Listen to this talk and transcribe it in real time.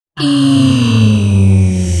Drop.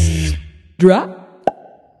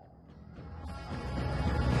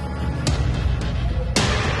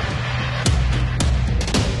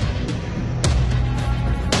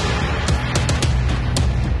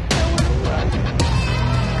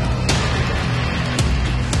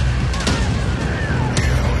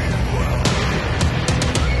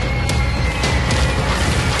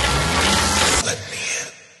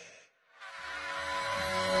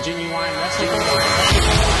 Genuine wrestling.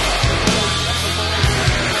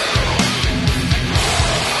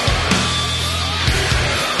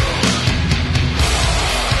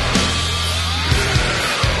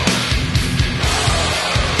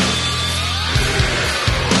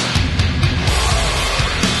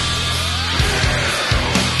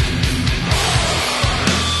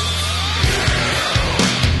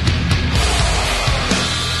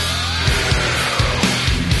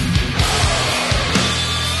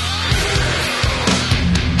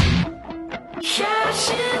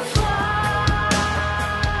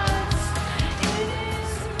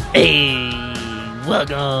 Hey,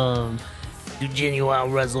 welcome to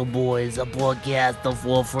Genuine Wrestle Boys, a podcast of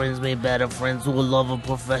four friends made better friends who love of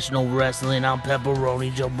professional wrestling. I'm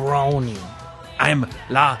Pepperoni Jabroni. I'm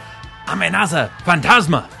La Amenaza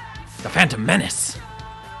Fantasma, the Phantom Menace.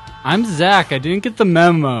 I'm Zach. I didn't get the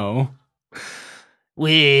memo. We're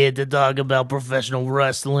here to talk about professional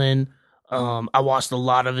wrestling. I watched a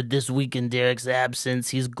lot of it this week in Derek's absence.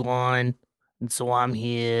 He's gone, and so I'm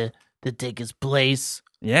here to take his place.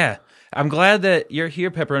 Yeah, I'm glad that you're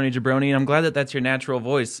here, Pepperoni Jabroni, and I'm glad that that's your natural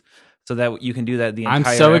voice, so that you can do that the entire I'm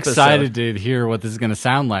so episode. excited to hear what this is going to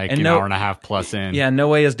sound like an hour and a half plus in. Yeah, no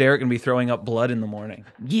way is Derek going to be throwing up blood in the morning.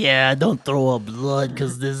 Yeah, don't throw up blood,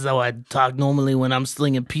 because this is how I talk normally when I'm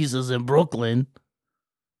slinging pieces in Brooklyn.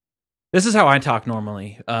 This is how I talk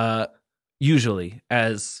normally, usually,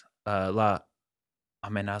 as La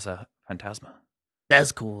Amenaza Fantasma.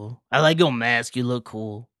 That's cool. I like your mask. You look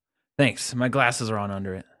cool. Thanks, my glasses are on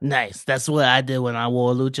under it. Nice. That's what I did when I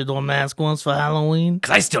wore a luchador mask once for Halloween.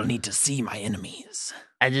 Because I still need to see my enemies.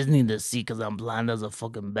 I just need to see because I'm blind as a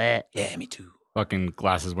fucking bat. Yeah, me too. Fucking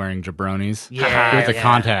glasses wearing jabronis. Yeah, With the yeah.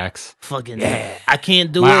 contacts. Fucking Yeah. I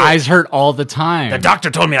can't do My it. eyes hurt all the time. The doctor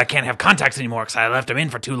told me I can't have contacts anymore because I left them in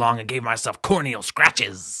for too long and gave myself corneal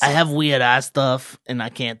scratches. I have weird eye stuff and I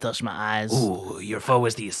can't touch my eyes. Ooh, your foe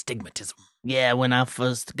is the astigmatism. Yeah, when I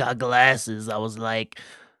first got glasses, I was like,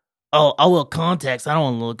 oh, I wear contacts. I don't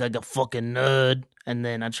want to look like a fucking nerd. And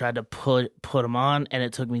then I tried to put them on and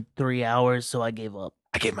it took me 3 hours, so I gave up.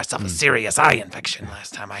 I gave myself a serious eye infection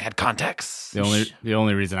last time I had contacts. The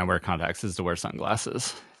only reason I wear contacts is to wear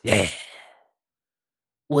sunglasses. Yeah.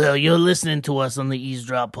 Well, you're listening to us on the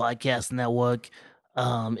Eavesdrop Podcast Network.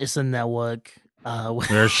 It's a network.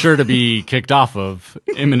 We're sure to be kicked off of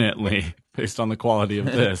imminently based on the quality of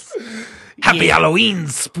this. Happy Halloween,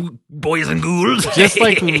 boys and ghouls. Just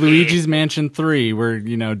like Luigi's Mansion 3, we're,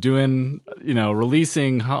 doing,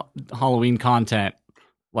 releasing Halloween content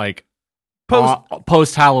like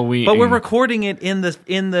post Halloween. But we're recording it in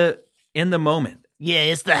the moment. Yeah,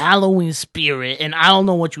 it's the Halloween spirit, and I don't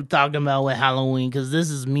know what you're talking about with Halloween, because this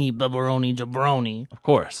is me, Pepperoni Jabroni. Of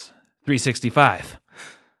course. 365.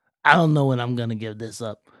 I don't know when I'm going to give this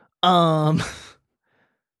up.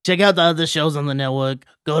 Check out the other shows on the network.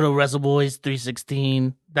 Go to WrestleBoys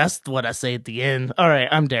 316. That's what I say at the end. All right,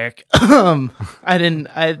 I'm Derek. I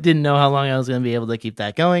didn't know how long I was going to be able to keep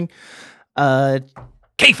that going.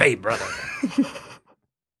 Kayfabe, brother.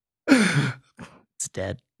 It's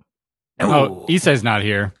dead. Oh, Isai's not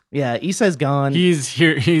here. Yeah, Isai's gone. He's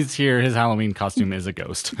here. His Halloween costume is a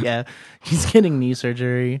ghost. Yeah, he's getting knee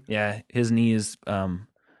surgery. Yeah, his knees fell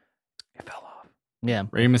off. Yeah.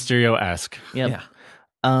 Rey Mysterio-esque. Yep. Yeah.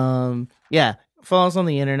 Yeah. Follow us on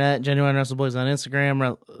the internet. Genuine Wrestle Boys on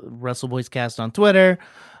Instagram. WrestleBoysCast on Twitter.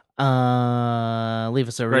 Leave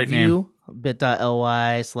us a Great review.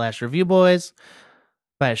 bit.ly/reviewboys.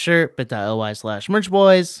 Buy a shirt.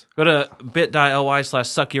 bit.ly/merchboys. Go to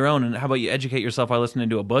bit.ly/suckyourown, and how about you educate yourself by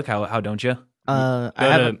listening to a book? How don't you? I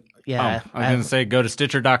was going to say, go to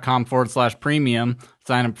stitcher.com/premium.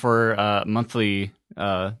 Sign up for a monthly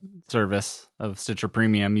service of Stitcher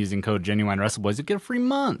Premium using code Genuine Wrestle Boys. You get a free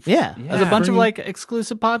month. Yeah. There's a bunch of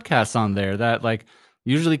exclusive podcasts on there that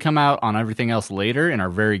usually come out on everything else later and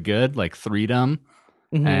are very good, like Freedom.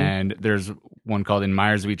 Mm-hmm. And there's one called In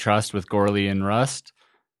Myers We Trust with Gorley and Rust,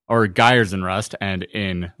 or Geyers and Rust, and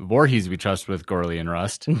In Voorhees We Trust with Gorley and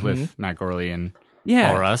Rust, with Matt Gorley and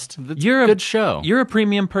Paul Rust. It's a good show. You're a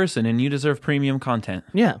premium person, and you deserve premium content.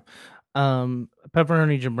 Yeah.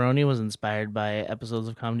 Pepperoni Jabroni was inspired by episodes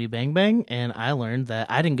of Comedy Bang Bang, and I learned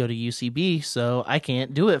that I didn't go to UCB, so I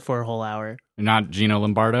can't do it for a whole hour. You're not Gino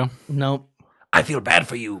Lombardo? Nope. I feel bad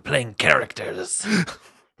for you playing characters.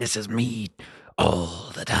 This is me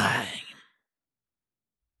all the time.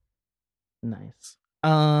 Nice.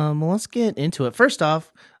 Let's get into it. First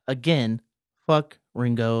off, again, fuck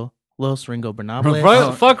Ringo. Los Ringo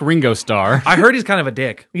Bernables. Fuck Ringo Starr. I heard he's kind of a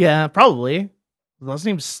dick. Yeah, probably. His last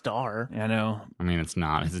name's Starr. I know. I mean, it's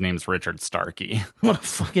not. His name's Richard Starkey. What a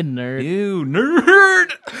fucking nerd. You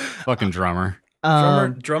nerd. Fucking drummer.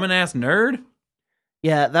 Drumming ass nerd.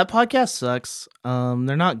 Yeah, that podcast sucks.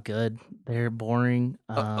 They're not good. They're boring.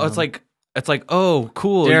 It's like, oh,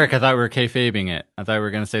 cool. Derek, I thought we were kayfabing it. I thought we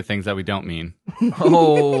were going to say things that we don't mean.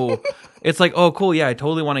 Oh, it's like, oh, cool. Yeah, I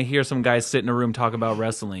totally want to hear some guys sit in a room talk about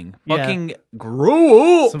wrestling. Yeah. Fucking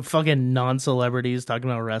grow up. Some fucking non-celebrities talking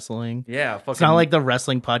about wrestling. Yeah, fucking. It's not like the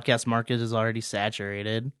wrestling podcast market is already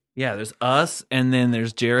saturated. Yeah, there's us, and then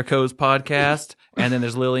there's Jericho's podcast, and then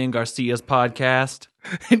there's Lillian Garcia's podcast.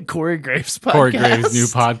 And Corey Graves' podcast. Corey Graves' new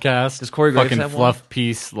podcast. Does Corey Graves fucking have fluff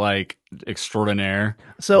piece like extraordinaire.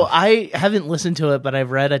 So I haven't listened to it, but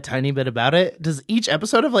I've read a tiny bit about it. Does each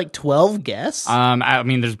episode have like 12 guests? I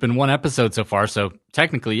mean, there's been one episode so far, so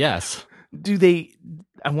technically yes.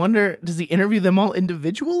 I wonder, does he interview them all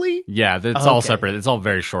individually? Yeah, it's all separate. It's all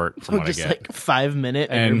very short from what Just I get. like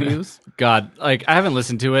 5-minute And interviews. God, like I haven't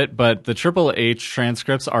listened to it, but the Triple H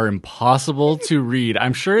transcripts are impossible to read.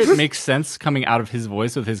 I'm sure it makes sense coming out of his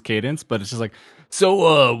voice with his cadence, but it's just like,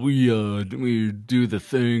 so we do the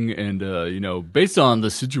thing, and based on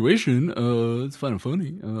the situation, it's kind of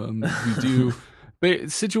funny. We do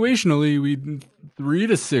situationally, we 3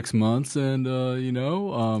 to 6 months, and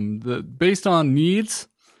based on needs.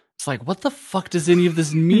 It's like, what the fuck does any of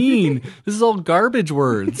this mean? This is all garbage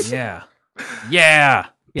words. Yeah. Yeah.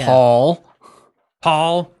 Paul.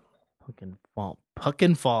 Fucking fall.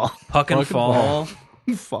 Puckin' fall. Puckin' fall.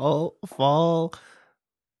 Fall.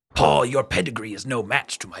 Paul, your pedigree is no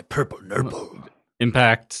match to my purple nurple.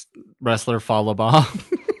 Impact wrestler Falaba.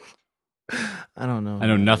 I don't know. I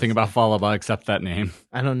know nothing about Falaba except that name.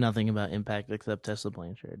 I know nothing about Impact except Tessa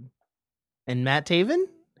Blanchard. And Matt Taven?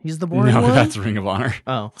 He's the boring No, one? that's Ring of Honor.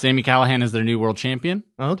 Oh. Sammy Callahan is their new world champion.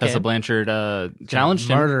 Okay. Tessa Blanchard challenged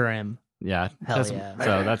him. Murder him. Yeah. Hell yeah.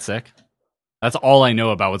 So that's sick. That's all I know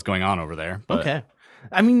about what's going on over there. But. Okay.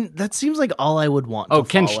 I mean, that seems like all I would want to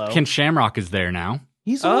follow. Ken Shamrock is there now.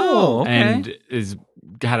 He's okay. And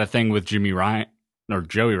had a thing with Jimmy Ryan, or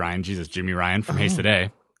Joey Ryan. Jesus, Jimmy Ryan from Haste Today.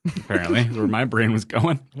 Apparently, where my brain was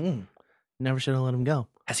going. Never should have let him go.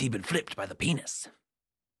 Has he been flipped by the penis?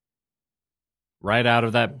 Right out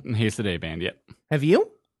of that Haste Today band, yep. Have you?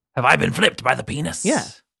 Have I been flipped by the penis? Yeah.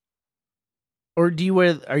 Or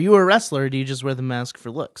are you a wrestler, or do you just wear the mask for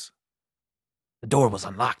looks? The door was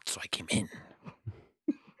unlocked, so I came in.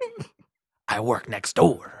 I work next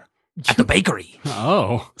door at the bakery.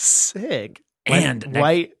 Oh. Sick. And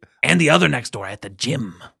the other next door at the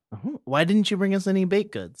gym. Why didn't you bring us any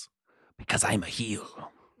baked goods? Because I'm a heel.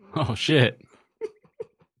 Oh, shit.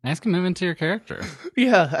 Nice commitment to your character.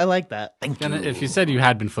 Yeah, I like that. Thank you. If you said you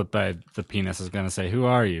had been flipped by the penis, I was going to say, who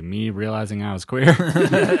are you? Me realizing I was queer?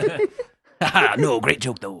 No, great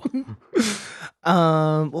joke, though.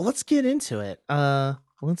 Well, let's get into it.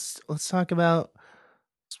 Let's talk about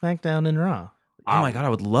SmackDown and Raw. Oh my God, I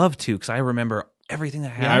would love to, because I remember everything that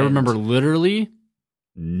happened. I remember literally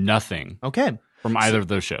nothing Okay. from either of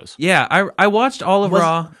those shows. Yeah, I watched all of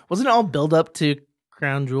Raw. Wasn't it all build up to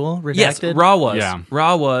Crown Jewel? Redacted? Yes, Raw was. Yeah.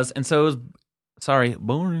 Raw was, and so it was. Sorry,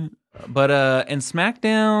 boring. But and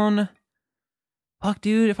SmackDown. Fuck,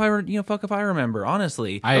 dude. If I remember,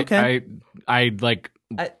 honestly. I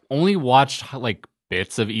only watched like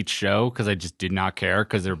bits of each show because I just did not care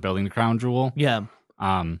because they were building the Crown Jewel. Yeah.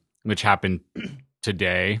 Which happened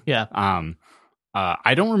today. Yeah.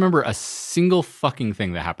 I don't remember a single fucking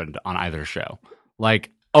thing that happened on either show.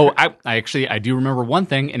 Like, I do remember one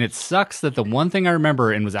thing, and it sucks that the one thing I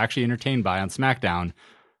remember and was actually entertained by on SmackDown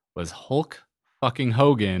was Hulk fucking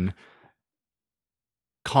Hogan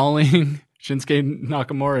calling Shinsuke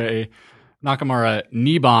Nakamura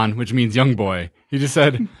Niban, which means young boy. He just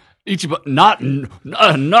said, Ichiban, not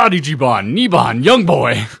Ichiban, Niban, young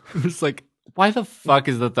boy. It's like, why the fuck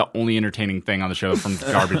is that the only entertaining thing on the show from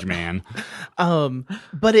Garbage Man?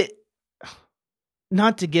 But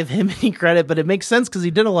not to give him any credit, but it makes sense because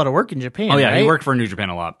he did a lot of work in Japan. Oh yeah, right? he worked for New Japan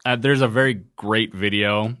a lot. There's a very great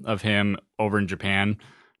video of him over in Japan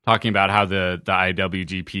talking about how the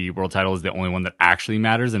IWGP World Title is the only one that actually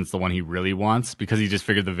matters, and it's the one he really wants because he just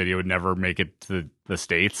figured the video would never make it to the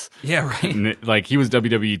States. Yeah, right. And like he was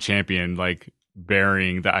WWE champion like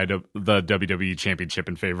burying the WWE Championship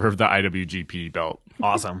in favor of the IWGP belt.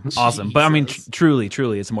 Awesome. But I mean, truly,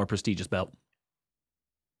 it's a more prestigious belt.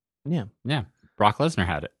 Yeah. Yeah. Brock Lesnar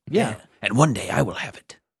had it. Yeah. And one day I will have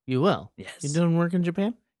it. You will. Yes. You doing work in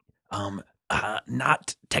Japan?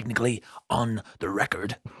 Not technically on the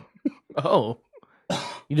record. Oh.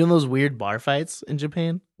 You doing those weird bar fights in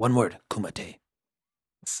Japan? One word, kumite.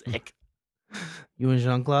 Sick. You and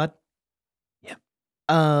Jean-Claude? Yeah.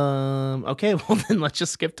 Okay, well then let's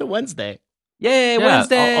just skip to Wednesday. Yay, Yeah,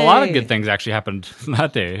 Wednesday! A lot of good things actually happened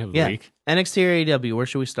that day of the Yeah. week. NXT or AEW, where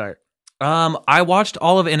should we start? I watched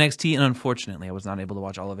all of NXT, and unfortunately, I was not able to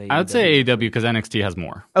watch all of AEW. I would say AEW because NXT has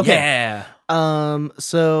more. Okay. Yeah.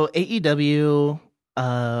 So AEW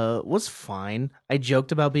was fine. I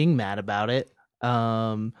joked about being mad about it.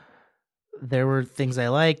 There were things I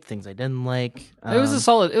liked, things I didn't like. It was a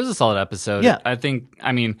solid episode. Yeah.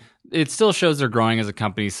 I mean, it still shows they're growing as a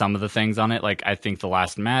company. Some of the things on it, like I think the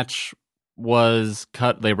last match was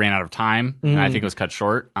cut. They ran out of time, and I think it was cut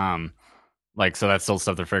short. So that's still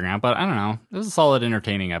stuff they're figuring out. But I don't know. It was a solid,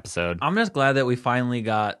 entertaining episode. I'm just glad that we finally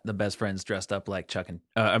got the best friends dressed up like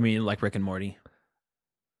like Rick and Morty.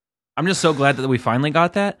 I'm just so glad that we finally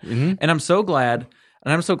got that. Mm-hmm. And I'm so glad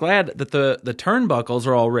that the turnbuckles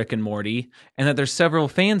are all Rick and Morty, and that there's several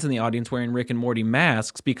fans in the audience wearing Rick and Morty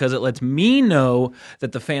masks, because it lets me know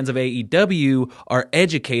that the fans of AEW are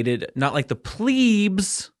educated, not like the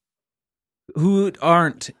plebes who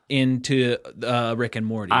aren't into Rick and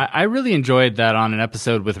Morty. I really enjoyed that on an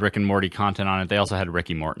episode with Rick and Morty content on it. They also had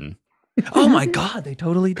Ricky Morton. Oh my God, they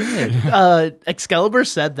totally did. Excalibur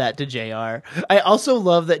said that to JR. I also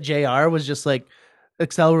love that JR was just like,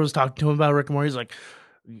 Excalibur was talking to him about Rick and Morty. He's like,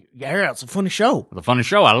 yeah, it's a funny show. The funny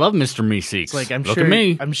show. I love Mr. Meeseeks. It's like, look at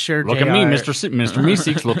me. I'm sure Look JR, at me, Mr.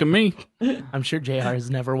 Meeseeks. Look at me. I'm sure JR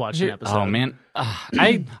has never watched an episode. Oh man,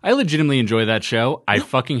 I legitimately enjoy that show. I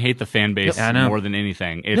fucking hate the fan base I know. more than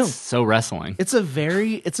anything. It's so wrestling. It's a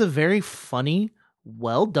very funny,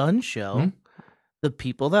 well done show. Mm-hmm. The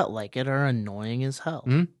people that like it are annoying as hell.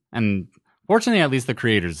 Mm-hmm. And fortunately, at least the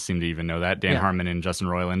creators seem to even know that. Dan Yeah. Harmon and Justin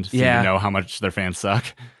Roiland seem Yeah. to know how much their fans suck.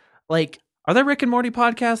 Like, Are there Rick and Morty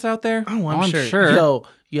podcasts out there? oh, I'm I'm sure.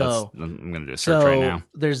 Yo, I'm gonna do a search so right now.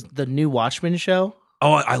 there's the new Watchmen show.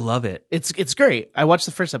 Oh, I love it. It's great. I watched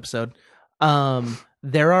the first episode.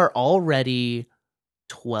 There are already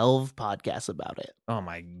 12 podcasts about it. Oh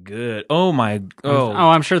my good. Oh my. Oh,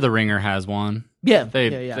 I'm sure the Ringer has one. Yeah,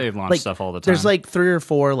 They've launched Like, stuff all the time. There's like 3 or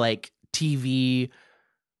 4 like TV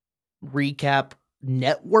recap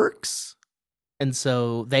networks, and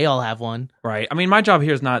so they all have one. Right. I mean, my job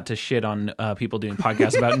here is not to shit on people doing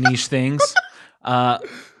podcasts about niche things. What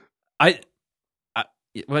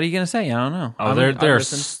are you gonna say? I don't know. Oh, there are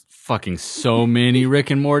fucking so many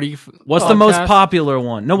Rick and Morty. What's the most popular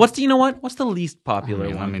one? No, you know what? What's the least popular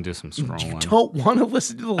Let one? me do some You scrolling. don't want to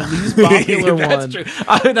listen to the least popular That's one.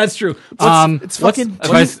 true. That's true. It's fucking.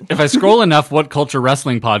 If I scroll enough, What Culture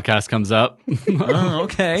Wrestling podcast comes up. Oh,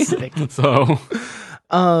 okay. So,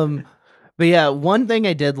 But yeah, one thing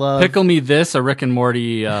I did love. Pickle Me This, a Rick and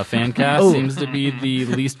Morty fan cast, seems to be the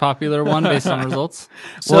least popular one based on results.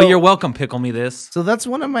 Well, you're welcome. Pickle me this. So that's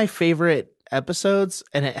one of my favorite episodes,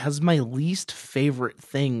 and it has my least favorite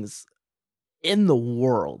things in the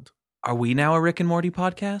world. Are we now a Rick and Morty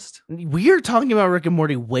podcast? We are talking about Rick and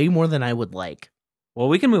Morty way more than I would like. Well,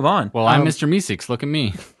 we can move on. Well, I'm Mr. Meeseeks. Look at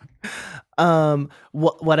me.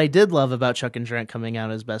 What I did love about Chuck and Trent coming out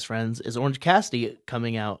as best friends is Orange Cassidy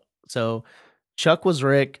coming out. So Chuck was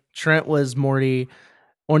Rick, Trent was Morty,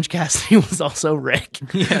 Orange Cassidy was also Rick.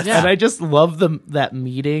 Yes. And I just love that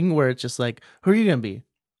meeting where it's just like, who are you gonna be?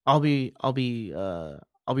 I'll be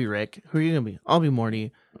Rick. Who are you gonna be? I'll be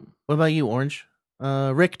Morty. What about you, Orange?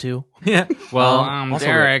 Rick too. Yeah. Well, also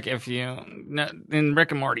Derek, if you in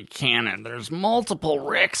Rick and Morty canon, there's multiple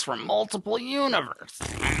Ricks from multiple universes.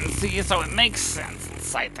 See, so it makes sense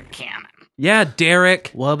inside the canon. Yeah,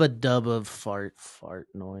 Derek. Wubba dubba fart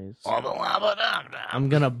noise. I'm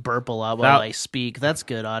gonna burp a lot while I speak. That's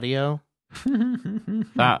good audio.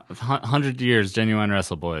 100 years, Genuine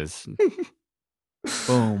Wrestle Boys.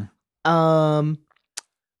 Boom.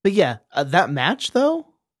 But yeah, that match though,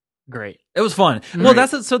 great. It was fun. Well,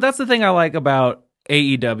 that's the thing I like about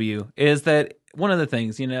AEW is that one of the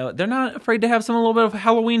things, they're not afraid to have a little bit of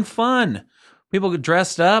Halloween fun. People get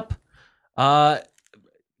dressed up.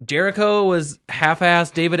 Jericho was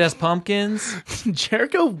half-assed David S. Pumpkins.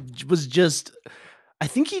 Jericho was just, I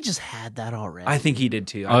think he just had that already. I think he did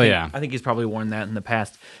too. Yeah. I think he's probably worn that in the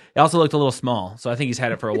past. It also looked a little small, so I think he's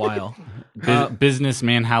had it for a while.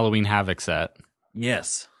 Businessman Halloween Havoc set.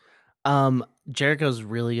 Yes. Jericho's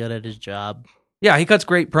really good at his job. Yeah, he cuts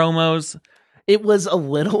great promos. it was a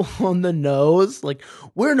little on the nose. Like,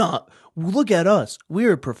 look at us.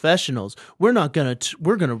 We're professionals. We're going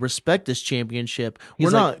to respect this championship.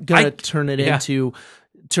 We're not going to turn it into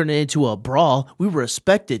a brawl. We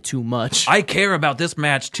respect it too much. I care about this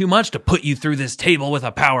match too much to put you through this table with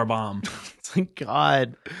a power bomb. Thank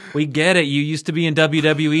God. We get it. You used to be in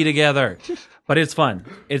WWE together. But it's fun.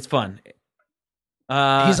 It's fun.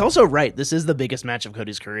 He's also right. This is the biggest match of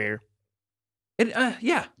Cody's career.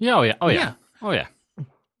 Yeah. Yeah. Oh yeah. Oh yeah. Oh yeah.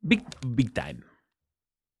 Big time.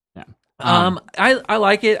 Yeah. I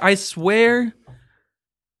like it. I swear,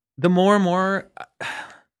 the more and more,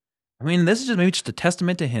 I mean, this is just maybe just a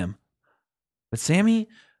testament to him. But Sammy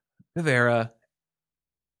Guevara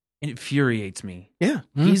infuriates me. Yeah.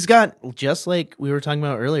 He's got, just like we were talking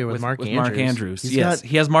about earlier with Mark Andrews. Yes,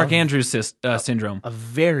 he has Mark Andrews syndrome. A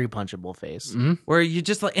very punchable face. Where you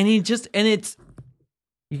just like, and it's,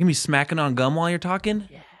 you can be smacking on gum while you're talking.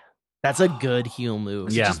 Yeah. That's a good heel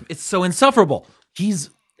move. Yeah. It's so insufferable. He's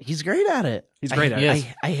great at it. He's great at it.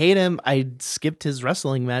 I hate him. I skipped his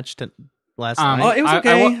wrestling match last night. Oh, it was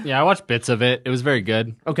okay. I watched bits of it. It was very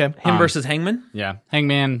good. Okay. Him versus Hangman? Yeah.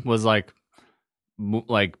 Hangman was like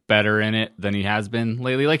better in it than he has been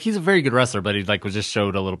lately. Like, he's a very good wrestler, but he was just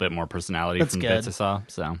showed a litle bit more personality That's from the good. bits I saw.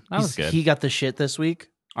 So that was good. He got the shit this week.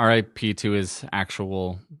 R.I.P. to his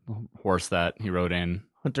actual horse that he rode in.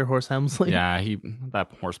 Hunter Horse Helmsley. Yeah,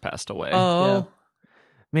 that horse passed away. Oh. Yeah.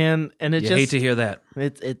 Man, and it You just hate to hear that.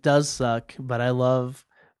 it does suck, but I love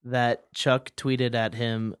that Chuck tweeted at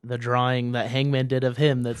him the drawing that Hangman did of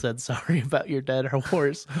him that said "Sorry about your dead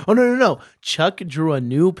horse." Oh no! Chuck drew a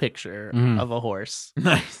new picture of a horse.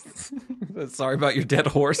 Nice. Sorry about your dead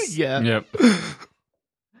horse. Yeah. Yep.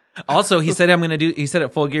 Also, he said he said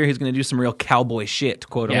at Full Gear he's gonna do some real cowboy shit,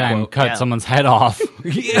 quote Yeah, and unquote. cut someone's head off.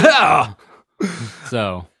 Yeah.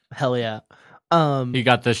 So Hell yeah. he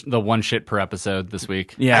got the one shit per episode this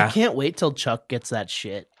week. Yeah. I can't wait till Chuck gets that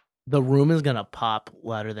shit. The room is gonna pop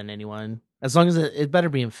louder than anyone. As long as it better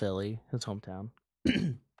be in Philly, his hometown.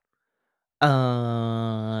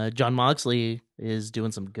 John Moxley is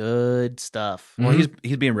doing some good stuff. Well,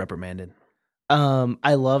 he's being reprimanded.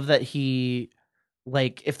 I love that he,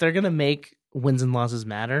 like, if they're gonna make wins and losses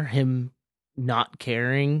matter, him not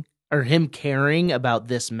caring or him caring about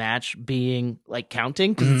this match being like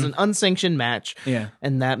counting because it's an unsanctioned match. Yeah.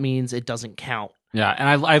 And that means it doesn't count. Yeah,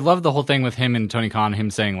 and I love the whole thing with him and Tony Khan,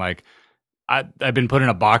 him saying, like, I've been put in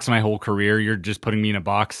a box my whole career. You're just putting me in a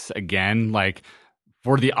box again. Like,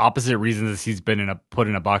 for the opposite reasons he's been put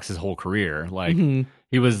in a box his whole career. Like,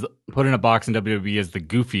 he was put in a box in WWE as the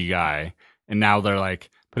goofy guy, and now they're, like,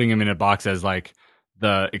 putting him in a box as, like,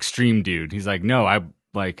 the extreme dude. He's like, no, I'm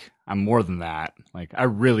more than that. Like, I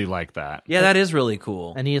really like that. Yeah, that is really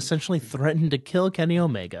cool. And he essentially threatened to kill Kenny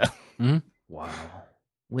Omega Wow.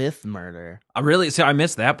 with murder. I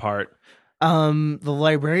missed that part. The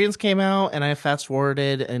librarians came out, and I fast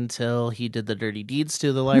forwarded until he did the dirty deeds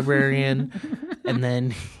to the librarian, and then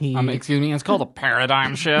he. Excuse me, it's called a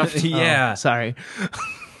paradigm shift. Yeah. Oh, sorry.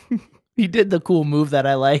 He did the cool move that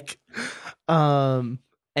I like, and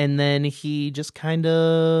then he just kind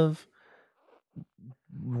of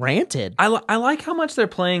ranted. I like how much they're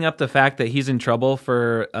playing up the fact that he's in trouble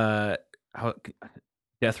for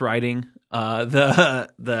death riding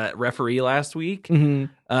the referee last week.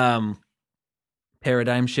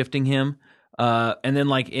 Paradigm shifting him. And then,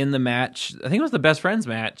 like, in the match, I think it was the Best Friends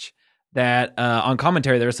match, that on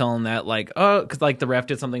commentary they were selling that, like, oh, because, like, the ref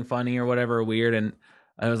did something funny or whatever weird, and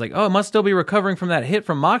I was like, oh, it must still be recovering from that hit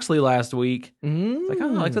from Moxley last week. It's like, oh,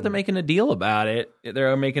 I like that they're making a deal about it.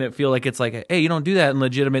 They're making it feel like it's like, hey, you don't do that in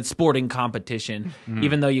legitimate sporting competition,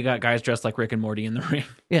 even though you got guys dressed like Rick and Morty in the ring.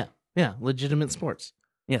 Yeah, legitimate sports.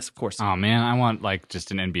 Yes, of course. Oh, man, I want, like,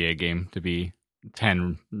 just an NBA game to be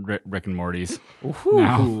 10 Rick and Mortys.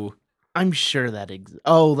 Ooh. I'm sure that exists.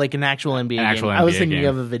 Oh, like an actual NBA game. I was thinking game.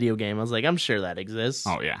 of a video game. I was like, I'm sure that exists.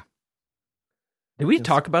 Oh, yeah. Did we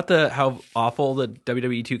talk about how awful the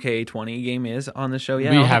WWE 2K20 game is on the show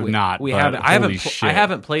yet? We have not. We but haven't. holy shit. I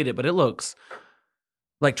haven't played it, but it looks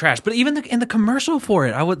like trash. But even in the commercial for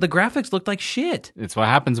it, the graphics looked like shit. It's what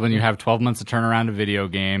happens when you have 12 months to turn around a video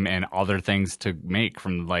game and other things to make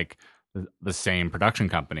from, like, the same production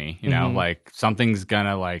company. You know, like, something's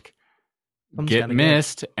gonna, like, get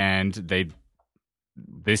missed, and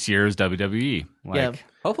this year's WWE. Like, Yeah.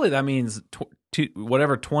 Hopefully that means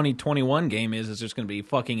whatever 2021 game is just going to be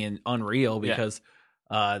fucking unreal because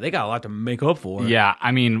they got a lot to make up for. Yeah,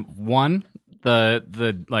 I mean,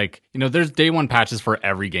 the like, there's day one patches for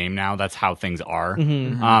every game now. That's how things are.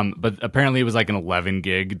 But apparently it was like an 11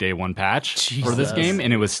 gig day one patch for this game,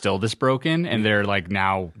 and it was still this broken. And they're like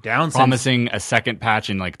now promising a second patch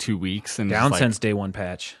in like 2 weeks. And down since day one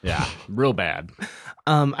patch. Yeah, real bad.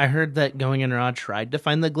 I heard that Going in Raw tried to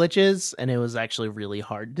find the glitches, and it was actually really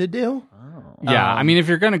hard to do. Yeah, I mean, if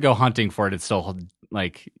you're gonna go hunting for it, it's still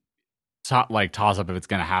like toss up if it's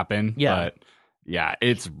gonna happen. Yeah. But yeah,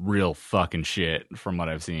 it's real fucking shit from what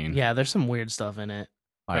I've seen. Yeah, there's some weird stuff in it.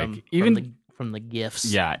 Like from the GIFs.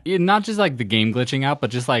 Yeah, not just like the game glitching out, but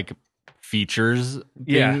just like features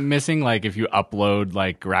being missing. Like if you upload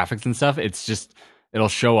like graphics and stuff, it'll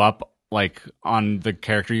show up like on the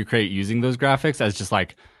character you create using those graphics as just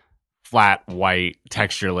like flat white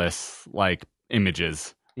textureless like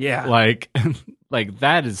images. Yeah, like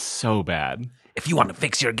that is so bad. If you want to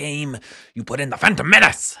fix your game, you put in the Phantom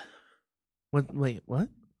Menace. What? Wait, what?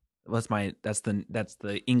 That's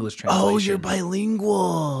the English translation. Oh, you're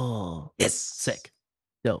bilingual. Yes. Sick.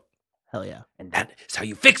 Dope. Hell yeah. And that is how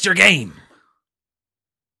you fix your game.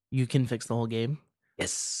 You can fix the whole game?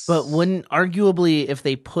 Yes. But arguably, if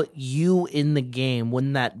they put you in the game,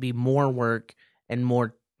 wouldn't that be more work and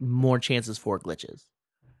more chances for glitches?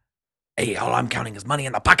 Hey, all I'm counting is money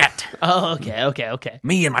in the pocket. Oh, okay.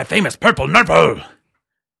 Me and my famous purple nurple.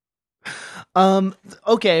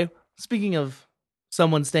 Okay. Speaking of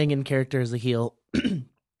someone staying in character as a heel,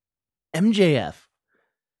 MJF.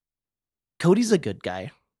 Cody's a good guy.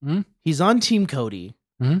 Mm-hmm. He's on Team Cody,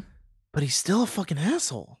 but he's still a fucking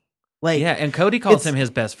asshole. Like, yeah, and Cody calls him his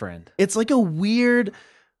best friend. It's like a weird,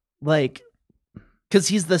 like, because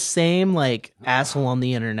he's the same like asshole on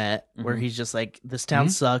the internet where he's just like, this town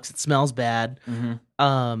sucks, it smells bad.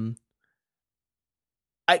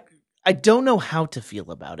 I don't know how to feel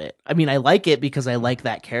about it. I mean, I like it because I like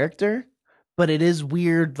that character, but it is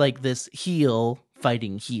weird, like this heel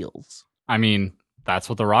fighting heels. I mean, that's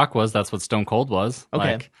what The Rock was. That's what Stone Cold was.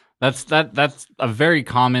 Okay. Like, that's a very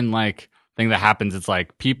common like thing that happens. It's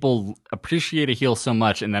like people appreciate a heel so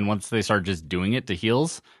much, and then once they start just doing it to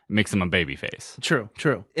heels, it makes them a babyface.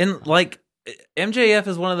 True. And like MJF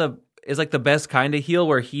is like the best kind of heel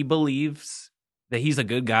where he believes that he's a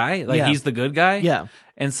good guy. Like he's the good guy. Yeah.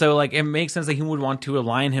 And so like it makes sense that he would want to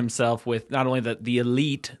align himself with not only the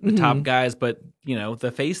elite, the top guys, but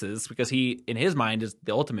the faces, because he in his mind is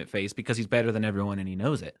the ultimate face because he's better than everyone and he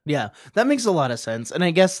knows it. Yeah. That makes a lot of sense. And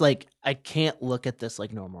I guess like I can't look at this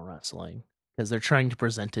like normal wrestling because they're trying to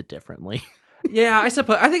present it differently. Yeah, I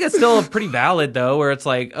suppose. I think it's still pretty valid though, where it's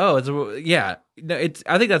like, I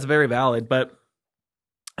think that's very valid, but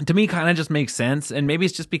to me kind of just makes sense, and maybe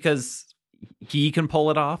it's just because he can pull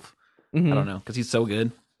it off. I don't know, because he's so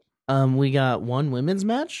good. We got one women's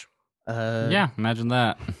match. Yeah, imagine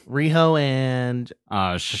that. Riho and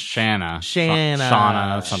Shanna,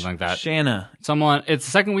 something like that. Shanna. It's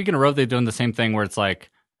the second week in a row they've done the same thing where it's like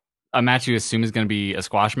a match you assume is going to be a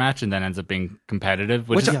squash match and then ends up being competitive,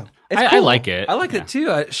 which is, I like it. I like it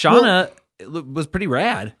too. Shanna was pretty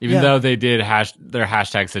rad. Even though they did their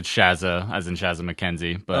hashtag said Shazza, as in Shazza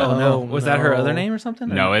McKenzie. But was that her other name or something?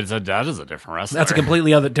 No, that is a different wrestler. That's a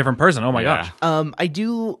completely different person. Oh my gosh. I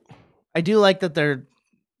do like that they're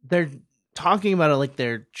talking about it like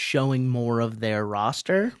they're showing more of their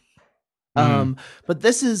roster. But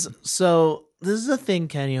this is a thing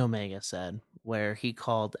Kenny Omega said where he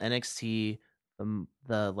called NXT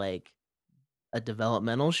the like a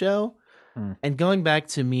developmental show. And going back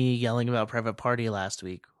to me yelling about Private Party last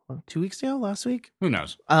week, 2 weeks ago, last week? Who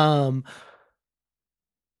knows? AEW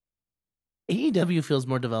feels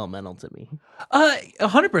more developmental to me.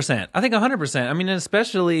 100%. I think 100%. I mean,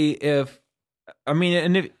 especially and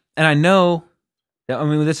I know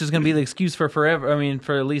that, this is going to be the excuse for forever. I mean,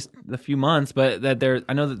 for at least a few months, but I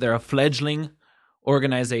know that they're a fledgling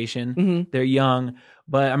organization. They're young.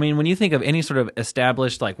 But I mean, when you think of any sort of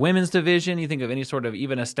established like women's division, you think of any sort of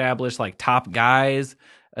even established like top guys,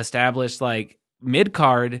 established like mid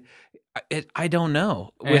card. I don't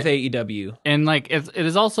know with AEW. And like it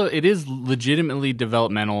is legitimately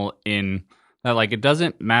developmental in that, like, it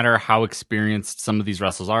doesn't matter how experienced some of these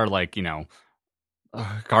wrestlers are. Like, Hikaru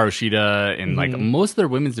Shida and like most of their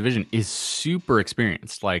women's division is super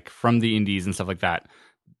experienced, like from the indies and stuff like that.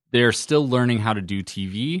 They're still learning how to do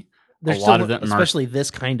TV. A lot of them, especially this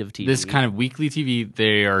kind of TV, this kind of weekly TV.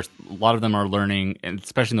 A lot of them are learning, and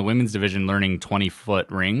especially in the women's division, learning 20-foot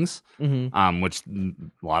rings, which a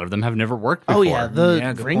lot of them have never worked before. Oh yeah,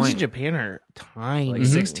 the rings in Japan are tiny, like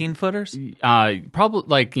 16-footers. Probably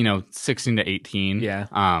like 16 to 18.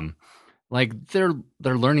 Yeah. Like they're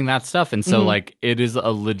learning that stuff, and so like it is a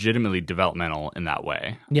legitimately developmental in that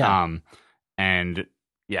way. Yeah. And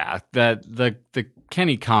Yeah, that the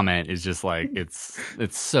Kenny comment is just like it's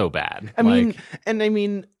so bad. I mean,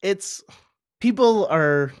 it's people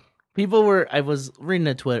were. I was reading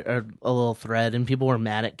a little thread, and people were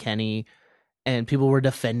mad at Kenny, and people were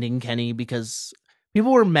defending Kenny because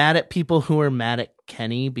people were mad at people who were mad at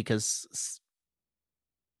Kenny because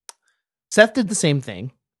Seth did the same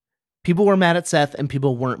thing. People were mad at Seth, and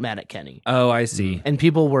people weren't mad at Kenny. Oh, I see. And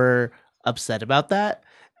people were upset about that,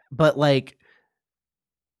 but like.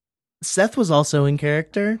 Seth was also in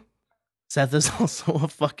character. Seth is also a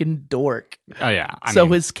fucking dork. Oh yeah.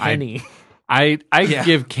 So is Kenny. I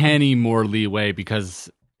give Kenny more leeway because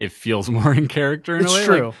it feels more in character in a way.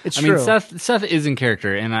 True. Like, it's I true. mean, Seth is in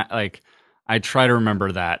character, and I try to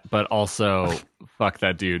remember that, but also fuck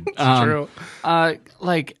that dude. True.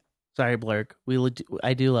 Sorry, Blurk.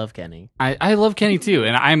 I do love Kenny. I love Kenny too,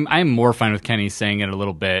 and I'm more fine with Kenny saying it a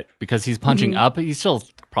little bit because he's punching up. He still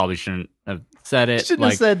probably shouldn't have said it. Shouldn't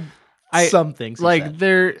have said some things. Like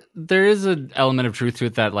there is an element of truth to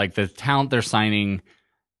it that like the talent they're signing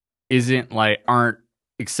aren't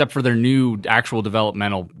except for their new actual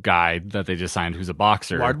developmental guy that they just signed who's a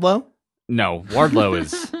boxer. Wardlow? No,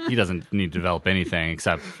 Wardlow he doesn't need to develop anything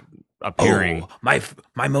except appearing. Oh,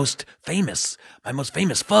 my most famous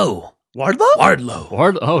foe.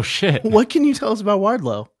 Wardlow? Oh shit. What can you tell us about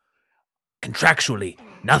Wardlow? Contractually,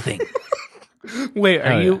 nothing. Wait,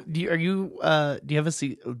 do you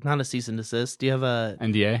have not a cease and desist? Do you have a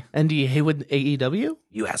NDA with AEW?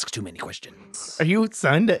 You ask too many questions. Are you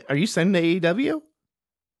signed to AEW?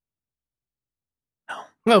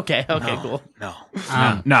 No. Okay, cool. No.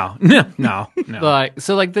 Like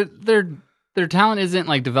so like their talent isn't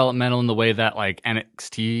like developmental in the way that like some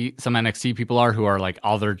NXT people are who are like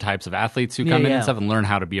other types of athletes who come in and stuff and learn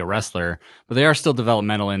how to be a wrestler, but they are still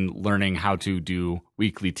developmental in learning how to do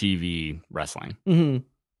weekly TV wrestling. Mm-hmm.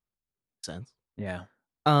 Sense. Yeah.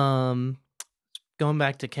 Going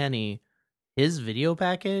back to Kenny, his video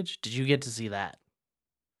package, did you get to see that?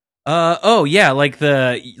 Oh yeah,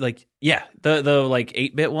 the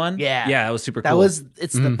 8-bit one. Yeah, that was super cool.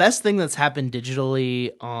 It's the best thing that's happened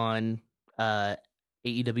digitally on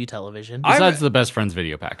AEW television. Besides the Best Friends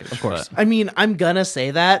video package, of course. I mean, I'm gonna say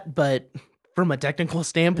that, but from a technical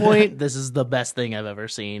standpoint, this is the best thing I've ever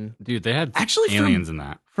seen. Dude, they had actually aliens in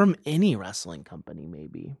that from any wrestling company.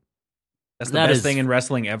 Maybe that's the best thing in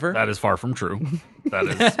wrestling ever. That is far from true.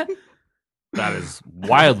 That is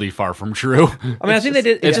wildly far from true. I mean, I think they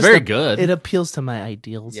did. It's very good. It appeals to my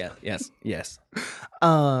ideals. Yeah. Yes.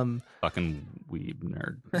 Fucking weeb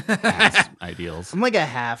nerd ass ideals. I'm like a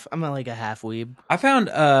half weeb. I found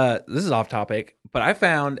this is off topic, but I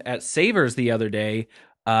found at Savers the other day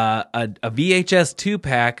a VHS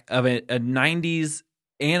 2-pack of a 90s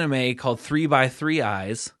anime called 3x3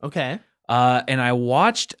 Eyes. Okay. And I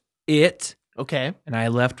watched it. Okay. And I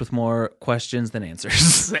left with more questions than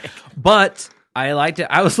answers. But I liked it.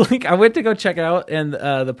 I was like, I went to go check it out, and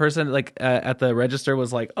the person at the register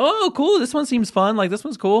was like, "Oh, cool! This one seems fun. Like this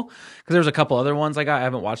one's cool." Because there's a couple other ones I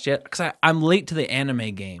haven't watched yet. Because I'm late to the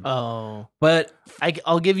anime game. Oh, but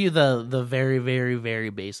I'll give you the very, very, very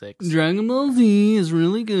basics. Dragon Ball Z is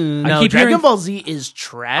really good. No, Dragon Ball Z is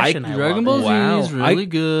trash. Dragon Ball Z is really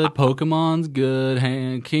good. Pokemon's good.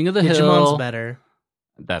 King of the Hill. Digimon's better.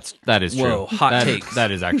 That is true. Whoa, hot takes.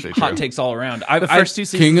 That is actually true. Hot takes all around. The first two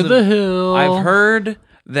seasons King of the Hill. I've heard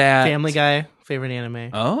that Family Guy, favorite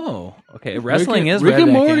anime. Oh, okay. Wrestling is Rick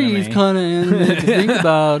and Morty's kind of anime. Think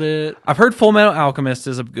about it. I've heard Full Metal Alchemist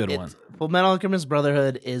is a good one. Full Metal Alchemist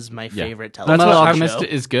Brotherhood is my favorite television Full Metal show. Alchemist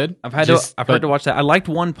is good. I've heard to watch that. I liked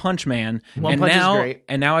One Punch Man. One Punch is great.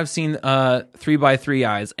 And now I've seen 3x3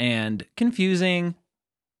 Eyes, and confusing.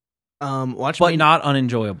 Not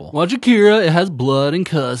unenjoyable. Watch Akira. It has blood and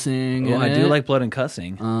cussing. I do like blood and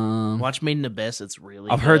cussing. Watch Made in Abyss. It's really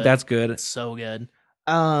I've heard that's good. It's so good.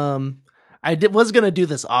 Was gonna do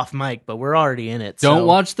this off mic, but we're already in it. Don't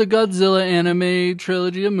watch the Godzilla anime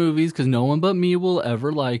trilogy of movies because no one but me will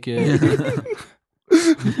ever like it.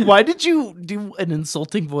 Why did you do an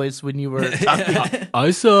insulting voice when you were talking? I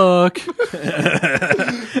suck.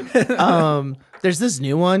 There's this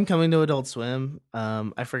new one coming to Adult Swim.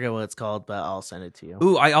 I forget what it's called, but I'll send it to you.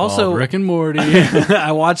 Ooh, I also Rick and Morty.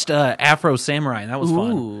 I watched Afro Samurai, and that was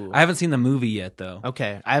fun. I haven't seen the movie yet, though.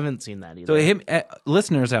 Okay, I haven't seen that either. So,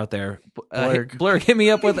 listeners out there, Blurg, hit me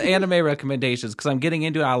up with anime recommendations because I'm getting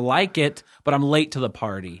into it. I like it, but I'm late to the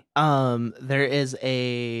party. There is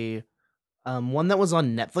a one that was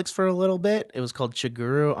on Netflix for a little bit. It was called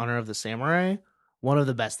Chiguru: Honor of the Samurai. One of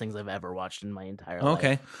the best things I've ever watched in my entire life.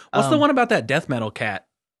 Okay. What's the one about that death metal cat?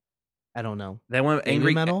 I don't know. That one,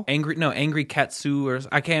 Baby metal? Angry Katsu, or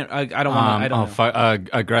I can't. I don't want to. I don't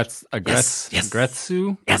know. Gretsu. Yes.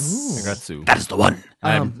 Gretsu. That is the one.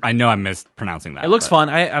 I know I'm mispronouncing that. It looks fun.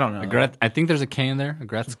 I don't know. I think there's a K in there.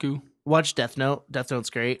 Gretsu. Watch Death Note. Death Note's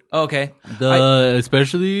great. Oh, okay.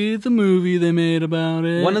 Especially the movie they made about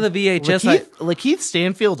it. One of the VHS. Lakeith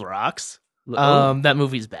Stanfield rocks. That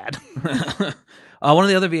movie's bad. One of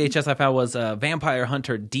the other VHS I found was Vampire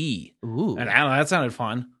Hunter D. Ooh. And I don't know, that sounded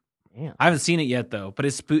fun. Damn. I haven't seen it yet though, but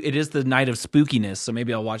it is the night of spookiness, so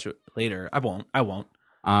maybe I'll watch it later. I won't.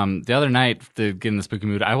 The other night, to get in the spooky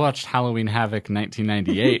mood, I watched Halloween Havoc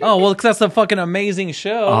 1998. Oh, well, because that's a fucking amazing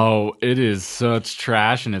show. Oh, it is such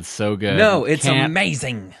trash, and it's so good. No, it's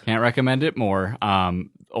amazing. Can't recommend it more.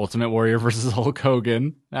 Ultimate Warrior versus Hulk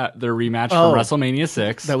Hogan, their rematch from WrestleMania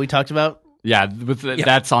 6. That we talked about? Yeah,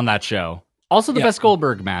 that's on that show. Also, the best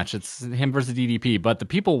Goldberg match. It's him versus DDP. But the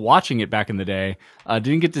people watching it back in the day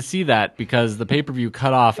didn't get to see that because the pay-per-view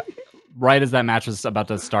cut off right as that match was about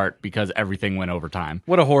to start because everything went overtime.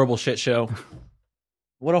 What a horrible shit show.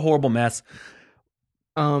 What a horrible mess.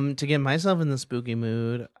 To get myself in the spooky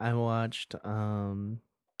mood, I watched I've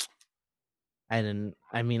been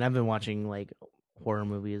watching like horror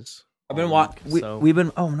movies. I've been watching. We've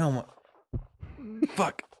been. Oh no!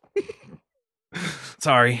 Fuck.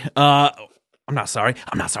 Sorry. I'm not sorry.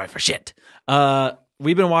 I'm not sorry for shit.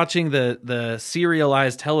 We've been watching the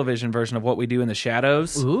serialized television version of What We Do in the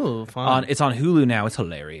Shadows. Ooh, fun. It's on Hulu now. It's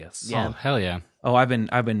hilarious. Yeah. Oh, hell yeah. Oh,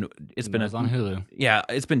 It's been on Hulu. Yeah,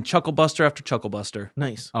 it's been Chucklebuster after Chucklebuster.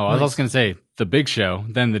 Nice. Oh, I was also gonna say the Big Show.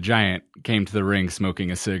 Then the Giant came to the ring smoking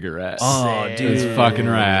a cigarette. Oh, dude, it's fucking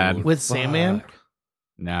rad. With Sandman?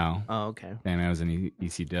 No. Oh, okay. Sandman was an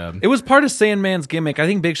EC dub. It was part of Sandman's gimmick. I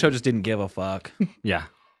think Big Show just didn't give a fuck. Yeah.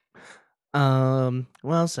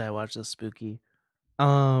 What else did I watch this spooky?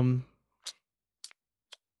 Ooh,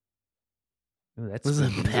 that's was a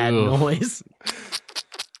bad noise.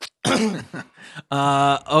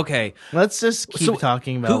 Okay. Let's just keep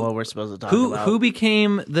talking about what we're supposed to talk about. Who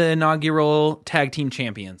became the inaugural tag team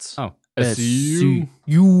champions? Oh, SCU.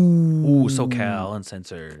 Ooh, SoCal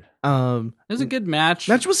Uncensored. It was a good match.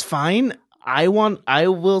 Match was fine. I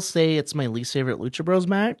will say it's my least favorite Lucha Bros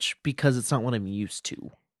match because it's not what I'm used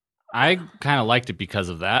to. I kind of liked it because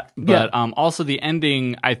of that, but also the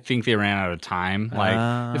ending. I think they ran out of time.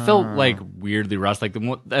 Like it felt like weirdly rushed. Like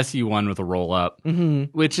the SU one with a roll up,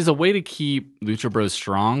 which is a way to keep Lucha Bros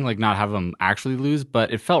strong, like not have them actually lose.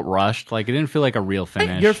 But it felt rushed. Like it didn't feel like a real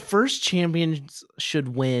finish. Your first champions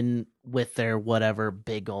should win with their whatever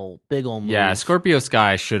big old move. Yeah, Scorpio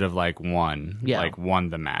Sky should have won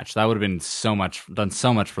the match. That would have been done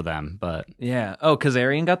so much for them. But yeah,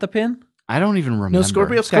 Kazarian got the pin. I don't even remember. No,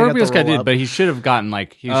 Scorpio Sky did, but he should have gotten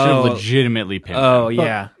should have legitimately pinned him. Oh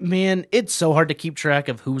yeah, but, man, it's so hard to keep track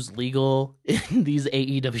of who's legal in these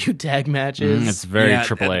AEW tag matches. It's very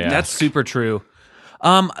AAA. That's super true.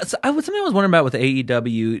 Something I was wondering about with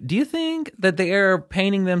AEW. Do you think that they are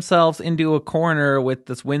painting themselves into a corner with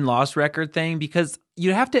this win-loss record thing? Because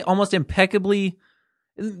you have to almost impeccably.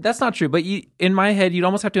 That's not true, but in my head, you'd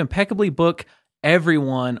almost have to impeccably book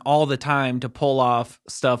everyone all the time to pull off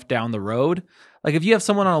stuff down the road. Like if you have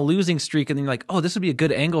someone on a losing streak and then you're like, oh, this would be a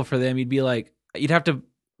good angle for them, you'd have to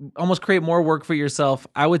almost create more work for yourself,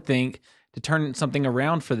 I would think, to turn something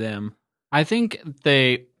around for them. I think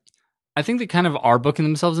they kind of are booking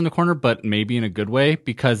themselves in a corner, but maybe in a good way,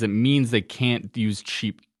 because it means they can't use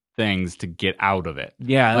cheap things to get out of it.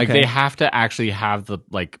 Yeah, like they have to actually have the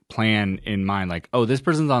plan in mind. Like, oh, this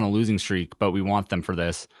person's on a losing streak, but we want them for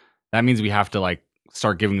this. That means we have to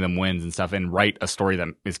start giving them wins and stuff and write a story that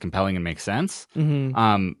is compelling and makes sense.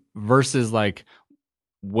 Mm-hmm. Versus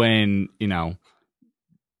when,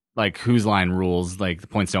 whose line rules, the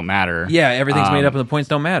points don't matter. Yeah, everything's made up and the points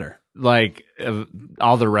don't matter.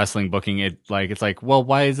 All the wrestling booking, it's well,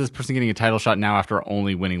 why is this person getting a title shot now after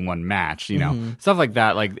only winning one match? Stuff like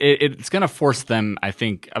that. It's gonna force them, I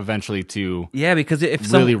think, eventually to because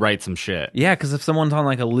if really write some shit. Yeah, because if someone's on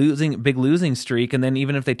a big losing streak, and then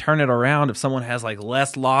even if they turn it around, if someone has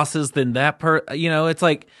less losses than that it's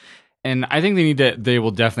like. And I think they will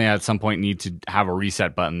definitely at some point need to have a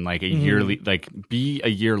reset button, yearly, be a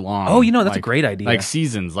year long. Oh, that's a great idea.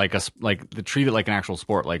 Seasons, treat it like an actual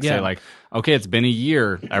sport. Say okay, it's been a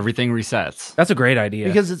year, everything resets. That's a great idea.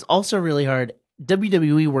 Because it's also really hard.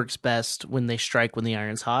 WWE works best when they strike when the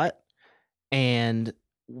iron's hot. And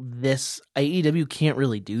this AEW can't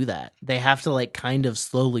really do that. They have to kind of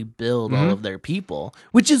slowly build all of their people,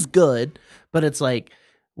 which is good. But it's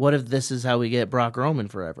what if this is how we get Brock Roman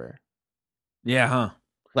forever? Yeah, huh?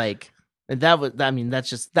 And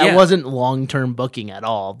that wasn't long-term booking at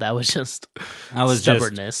all. That was just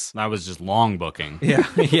stubbornness. That was just long booking. Yeah,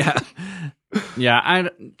 yeah. Yeah,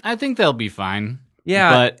 I think they'll be fine.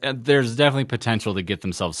 Yeah. But there's definitely potential to get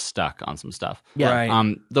themselves stuck on some stuff. Yeah.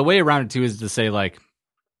 Right. The way around it too is to say, like,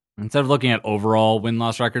 instead of looking at overall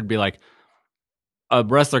win-loss record, be like, a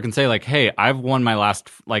wrestler can say, like, hey, I've won my last,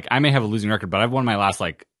 like, I may have a losing record, but I've won my last,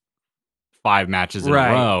 like, 5 matches in a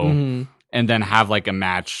row, and then have, like, a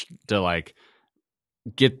match to, like,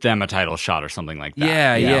 get them a title shot or something like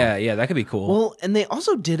that. Yeah. That could be cool. Well, and they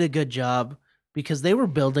also did a good job because they were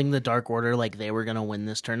building the Dark Order like they were going to win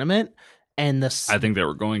this tournament. And I think they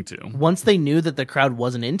were going to. Once they knew that the crowd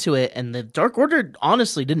wasn't into it, and the Dark Order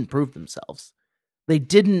honestly didn't prove themselves. They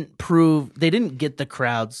didn't get the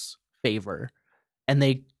crowd's favor. And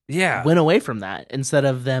they went away from that instead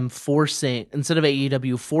of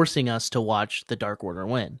AEW forcing us to watch the Dark Order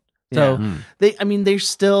win. So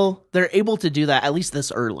they're able to do that at least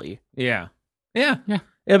this early. Yeah.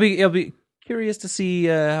 It'll be curious to see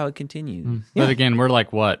how it continues. But again, we're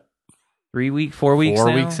like what? 4 weeks now? 4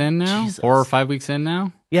 weeks in now? Jesus. 4 or 5 weeks in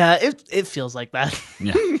now? Yeah, it feels like that.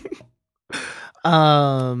 Yeah.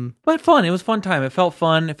 But fun. It was a fun time. It felt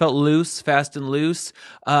fun. It felt loose, fast and loose.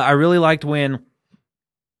 I really liked when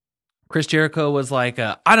Chris Jericho was like,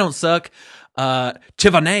 I don't suck.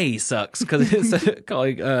 Chivane sucks because it's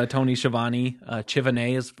calling Tony Schiavone.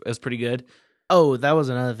 Chivane is pretty good. Oh, that was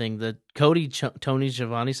another thing. The Tony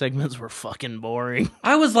Schiavone segments were fucking boring.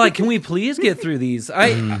 I was like, can we please get through these?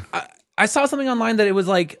 I saw something online that it was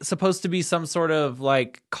like supposed to be some sort of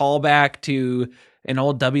like callback to an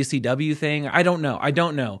old WCW thing. I don't know.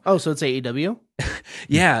 Oh, so it's AEW?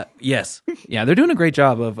 Yeah. Yes. Yeah. They're doing a great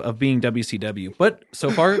job of being WCW, but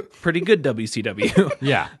so far pretty good WCW.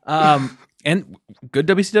 Yeah. And good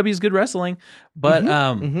WCW is good wrestling, but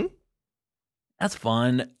that's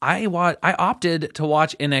fun. I opted to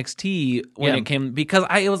watch NXT when it came because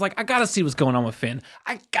it was like I gotta see what's going on with Finn.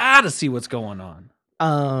 I gotta see what's going on.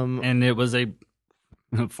 And it was a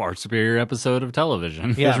far superior episode of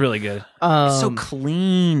television. Yeah. It was really good. It's so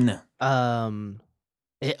clean.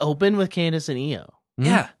 It opened with Candice and Io.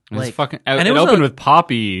 Yeah. It opened with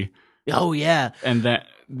Poppy. Oh yeah. And then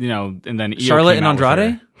and then Io Charlotte came and out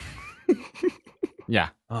Andrade? Yeah.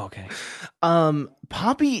 Oh, okay.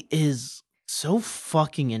 Poppy is so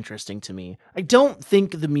fucking interesting to me. I don't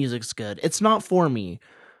think the music's good. It's not for me.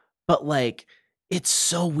 But like it's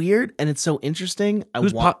so weird and it's so interesting.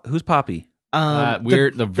 Who's Poppy?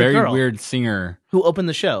 The very weird singer who opened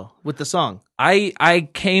the show with the song. I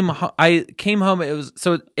came home. It was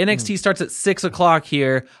so NXT starts at 6:00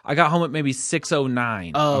 here. I got home at maybe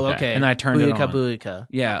 6:09. Oh, okay. And I turned it on. Booyaka.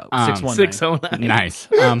 Yeah, 6:09. Nice.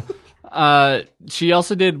 She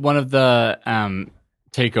also did one of the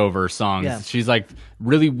takeover songs. Yeah. She's like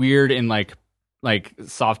really weird in like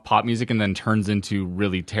soft pop music, and then turns into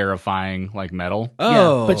really terrifying like metal.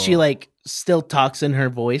 Oh, yeah, but she like still talks in her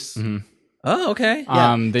voice. Mm-hmm. Oh, okay.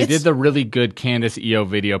 Yeah. They did the really good Candice Io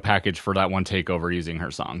video package for that one takeover using her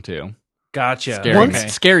song too. Gotcha.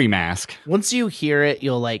 Scary Mask. Once you hear it,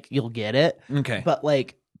 you'll get it. Okay. But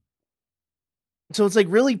like, so it's like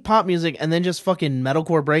really pop music and then just fucking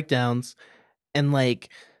metalcore breakdowns. And like,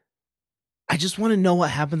 I just want to know what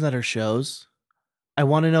happens at her shows. I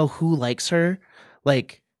want to know who likes her.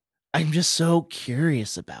 Like, I'm just so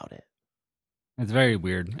curious about it. It's very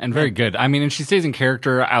weird and very good. I mean, and she stays in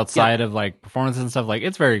character outside of like performances and stuff. Like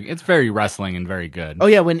it's very wrestling and very good. Oh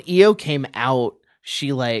yeah, when Io came out,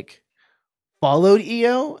 she like followed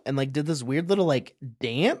Io and like did this weird little like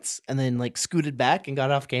dance and then like scooted back and got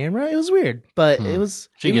off camera. It was weird, but it was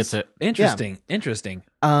gets it. Interesting.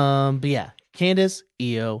 But yeah, Candice,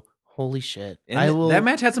 Io, holy shit! And that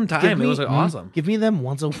match had some time. It was awesome. Give me them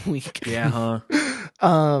once a week. Yeah,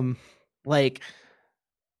 huh? Like.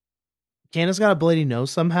 Candice got a bloody nose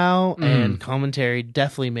somehow, and commentary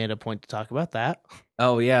definitely made a point to talk about that.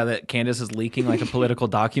 Oh, yeah, that Candice is leaking like a political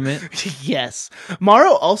document? Yes.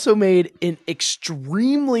 Mauro also made an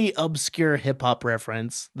extremely obscure hip-hop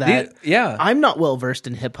reference that I'm not well-versed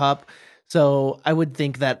in hip-hop, so I would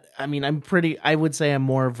think that, I mean, I would say I'm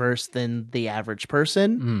more versed than the average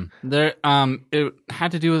person. There, it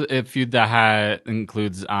had to do with a feud that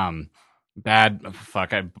includes,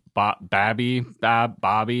 Bobby,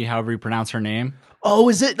 however you pronounce her name. Oh,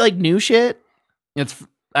 is it like new shit? It's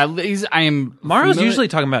at least I am. Mauro's usually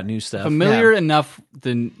talking about new stuff. Familiar enough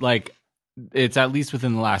than like it's at least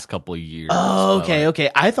within the last couple of years. Oh, okay, okay.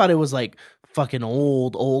 I thought it was like fucking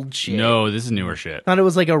old shit. No, this is newer shit. I thought it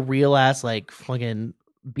was like a real ass like fucking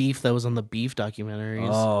beef that was on the beef documentaries.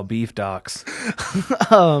 Oh, beef docs.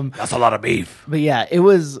 That's a lot of beef. But yeah, it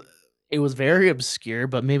was it was very obscure,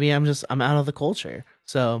 but maybe I'm out of the culture.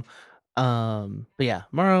 So, but yeah,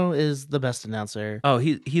 Morrow is the best announcer. Oh,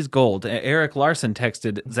 he's gold. Eric Larson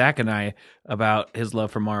texted Zach and I about his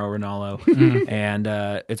love for Mauro Ranallo, and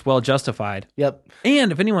it's well justified. Yep.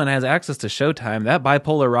 And if anyone has access to Showtime, that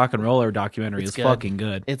Bipolar Rock and Roller documentary is fucking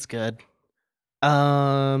good. It's good.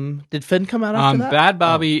 Did Finn come out after that? Bad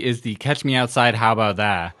Bobby is the Catch Me Outside. How about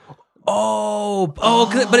that?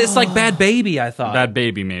 But it's like Bad Baby, I thought. Bad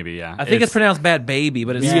Baby, maybe, yeah. I think it's pronounced Bad Baby,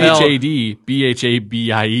 but it's spelled... BHAD,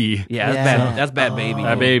 BHABIE. Yeah, that's Bad Baby.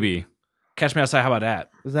 Bad Baby. Catch Me Outside, how about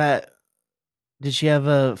that? Did she have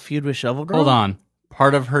a feud with Shovel Girl? Hold on.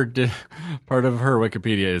 Part of her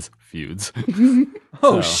Wikipedia is feuds.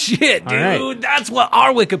 Shit, dude! right. That's what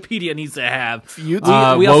our Wikipedia needs to have. Feuds?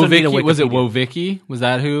 We also need a Wikipedia. Was it Wovicki? Was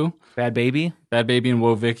that who? Bad Baby? Bad Baby and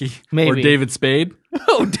Wovicki? Maybe. Or David Spade?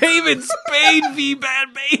 Oh, David Spade v. Bad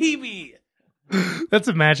Baby. That's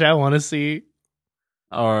a match I want to see.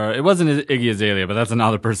 Or it wasn't Iggy Azalea, but that's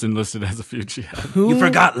another person listed as a feud she had. You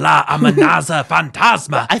forgot La Amenaza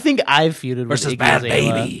Fantasma I think I've feuded with versus Iggy Bad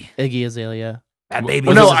Azalea. Baby. Iggy Azalea. Bad Baby.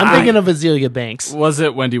 Oh, no, versus I'm I. thinking of Azalea Banks. Was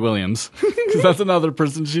it Wendy Williams? Because that's another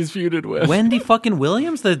person she's feuded with. Wendy fucking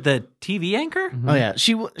Williams, the TV anchor? Oh yeah,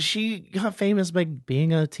 she got famous by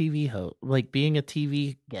being a TV host, like being a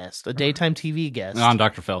TV guest, a daytime TV guest. On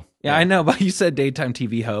Dr. Phil. Yeah, I know, but you said daytime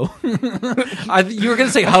TV ho. You were going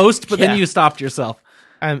to say host, but Yeah. then you stopped yourself.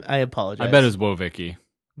 I apologize. I bet it was Wovicki.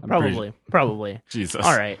 Probably. Jesus.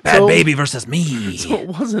 All right. Bad Baby versus me. So it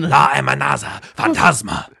wasn't La Amenaza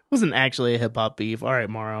Fantasma. wasn't actually a hip hop beef. All right,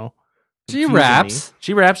 Morrow. She Confusing raps.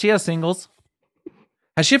 She raps. She has singles.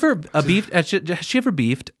 Has she ever beefed? Has she ever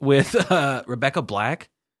beefed with Rebecca Black?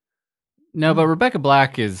 No, but Rebecca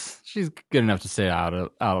Black she's good enough to stay out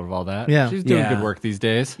of all that. Yeah. She's doing Yeah. good work these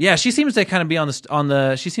days. Yeah, she seems to kind of be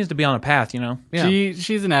she seems to be on a path, you know. Yeah.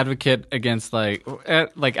 She's an advocate against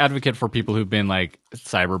advocate for people who've been like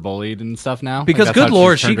cyberbullied and stuff now. Because Like, that's good how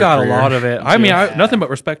lord, she's she turned her got a career. lot of it. I mean, Yeah. nothing but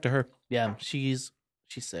respect to her. Yeah, she's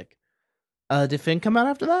sick. Did Finn come out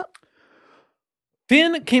after that?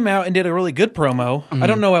 Finn came out and did a really good promo. I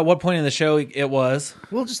don't know at what point in the show it was,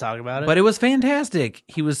 We'll just talk about it. but it was fantastic.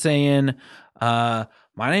 He was saying, "My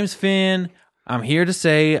name's Finn. I'm here to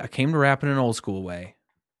say I came to rap in an old school way."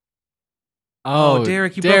 Oh,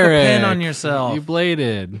 Derek, you broke a pen on yourself. You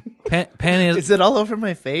bladed. Pen is is it all over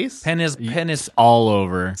my face? pen is All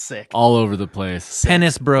over. Sick. All over the place. pen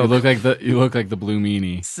is You broke. look like the blue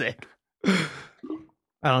meanie. Sick.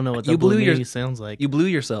 I don't know what the You blue blew your- meanie sounds like. You blew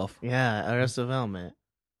yourself. Yeah, Arrested Development.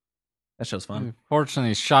 That show's fun.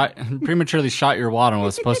 Fortunately, prematurely shot your wad on what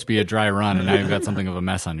was supposed to be a dry run, and now you've got something of a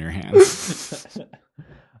mess on your hands.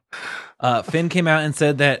 Finn came out and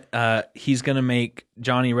said that he's gonna make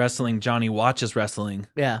Johnny Wrestling Johnny Watches Wrestling.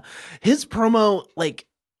 Yeah. His promo, like,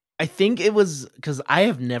 I think it was because I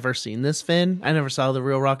have never seen this Finn. I never saw the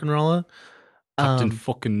real Rock and Rolla. Tucked in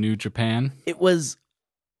fucking New Japan. It was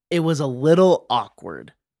a little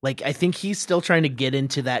awkward. Like, I think he's still trying to get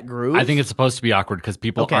into that groove. I think it's supposed to be awkward because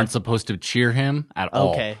people Okay. aren't supposed to cheer him at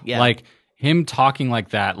all. Okay, yeah. Like him talking like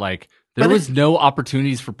that, like there But was no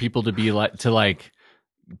opportunities for people to be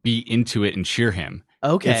be into it and cheer him.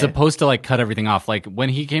 Okay. It's supposed to like cut everything off. Like when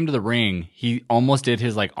he came to the ring, he almost did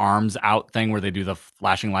his like arms out thing where they do the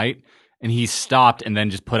flashing light, and he stopped and then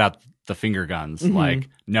just put out the finger guns. Mhm. Like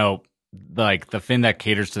no, like the Finn that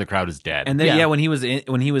caters to the crowd is dead. And then Yeah. when he was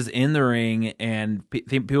in the ring and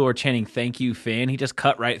people were chanting "Thank you, Finn," he just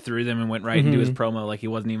cut right through them and went right into his promo. Like he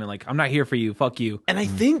wasn't even like, "I'm not here for you, fuck you." And I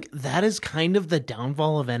think that is kind of the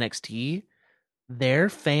downfall of NXT. Their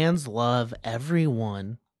fans love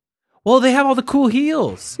everyone. Well, they have all the cool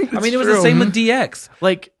heels. I mean, it was the true. same with DX.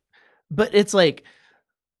 Like, but it's like,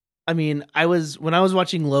 I mean, when I was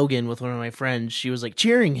watching Logan with one of my friends, she was like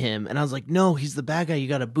cheering him, and I was like, no, he's the bad guy. You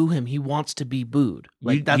got to boo him. He wants to be booed.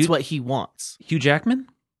 Like that's what he wants. Hugh Jackman?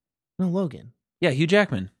 No, Logan. Yeah, Hugh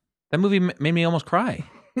Jackman. That movie made me almost cry.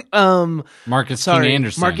 Marcus Sorry, King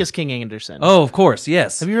Anderson. Marcus King Anderson. Oh, of course,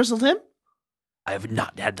 yes. Have you wrestled him? I have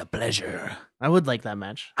not had the pleasure. I would like that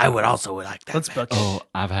match. I would also like that. Let's book it. Oh,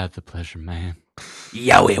 I've had the pleasure, man.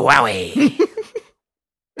 Yowie wowie.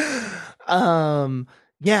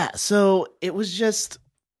 Yeah, so it was just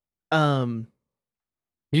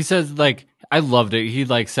He says like I loved it. He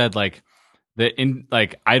like said like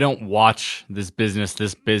I don't watch this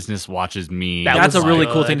business watches me. That's a really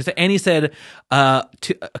cool thing to say. And he said a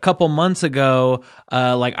couple months ago,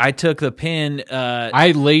 I took the pin.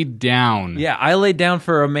 I laid down. Yeah, I laid down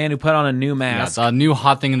for a man who put on a new mask. Yeah, the new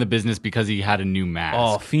hot thing in the business because he had a new mask.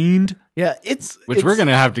 Oh, Fiend. Yeah,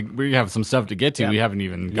 we have some stuff to get to. Yeah. We haven't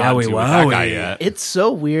even gotten to that guy yet. It's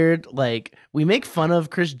so weird. Like, we make fun of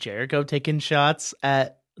Chris Jericho taking shots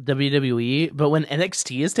at WWE, but when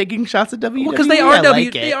NXT is taking shots at WWE, because they are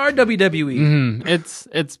WWE. Mm-hmm. It's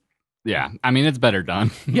I mean, it's better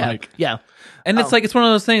done. Yeah, yeah. And it's it's one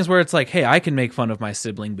of those things where it's like, hey, I can make fun of my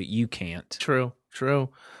sibling, but you can't. True.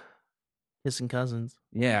 Kissing cousins.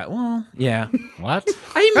 Yeah, well, yeah. What?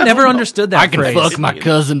 I never understood that. I can fuck my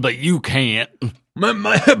cousin, but you can't.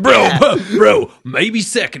 Bro, maybe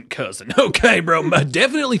second cousin. Okay, bro,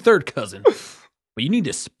 definitely third cousin. But you need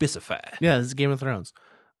to specify. Yeah, this is Game of Thrones.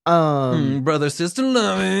 Brother, sister,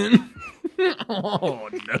 loving. Oh,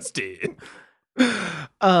 nasty.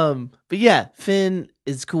 But yeah, Finn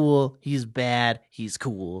is cool. He's bad. He's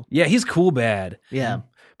cool. Yeah, he's cool bad. Yeah.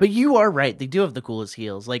 But you are right. They do have the coolest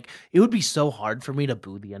heels. Like, it would be so hard for me to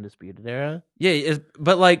boo the Undisputed Era. Yeah,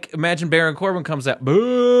 but imagine Baron Corbin comes out,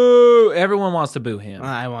 boo! Everyone wants to boo him.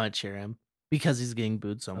 I want to cheer him because he's getting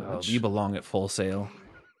booed so much. You belong at Full Sail.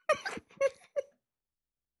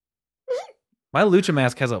 My lucha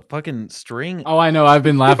mask has a fucking string. Oh, I know. I've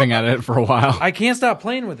been laughing at it for a while. I can't stop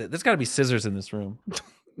playing with it. There's got to be scissors in this room.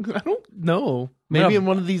 I don't know. Maybe in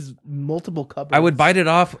one of these multiple cupboards. I would bite it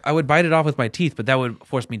off. With my teeth, but that would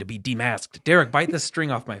force me to be demasked. Derek, bite this string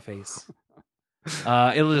off my face.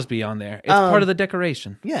 It'll just be on there. It's part of the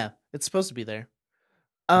decoration. Yeah, it's supposed to be there.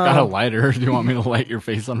 Got a lighter? Do you want me to light your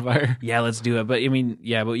face on fire? Yeah, let's do it. But I mean,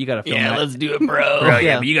 but you got to film that. Yeah, let's do it, bro.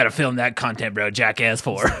 But you got to film that content, bro. Jackass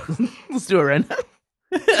 4. Let's do it right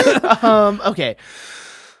now. Okay.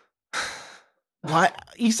 Why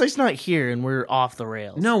Isai's not here and we're off the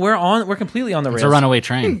rails? No, we're completely on the rails. It's a runaway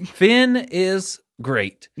train. Finn is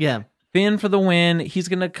great. Yeah. Finn for the win. He's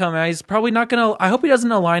gonna come out. He's probably not gonna. I hope he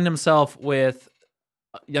doesn't align himself with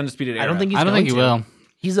the Undisputed Era. I don't think he will.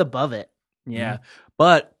 He's above it. Yeah,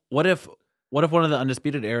 but what if one of the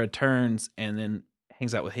Undisputed Era turns and then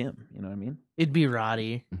hangs out with him? You know what I mean? It'd be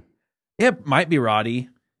Roddy. It might be Roddy.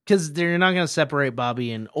 Because they're not going to separate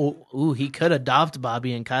Bobby and he could adopt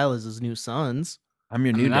Bobby and Kyle as his new sons. I'm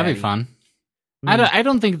your new daddy. That'd be fun. I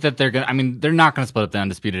don't think that they're gonna. I mean, they're not gonna split up the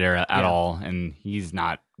Undisputed Era at all, and he's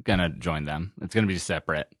not gonna join them. It's gonna be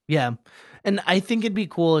separate. Yeah, and I think it'd be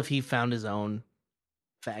cool if he found his own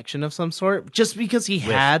faction of some sort, just because he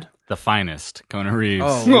had the finest Kona Reeves.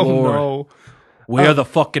 Oh Lord. No. We are the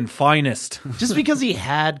fucking finest. Just because he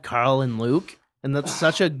had Carl and Luke, and that's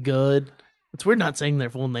such a good. It's weird not saying their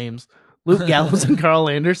full names. Luke Gallows and Carl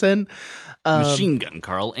Anderson. Machine Gun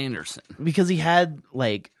Carl Anderson. Because he had,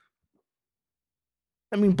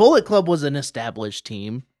 Bullet Club was an established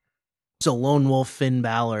team. So Lone Wolf Finn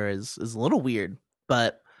Balor is a little weird.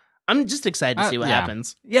 But I'm just excited to see what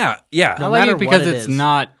happens. Yeah. I like it because it's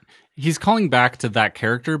not... He's calling back to that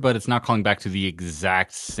character, but it's not calling back to the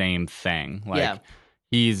exact same thing.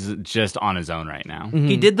 He's just on his own right now. Mm-hmm.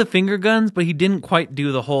 He did the finger guns, but he didn't quite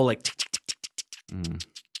do the whole,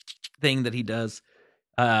 thing that he does.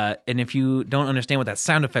 And if you don't understand what that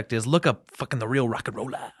sound effect is, look up fucking The Real Rock and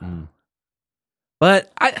Roller.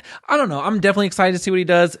 But I don't know. I'm definitely excited to see what he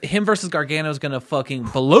does. Him versus Gargano is going to fucking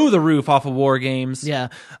blow the roof off of War Games. Yeah.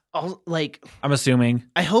 I'm assuming.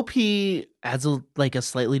 I hope he adds a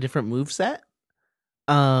slightly different moveset.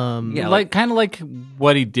 Kind of like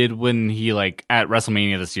what he did when he at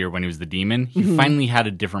WrestleMania this year when he was the Demon. He finally had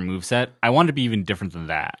a different moveset. I wanted to be even different than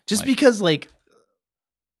that. Just because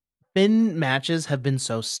Finn matches have been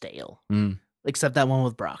so stale. Except that one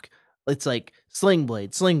with Brock. It's sling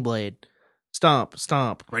blade, stomp,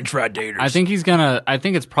 French fried taters. I think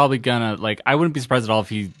it's probably gonna I wouldn't be surprised at all if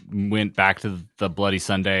he went back to the Bloody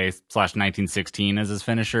Sunday / 1916 as his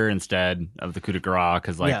finisher instead of the coup de grace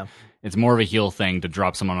because it's more of a heel thing to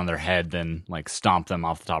drop someone on their head than stomp them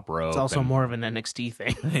off the top rope. It's also more of an NXT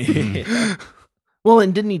thing. Well,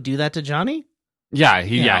 and didn't he do that to Johnny? Yeah,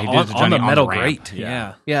 he did it to Johnny on the metal ramp. grate.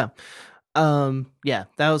 Yeah. That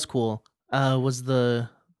was cool. Was the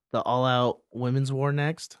All Out Women's War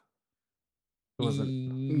next?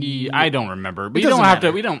 I don't remember, but you don't have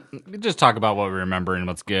to. We don't just talk about what we remember and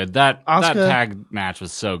what's good. That tag match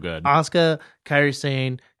was so good. Asuka, Kairi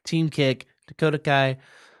Sane, Team Kick, Dakota Kai,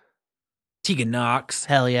 Tegan Knox.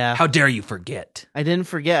 Hell yeah! How dare you forget? I didn't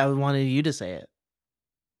forget. I wanted you to say it.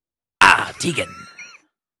 Tegan.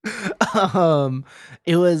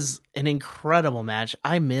 It was an incredible match.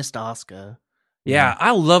 I missed Asuka. Yeah, I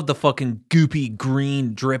love the fucking goopy,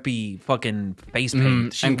 green, drippy fucking face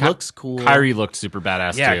paint. She looks cool. Kyrie looked super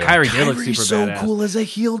badass, too. Yeah, Kyrie did look Kyrie's super so badass. cool as a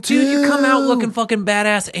heel, too. Dude, you come out looking fucking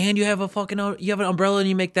badass and you have an umbrella and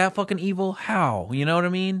you make that fucking evil? How? You know what I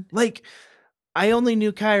mean? Like, I only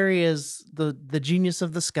knew Kyrie as the genius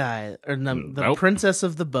of the sky, or the princess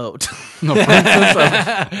of the boat. The princess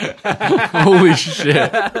of... Holy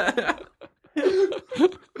shit.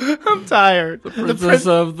 I'm tired. The princess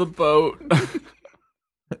of the boat.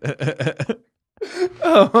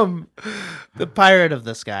 The pirate of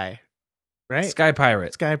the sky, right? Sky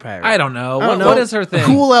Pirate. Sky pirate. I don't know. I don't What know. is her thing?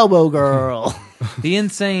 Cool elbow girl. The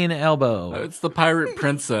insane elbow. It's the pirate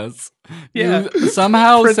princess. Yeah. You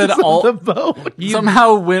somehow Princess said of all... the boat.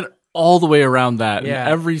 somehow went all the way around that Yeah.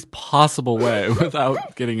 in every possible way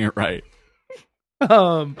without getting it right.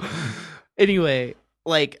 Anyway,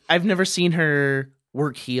 like, I've never seen her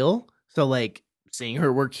work heel, so like seeing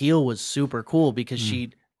her work heel was super cool because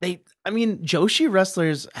Joshi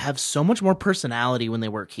wrestlers have so much more personality when they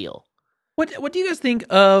work heel. What do you guys think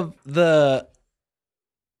of the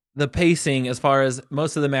pacing as far as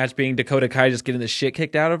most of the match being Dakota Kai just getting the shit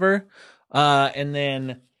kicked out of her? And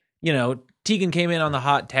then, Tegan came in on the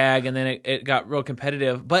hot tag and then it got real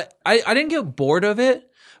competitive. But I didn't get bored of it.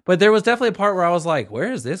 But there was definitely a part where I was like,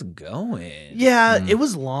 where is this going? Yeah, it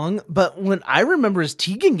was long, but when I remember is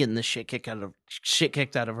Tegan getting the shit kicked out of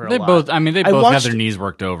her They a lot. both had their knees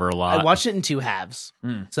worked over a lot. I watched it in two halves.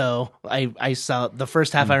 So I saw the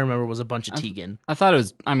first half I remember was a bunch of Tegan. I thought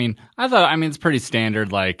it's pretty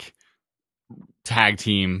standard, like, tag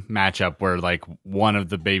team matchup where like one of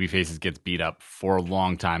the baby faces gets beat up for a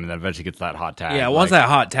long time and then eventually gets that hot tag. Yeah, once that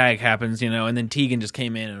hot tag happens, and then Tegan just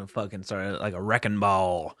came in and fucking started like a wrecking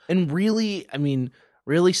ball. And really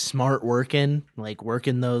smart working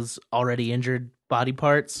those already injured body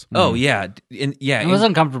parts. Oh yeah, it was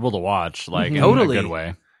uncomfortable to watch, like Totally. in a good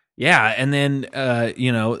way. Yeah, and then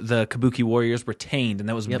the Kabuki Warriors retained, and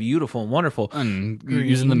that was beautiful and wonderful. And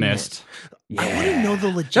using the mist. Yeah. I want to know the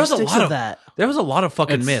logistics of that. There was a lot of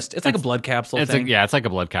fucking mist. It's like a blood capsule thing. It's like a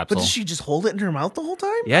blood capsule. But did she just hold it in her mouth the whole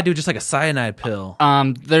time? Yeah, dude, just like a cyanide pill.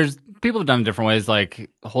 There's people have done it different ways, like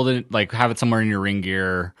hold it, like have it somewhere in your ring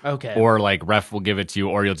gear. Okay. Or like ref will give it to you,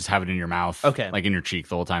 or you'll just have it in your mouth. Okay. Like in your cheek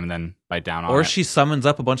the whole time and then bite down on it. Or she summons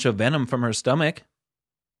up a bunch of venom from her stomach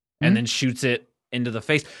and then shoots it into the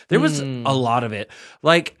face. There was a lot of it.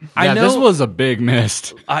 Like, I know this was a big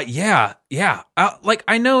mist. Yeah.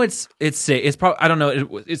 I know it's safe. It's probably, I don't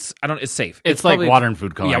know. It's safe. It's probably, like water and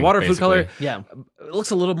food coloring. Yeah, water, basically. food color. Yeah. It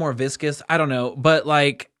looks a little more viscous. I don't know. But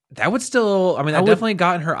like, that would still, that definitely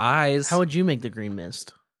got in her eyes. How would you make the green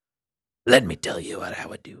mist? Let me tell you what I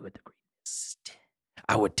would do with the green mist.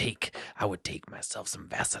 I would take myself some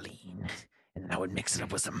Vaseline and then I would mix it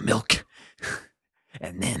up with some milk.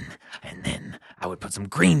 And then I would put some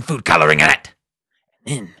green food coloring in it.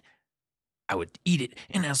 And then I would eat it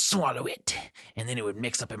and I'd swallow it. And then it would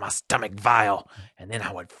mix up in my stomach vial. And then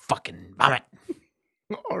I would fucking vomit.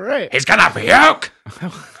 All right. It's gonna puke!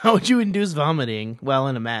 How would you induce vomiting while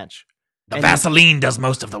in a match? The Vaseline does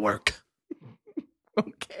most of the work.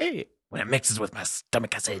 Okay. When it mixes with my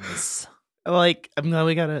stomach acids. I'm glad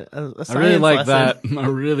we got a science I really like lesson. that. I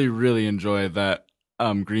really, really enjoy that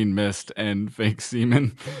green mist and fake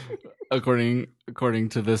semen. according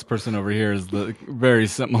to this person over here, is the very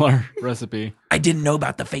similar recipe. I didn't know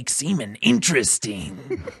about the fake semen.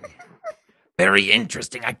 Interesting. Very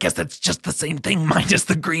interesting. I guess that's just the same thing minus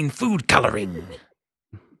the green food coloring.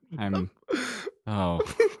 Oh,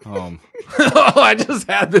 I just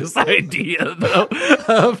had this idea though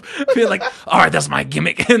of being like, all right, that's my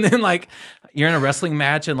gimmick, and then like you're in a wrestling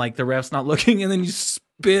match and like the ref's not looking, and then you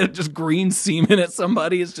spit just green semen at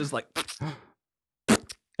somebody. It's just like,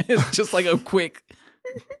 it's just like a quick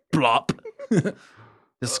blop.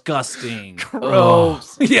 Disgusting.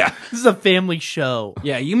 Gross. Yeah, This is a family show.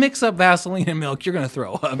 yeah. You mix up Vaseline and milk, you're gonna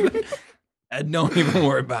throw up. And don't even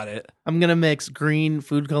worry about it. I'm gonna mix green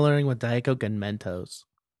food coloring with Diet Coke and Mentos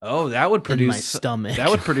Oh, that would produce in my stomach.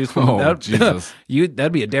 That would produce. Jesus.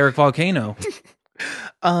 That'd be a Derek Volcano.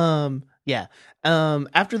 Yeah.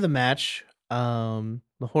 After the match, the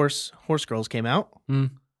horse girls came out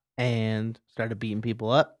and started beating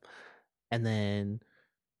people up, and then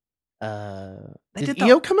did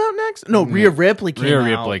Io come out next? No, Rhea Ripley came out.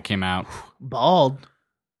 Rhea Ripley came out. Bald,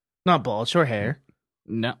 not bald, short hair.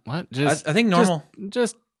 No, what? I think normal.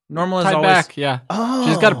 Just Normal is tied always back. Yeah. Oh,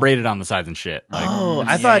 She's got it braided on the sides and shit. Like,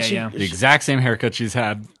 I thought she the exact same haircut she's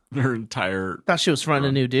had her entire. thought she was fronting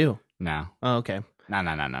a new do. No. Oh, okay.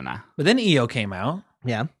 No. But then Io came out,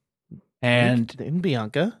 Yeah. and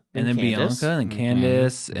Bianca, then Candace, Bianca and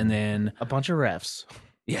Candace, and then a bunch of refs.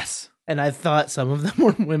 yes, And I thought some of them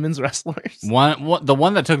were women's wrestlers. The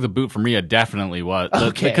one that took the boot from Rhea definitely was.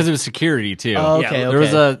 Okay. Because it was security too. Oh, okay, There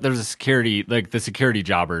was a security, like the security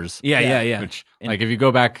jobbers. Yeah. Which, like, if you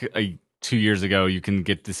go back 2 years ago, you can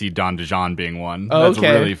get to see Don DeJean being one. Oh, That's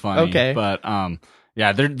okay. really funny. Okay. But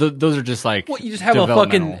yeah, those are just like. What, you just have a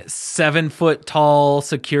fucking 7 foot tall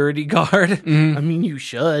security guard? I mean, you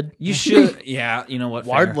should. You should. Yeah, you know what?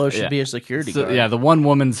 Wardlow should be a security guard. Yeah, the one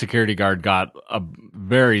woman security guard got a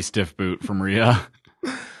very stiff boot from Rhea.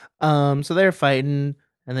 So they're fighting,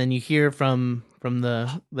 and then you hear from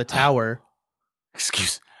the tower.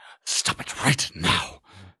 Stop it right now.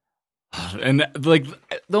 And like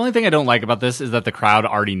the only thing I don't like about this is that the crowd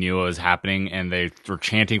already knew what was happening, and they were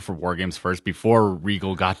chanting for War Games first before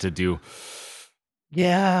Regal got to do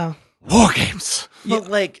War Games. But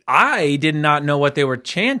like, I did not know what they were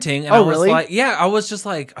chanting, and I was really? like, yeah, I was just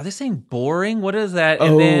like, are they saying boring? What is that?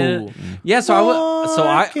 And then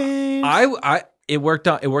I it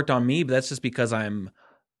worked on me, but that's just because I'm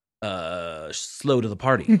slow to the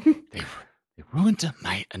party. They ruined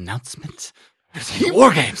my announcement.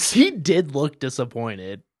 War Games. he did look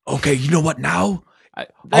disappointed. Okay, you know what now? That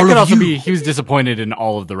could also be he was disappointed in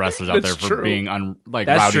all of the wrestlers out there That's for true. being That's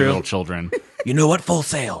rowdy true. little children. You know what, Full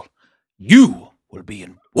Sail? You will be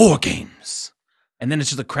in War Games. And then it's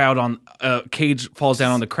just the crowd on Cage falls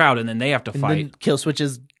down on the crowd, and then they have to And fight. then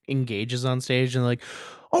Killswitch engages on stage and like,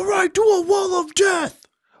 all right, do a wall of death.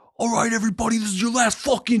 All right, everybody, this is your last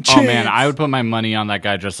fucking chance. Oh man, I would put my money on that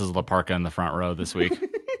guy dressed as La Parka in the front row this week.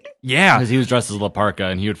 Yeah. Because he was dressed as La Parka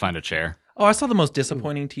and he would find a chair. Oh, I saw the most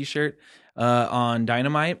disappointing T-shirt on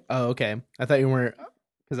Dynamite. Oh, okay. I thought you were,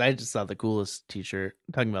 because I just saw the coolest T-shirt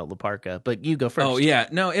talking about La Parka. But you go first. Oh yeah,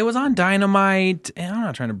 no, it was on Dynamite, and I'm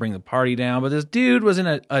not trying to bring the party down, but this dude was in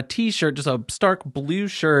a T-shirt, just a stark blue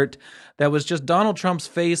shirt that was just Donald Trump's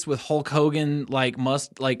face with Hulk Hogan like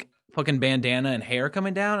fucking bandana and hair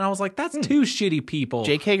coming down, and I was like, that's two shitty people.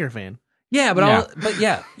 Jake Hager fan. Yeah, but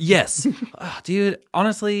Yeah. yes, dude.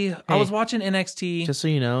 Honestly, I Hey. was watching NXT. Just so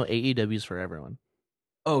you know, AEW's for everyone.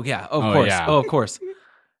 Oh yeah, of Oh, course, yeah. of course,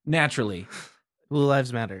 naturally. Blue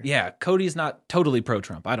Lives Matter. Yeah, Cody's not totally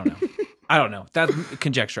pro-Trump. I don't know. That's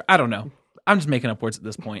conjecture. I don't know. I'm just making up words at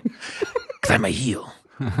this point. Because I'm a heel.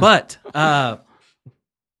 But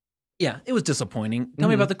yeah, it was disappointing. Tell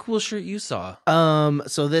me about the cool shirt you saw.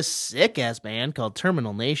 So this sick ass band called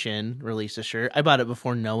Terminal Nation released a shirt. I bought it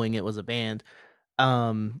before knowing it was a band.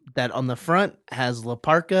 That on the front has La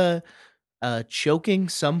Parka choking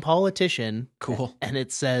some politician. Cool. And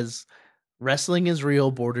it says, "Wrestling is real,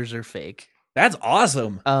 borders are fake." That's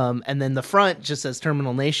awesome. And then the front just says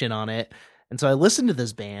Terminal Nation on it. And so I listened to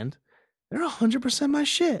this band. They're 100% my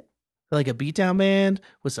shit. They're like a beatdown band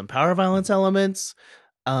with some power violence elements.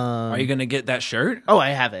 Are you gonna get that shirt? Oh, I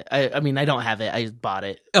have it. I mean, I don't have it. I bought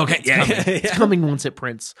it. Okay, It's coming. It's coming once it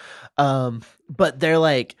prints. But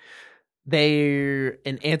they're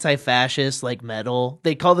an anti-fascist like metal.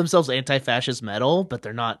 They call themselves anti-fascist metal, but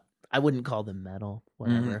they're not. I wouldn't call them metal.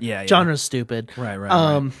 Whatever. yeah. Genre's stupid. Right.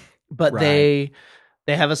 But Right.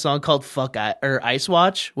 they have a song called Ice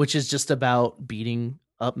Watch, which is just about beating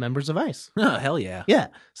up members of ICE. Oh, hell yeah. Yeah.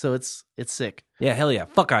 So it's sick. Yeah, hell yeah.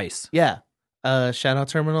 Fuck ice. Yeah. Shout out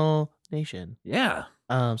Terminal Nation. Yeah.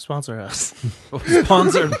 Sponsor us.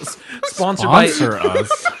 Sponsored Sponsor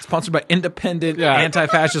us. sponsored by independent Yeah.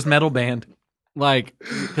 anti-fascist metal band. Like,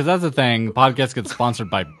 because that's the thing. Podcasts get sponsored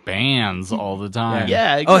by bands all the time.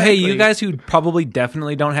 Yeah. Oh, hey, exactly. you guys who probably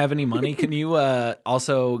definitely don't have any money, can you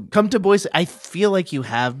also... Come to Boise. I feel like you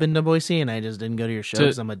have been to Boise, and I just didn't go to your show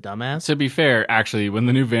because I'm a dumbass. To be fair, actually, when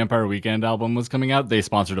the new Vampire Weekend album was coming out, they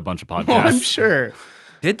sponsored a bunch of podcasts. Oh, I'm sure.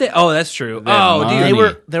 Did they? Oh, that's true. They have Oh, dude.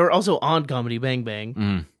 money. They were also on Comedy Bang Bang.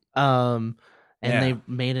 Mm. And Yeah. they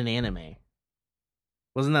made an anime.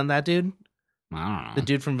 Wasn't that dude? I don't know. The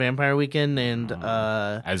dude from Vampire Weekend and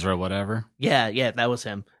Ezra, whatever. yeah, that was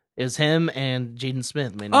him. It was him and Jaden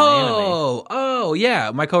Smith made an anime. Oh,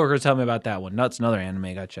 yeah. My coworkers tell me about that one. That's another anime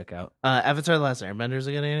I gotta check out. Avatar: The Last Airbender is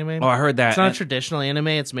a good anime. Oh, I heard that. It's not a And, traditional anime.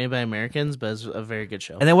 It's made by Americans, but it's a very good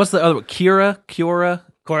show. and then what's the other one? Kiora? Korra?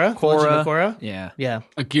 Legend of Korra? Yeah. Yeah.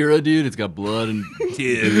 Akira, dude, it's got blood and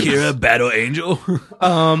Kira, Battle Angel.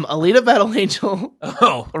 Alita Battle Angel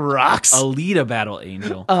Oh, rocks. Alita Battle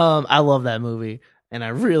Angel. I love that movie, and I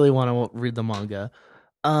really want to read the manga.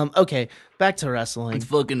 Okay, back to wrestling.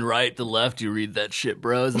 fucking right to left. You read that shit,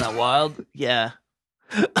 bro. Isn't that wild? Yeah.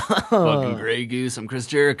 Fucking Grey Goose. I'm Chris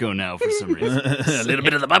Jericho now for some reason. A little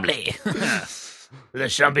bit of the bubbly. Le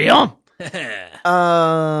Champion.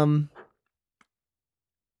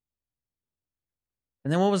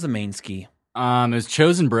 And then what was the main ski? It was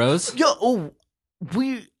Chosen Bros. Yo,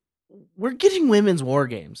 we we're getting women's war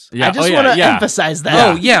games. Yeah. I just want to emphasize that.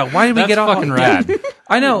 Oh yeah, why did we get off? Fucking rad.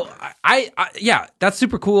 I know. I yeah, that's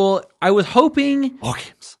super cool. I was hoping War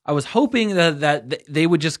games. that they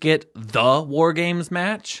would just get the War Games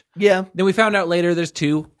match. Yeah. Then we found out later there's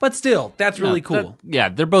 2, but still, that's really cool.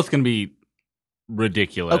 They're both gonna be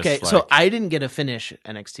ridiculous. Okay, so I didn't get to finish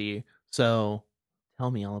NXT, so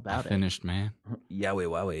tell me all about it. Finished, man. Yowie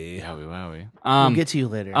wowie. Wowie. We'll get to you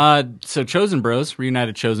later. So Chosen Bros,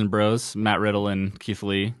 reunited Chosen Bros, Matt Riddle and Keith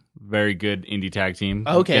Lee, very good indie tag team.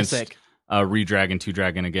 Okay, against, sick. Redragon,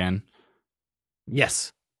 2Dragon again.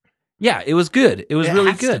 Yes. Yeah, it was good. It was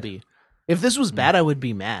really has to good. be. If this was bad, I would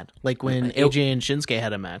be mad. Like when AJ and Shinsuke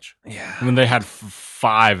had a match. Yeah. When they had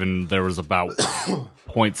 5 and there was about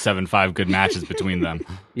 0.75 good matches between them.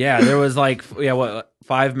 Yeah, there was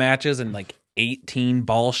 5 matches and 18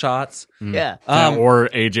 ball shots. Yeah. Or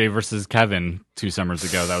AJ versus Kevin 2 summers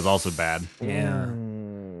ago. That was also bad. Yeah.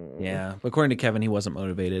 Yeah. But according to Kevin, he wasn't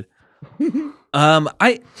motivated.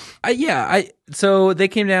 So they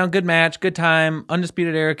came down, good match, good time.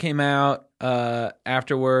 Undisputed Era came out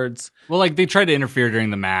afterwards. Well, they tried to interfere during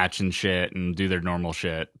the match and shit and do their normal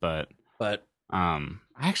shit, but I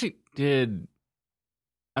actually did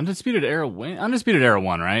Undisputed Era win? Undisputed Era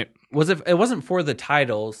won, right? It wasn't for the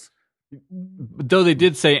titles. Though they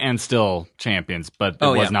did say and still champions, but it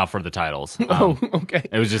was not for the titles. Okay.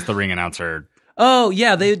 It was just the ring announcer. Oh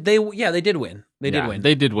yeah, they did win. They did win.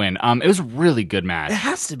 They did win. It was a really good match. It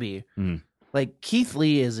has to be. Keith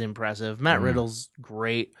Lee is impressive. Matt Riddle's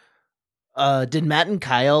great. Did Matt and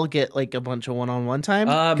Kyle get a bunch of one-on-one time?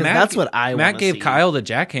 That's what I want. Matt gave Kyle the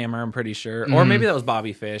jackhammer, I'm pretty sure, or maybe that was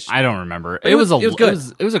Bobby Fish. I don't remember. It was good.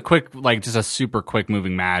 It was a quick, just a super quick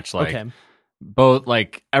moving match. Okay. Both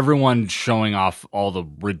everyone showing off all the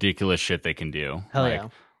ridiculous shit they can do. Hell yeah.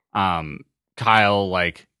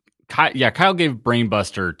 Kyle Kyle gave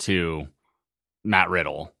Brainbuster to Matt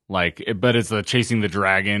Riddle. But it's the chasing the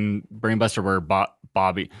dragon Brainbuster where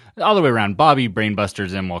Bobby, all the way around, Bobby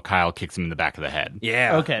Brainbusters him while Kyle kicks him in the back of the head.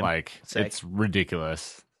 Yeah. Okay. Sick. It's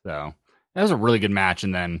ridiculous. So that was a really good match.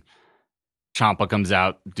 And then Ciampa comes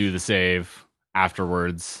out, do the save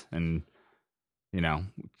afterwards, and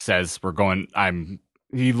says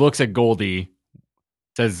he looks at Goldie,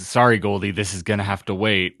 says, "Sorry, Goldie, this is gonna have to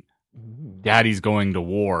wait. Daddy's going to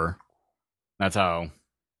war." That's how.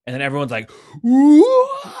 And then everyone's like,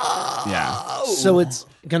 "Ooh!" Yeah. So it's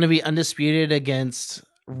gonna be Undisputed against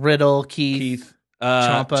Riddle, Keith,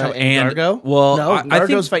 Ciampa, and Gargo. Well, no,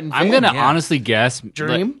 Gargo's fighting. I'm gonna honestly guess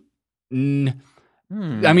Dream. I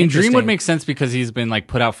mean, Dream would make sense because he's been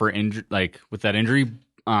put out for injury, with that injury.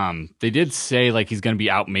 They did say he's going to be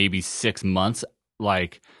out maybe 6 months,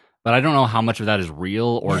 but I don't know how much of that is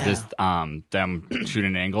real or just them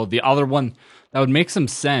shooting an angle. The other one that would make some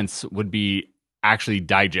sense would be actually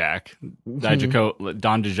Dijak,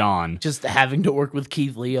 Don Dijon, just having to work with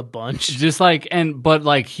Keith Lee a bunch, just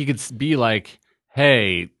but he could be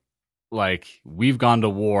hey, we've gone to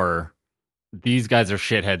war. These guys are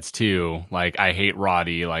shitheads too. I hate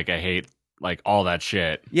Roddy. I hate. All that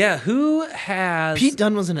shit. Yeah, who has... Pete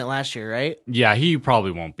Dunne was in it last year, right? Yeah, he probably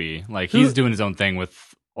won't be. He's doing his own thing with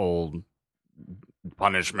old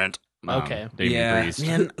Punishment. Okay. Damien Priest.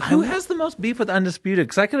 Man, who has the most beef with Undisputed?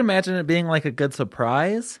 Because I could imagine it being a good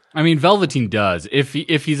surprise. I mean, Velveteen does. If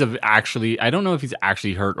he's actually... I don't know if he's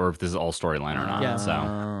actually hurt or if this is all storyline or not. Yeah. So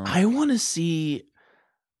I want to see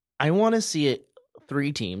it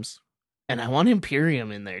 3 teams. And I want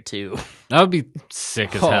Imperium in there too. That would be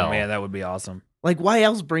sick as hell. Oh man, that would be awesome. Why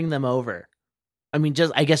else bring them over? I mean,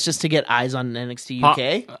 just to get eyes on NXT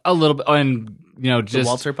UK, a little bit, and just the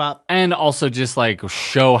Walter Pop, and also just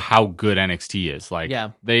show how good NXT is.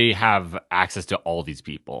 They have access to all these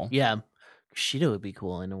people. Yeah, Kushida would be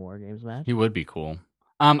cool in a War Games match. He would be cool.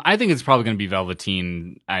 I think it's probably going to be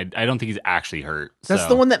Velveteen. I don't think he's actually hurt. That's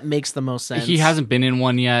the one that makes the most sense. He hasn't been in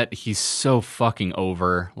one yet. He's so fucking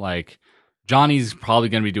over. Johnny's probably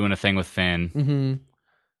going to be doing a thing with Finn. Mm-hmm.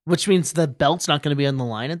 Which means the belt's not going to be on the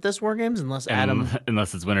line at this War Games unless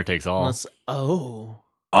unless it's winner takes all.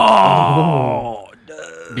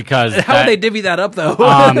 Because how would they divvy that up though?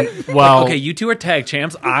 Well, okay, you two are tag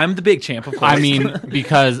champs. I'm the big champ, of course. I mean,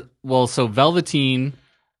 because so Velveteen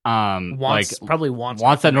wants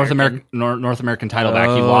that North American title back.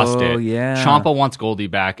 He lost it. Yeah. Ciampa wants Goldie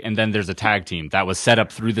back, and then there's a tag team that was set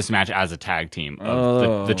up through this match as a tag team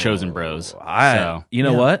of the Chosen Bros. You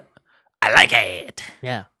know what? I like it.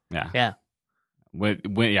 Yeah. Yeah. Yeah.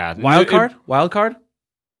 Wild card.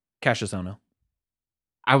 Cassius Ohno.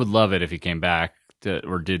 I would love it if he came back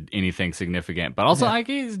or did anything significant, but also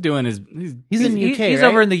he's doing his. He's in the UK. He's right?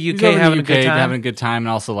 over in the UK having a good time. and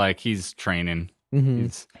also he's training.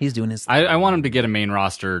 He's doing his. I want him to get a main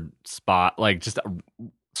roster spot, like just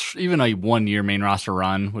even a 1 year main roster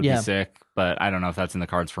run would be sick. But I don't know if that's in the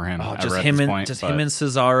cards for him. Just him and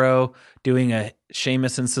Cesaro doing a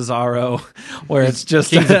Sheamus and Cesaro, where it's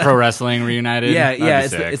just Kings of Pro Wrestling reunited. Yeah.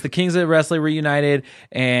 It's the Kings of Wrestling reunited,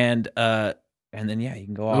 and then you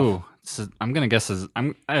can go off. Ooh. So I'm gonna guess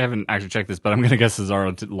I haven't actually checked this, but I'm gonna guess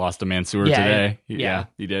Cesaro lost to Mansoor today. Yeah,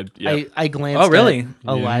 he did. Yep. I glanced. Oh, really? At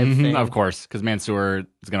a live thing. Of course, because Mansoor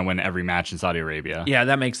is gonna win every match in Saudi Arabia. Yeah,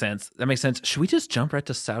 that makes sense. Should we just jump right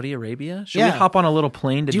to Saudi Arabia? Should we hop on a little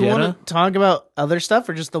plane to Jeddah? Do you want to talk about other stuff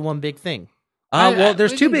or just the one big thing? Well,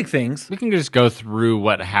 there's two big things. We can just go through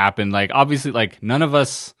what happened. Like, obviously, like none of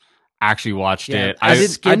us actually watched it. I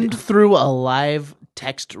skimmed through a live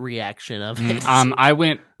text reaction of it. I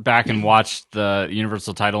went back and watched the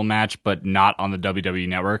Universal title match, but not on the WWE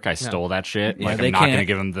Network. I stole that shit. Yeah, I'm not going to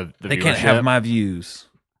give them the They viewership. can't have my views.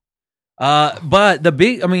 But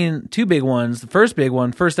two big ones. The first big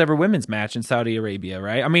one, first ever women's match in Saudi Arabia,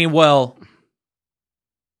 right? I mean, well,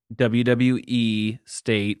 WWE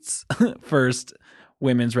states first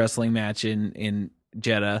women's wrestling match in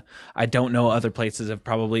Jeddah. I don't know other places have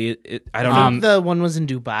probably. I don't know. The one was in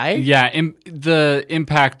Dubai. Yeah, the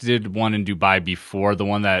Impact did one in Dubai before the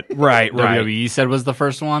one that WWE said was the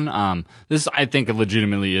first one. This I think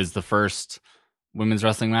legitimately is the first women's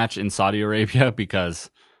wrestling match in Saudi Arabia because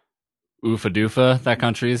oofa doofa, that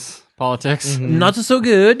country's politics. Not so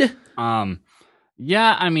good.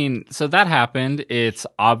 Yeah, I mean, so that happened. It's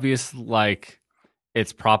obvious, like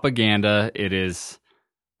it's propaganda. It is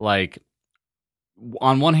like.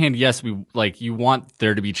 On one hand, yes, you want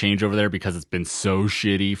there to be change over there because it's been so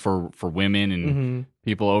shitty for women and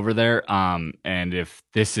people over there. And if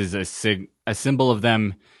this is a symbol of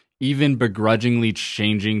them even begrudgingly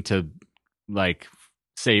changing to like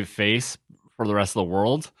save face for the rest of the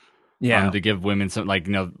world, to give women some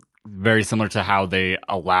very similar to how they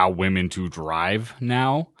allow women to drive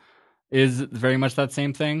now, is very much that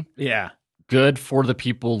same thing. Yeah. Good for the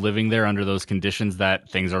people living there under those conditions that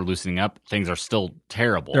things are loosening up. Things are still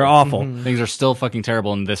terrible. They're awful. Things are still fucking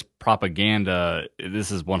terrible. And this propaganda,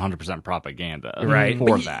 this is 100% propaganda. Right.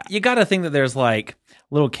 For that. You got to think that there's like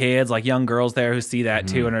little kids, like young girls there who see that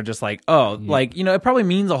too and are just like, oh, like, it probably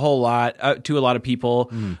means a whole lot to a lot of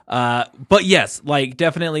people. But yes, like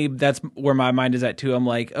definitely that's where my mind is at too. I'm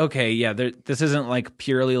like, okay, yeah, this isn't like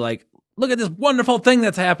purely like, look at this wonderful thing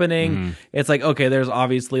that's happening. It's like, okay, there's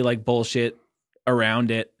obviously like bullshit around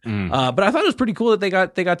it. But I thought it was pretty cool that they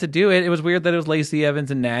got to do it. It was weird that it was Lacey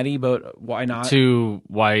Evans and Natty, but why not? Two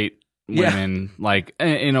white women, like,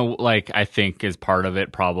 like I think is part of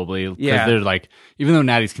it probably. Because they're like, even though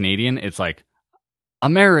Natty's Canadian, it's like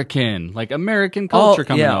American culture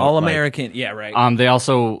coming out. All American. Yeah, right. They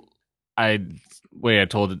also, I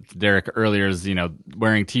told Derek earlier is,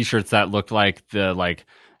 wearing t-shirts that looked like the,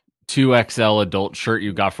 2XL adult shirt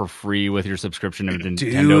you got for free with your subscrition of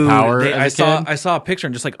Nintendo Power. I saw a picture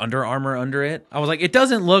and just like Under Armour under it. I was like, it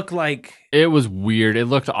doesn't look like. It was weird. It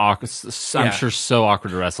looked awkward. I'm sure so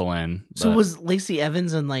awkward to wrestle in. But. So was Lacey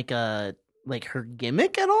Evans in like her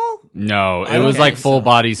gimmick at all? No, it was like full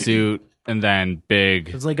bodysuit and then big.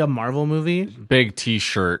 It was like a Marvel movie. Big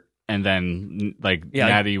T-shirt. And then,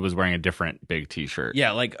 Natty was wearing a different big T-shirt.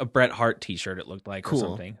 Yeah, like a Bret Hart T-shirt, it looked like, or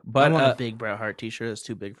something. But I want a big Bret Hart T-shirt. It's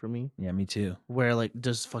too big for me. Yeah, me too. Wear,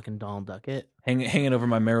 just fucking Donald Duck it. Hang it over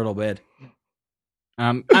my marital bed.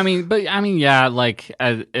 As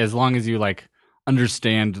long as you,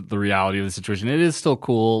 understand the reality of the situation, it is still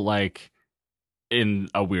cool, in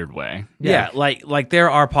a weird way. Yeah, like there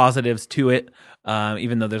are positives to it,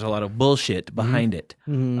 even though there's a lot of bullshit behind it.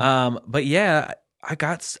 But yeah... I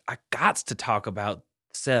got to talk about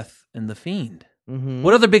Seth and the Fiend.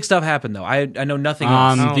 What other big stuff happened though? I know nothing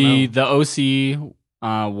else. The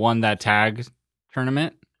OC won that tag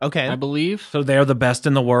tournament. Okay, I believe so. They're the best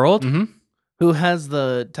in the world. Who has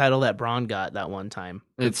the title that Braun got that one time?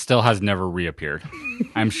 It still has never reappeared.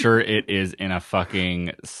 I'm sure it is in a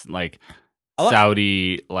fucking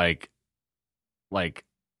Saudi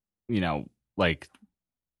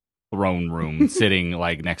throne room sitting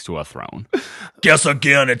next to a throne. Guess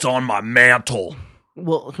again, it's on my mantle.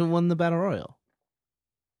 Well, who won the Battle Royal?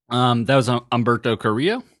 That was Humberto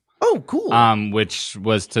Carrillo. Oh, cool. Which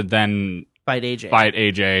was to then fight AJ.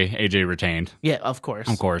 AJ retained. Yeah, of course.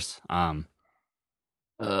 I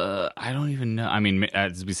don't even know. I mean,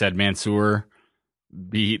 as we said, Mansoor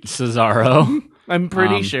beat Cesaro. I'm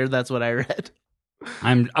pretty sure that's what I read.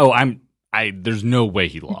 There's no way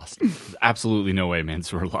he lost. Absolutely no way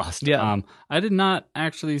Mansoor lost. Yeah. I did not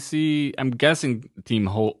actually see. I'm guessing Team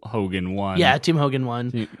Hogan won. Yeah, Team Hogan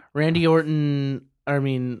won. Randy Orton. I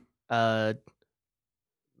mean,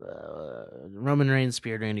 Roman Reigns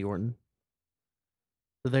speared Randy Orton.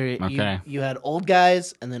 So there, Okay. you had old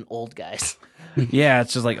guys and then old guys. Yeah,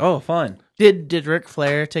 it's just like, oh, fun. Did Ric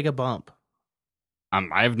Flair take a bump?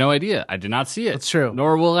 I have no idea. I did not see it. It's true.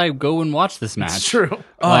 Nor will I go and watch this match. It's true.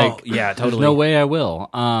 Like, yeah, There's no way I will.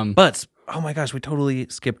 But oh my gosh, we totally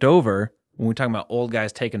skipped over when we're talking about old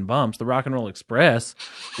guys taking bumps. The Rock and Roll Express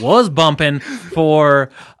was bumping for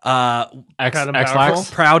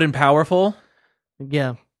X-Lax. Proud and Powerful.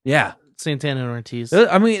 Yeah, Yeah. Santana and Ortiz.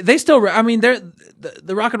 I mean, they still. I mean, they're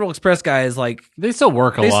the Rock and Roll Express guys. Like They still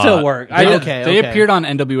work a lot. they still work. They appeared on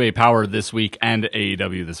NWA Power this week and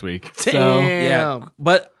AEW this week. Damn. So Yeah,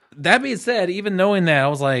 but that being said, even knowing that, I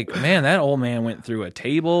was like, man, that old man went through a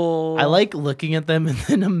table. I like looking at them and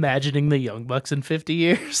then imagining the Young Bucks in 50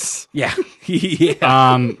 years. Yeah,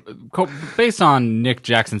 yeah. Based on Nick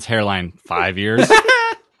Jackson's hairline, 5 years.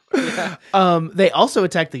 They also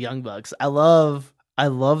attacked the Young Bucks. I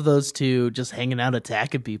love those two just hanging out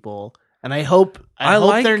attacking people. And I hope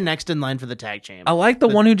they're next in line for the tag champ. I like the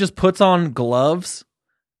one who just puts on gloves,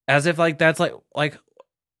 as if like that's like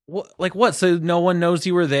what? So no one knows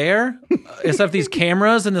you were there, except these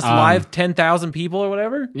cameras and this live 10,000 people or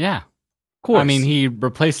whatever. Yeah. Of course. I mean, he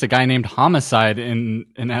replaced a guy named Homicide in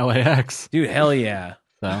LAX. dude, hell yeah.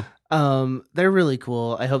 So they're really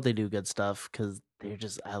cool. I hope they do good stuff because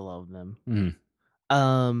I love them.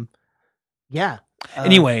 mhm. Yeah.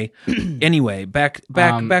 Anyway, back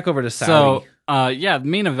over to Saudi. So, the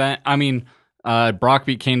main event. I mean, Brock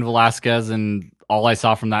beat Cain Velasquez, and all I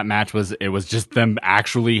saw from that match was it was just them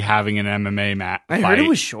actually having an MMA match. I heard it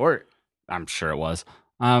was short. I'm sure it was.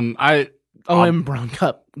 And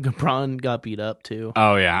Braun got beat up too.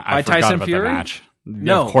 Oh yeah, I By forgot Tyson about Fury? that match.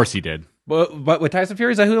 No. Yeah, of course he did. But with Tyson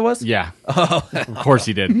Fury, is that who it was? Yeah, Oh, of course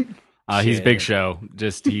he did. He's Shit. Big Show.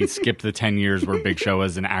 Just he skipped the 10 years where Big Show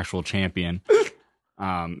was an actual champion.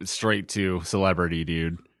 Straight to celebrity,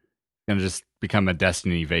 dude. Gonna just become a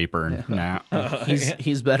Destiny vapor now.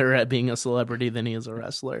 He's better at being a celebrity than he is a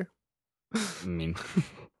wrestler. I mean,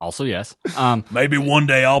 also yes. Maybe one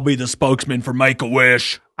day I'll be the spokesman for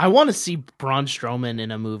Make-A-Wish. I want to see Braun Strowman in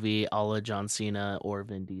a movie a la John Cena or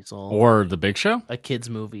Vin Diesel. Or the Big Show. A kid's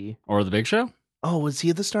movie. Or the Big Show. Oh, was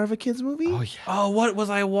he the star of a kid's movie? Oh yeah. oh, what was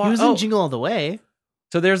I He watching? was in Jingle All the Way.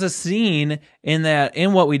 So there's a scene in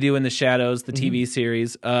What We Do in the Shadows, the TV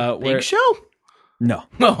series, where Big Show? no.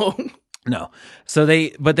 No. So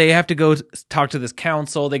they have to go talk to this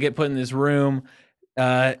council. They get put in this room,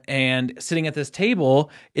 and sitting at this table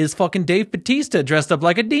is fucking Dave Bautista dressed up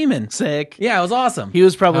like a demon. Sick. Yeah, it was awesome. He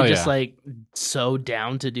was probably Oh, just yeah. like so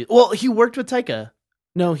down to do. Well, he worked with Taika.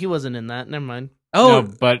 No, he wasn't in that. Never mind. Oh No,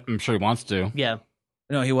 but I'm sure he wants to. Yeah.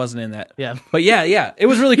 no, he wasn't in that. Yeah. But yeah, it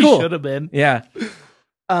was really He cool. should have been. Yeah.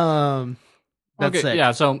 That's Okay, sick.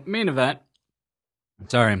 yeah. So main event.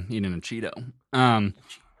 Sorry, I'm eating a Cheeto.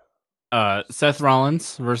 Seth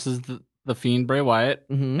Rollins versus the Fiend Bray Wyatt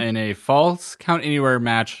Mhm. in a Falls Count Anywhere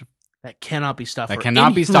match That cannot be stopped. that for cannot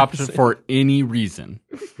any be stopped reason. for any reason.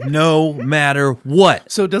 No matter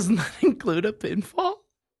what. So doesn't that include a pinfall?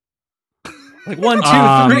 Like 1,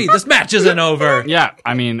 2, 3. This match isn't over. Yeah,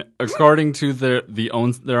 I mean, according to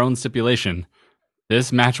their own stipulation,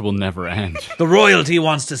 this match will never end. The royalty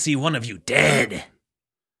wants to see one of you dead.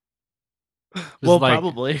 Well, like,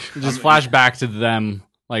 probably. Just flash back to them,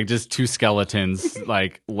 like just two skeletons,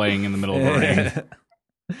 like laying in the middle of the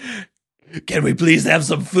ring. Can we please have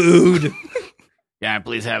some food? Yeah,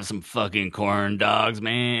 please have some fucking corn dogs,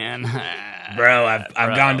 man. Bro, I've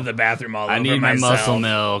Bro. gone to the bathroom all I over need my myself. muscle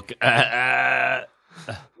milk.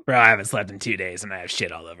 Bro, I haven't slept in 2 days and I have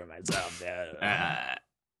shit all over myself, dude.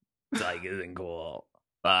 It's like, isn't cool.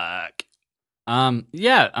 Fuck.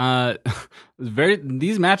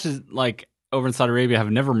 These matches like over in Saudi Arabia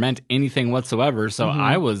have never meant anything whatsoever. So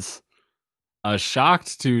I was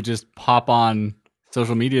shocked to just pop on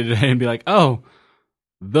social media today and be like, "Oh,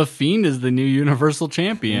 the Fiend is the new Universal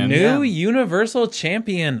Champion." New Universal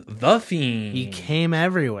Champion, The Fiend. He came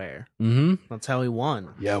everywhere. Mm-hmm. That's how he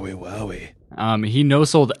won. Yowie wowie. He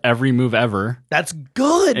no-sold every move ever, That's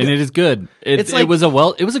good. and it is good. It's like-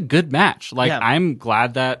 it was a good match. Like Yeah. I'm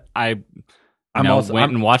glad that I I'm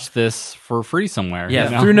went and watched this for free somewhere. Yeah,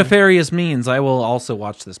 you know? through nefarious means, I will also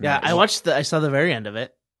watch this Yeah, match. I saw the very end of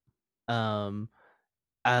it. And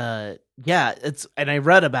I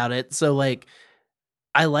read about it. So like,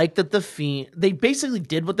 I like that the Fiend, they basically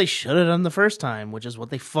did what they should have done the first time, which is what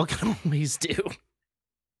they fucking always do.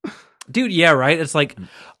 Dude, yeah, right? It's like,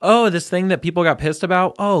 oh, this thing that people got pissed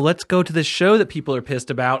about. Oh, let's go to this show that people are pissed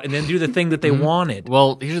about and then do the thing that they wanted.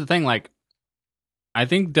 Well, here's the thing. Like, I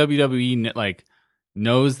think WWE like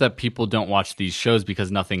knows that people don't watch these shows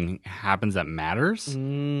because nothing happens that matters.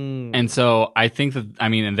 And so I think that, I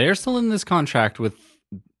mean, and they're still in this contract with,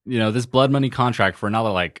 this blood money contract for another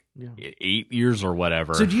 8 years or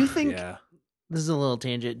whatever. So do you think, this is a little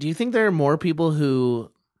tangent, do you think there are more people who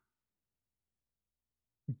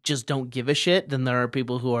just don't give a shit than there are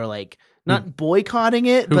people who are not boycotting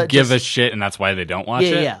it, who but give a shit and that's why they don't watch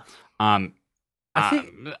it? Yeah. I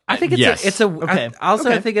think it's okay.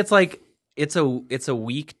 I think it's it's a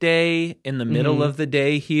weekday in the middle of the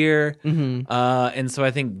day here, and so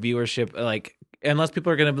I think viewership unless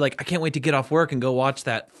people are going to be like, I can't wait to get off work and go watch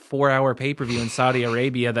that 4-hour pay-per-view in Saudi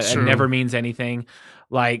Arabia that never means anything.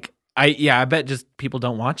 I bet just people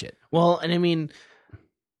don't watch it. Well, and I mean,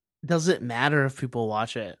 does it matter if people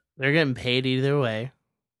watch it? They're getting paid either way.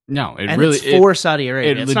 No, it's for Saudi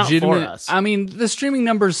Arabia. It's not for us. I mean, the streaming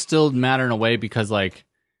numbers still matter in a way because,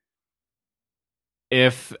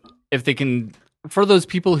 if they can, for those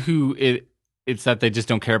people who it's that they just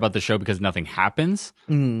don't care about the show because nothing happens,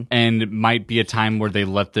 and it might be a time where they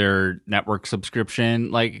let their network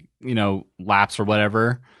subscription lapse or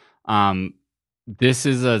whatever. This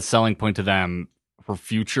is a selling point to them for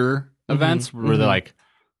future events where they're like,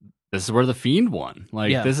 this is where the Fiend won.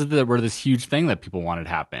 This is where this huge thing that people wanted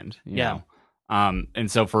happened. You know? And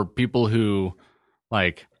so for people who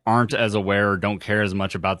aren't as aware or don't care as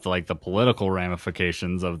much about the political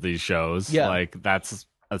ramifications of these shows, that's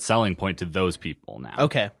a selling point to those people now.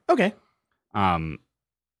 Okay.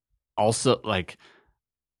 Also,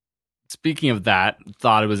 speaking of that,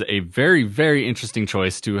 thought it was a very, very interesting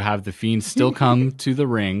choice to have the Fiend still come to the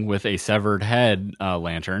ring with a severed head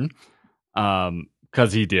lantern.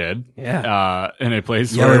 Because he did. Yeah. In a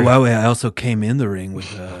place where... I also came in the ring with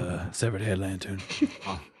a severed head lantern.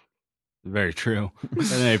 Very true.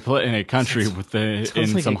 In a country with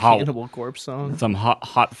in some hot Cannibal Corpse song. Some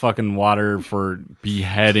hot fucking water for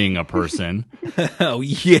beheading a person. Oh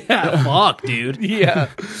yeah, fuck, dude. Yeah.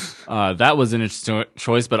 That was an interesting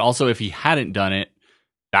choice, but also if he hadn't done it,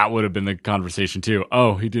 that would have been the conversation too.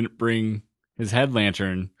 Oh, he didn't bring his head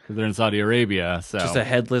lantern because they're in Saudi Arabia. So just a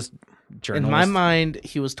headless journalist. In my mind,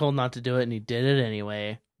 he was told not to do it, and he did it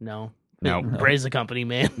anyway. No. Bray's the company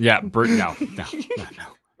man. Yeah, no.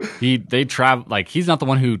 They travel he's not the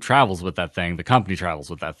one who travels with that thing. The company travels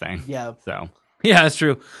with that thing. Yeah. So yeah, that's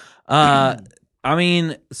true. I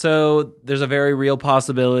mean, so there's a very real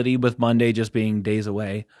possibility with Monday just being days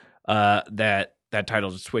away, that title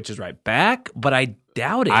just switches right back. But I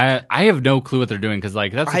doubt it. I have no clue what they're doing because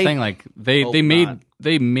that's the thing.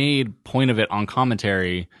 They made point of it on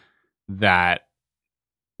commentary that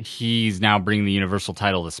he's now bringing the Universal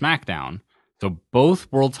title to SmackDown. So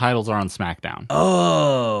both world titles are on SmackDown.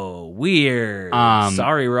 Oh, weird.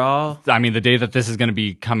 Sorry, Raw. I mean, the day that this is going to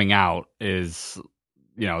be coming out is,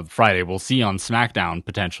 Friday. We'll see on SmackDown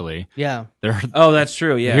potentially. Yeah. Oh, that's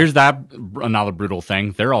true. Yeah. Here's another brutal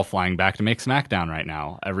thing. They're all flying back to make SmackDown right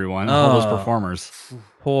now. Everyone, all those performers.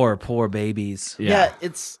 Poor babies. Yeah.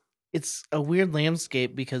 It's a weird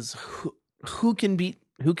landscape because who can beat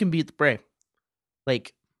the Bray? They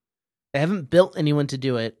haven't built anyone to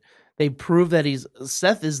do it. They prove that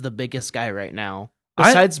Seth is the biggest guy right now.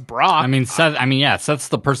 Besides Brock. I mean, Seth. Seth's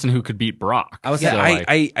the person who could beat Brock.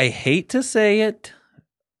 I hate to say it,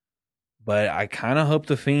 but I kind of hope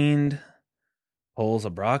the Fiend pulls a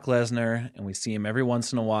Brock Lesnar and we see him every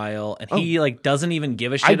once in a while, and he doesn't even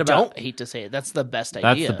give a shit about. I don't hate to say it. That's the best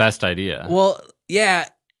idea. That's the best idea. Well, yeah,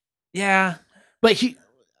 but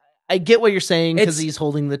I get what you're saying because he's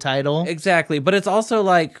holding the title exactly. But it's also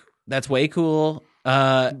that's way cool.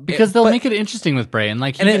 Because they'll make it interesting with Bray, and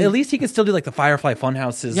at least he can still do the Firefly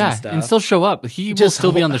Funhouses and stuff, and still show up. He will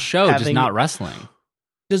still be on the show, just not wrestling.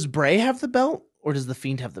 Does Bray have the belt, or does the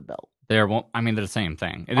Fiend have the belt? They're the same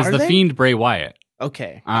thing. It is the Fiend Bray Wyatt.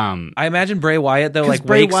 Okay. I imagine Bray Wyatt though,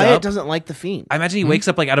 Bray wakes Wyatt up, doesn't like the Fiend. I imagine he wakes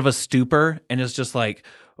up out of a stupor and is just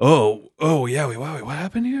oh yeah, wowie, what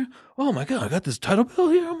happened here? Oh my god, I got this title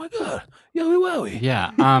belt here. Oh my god, yowie wowie.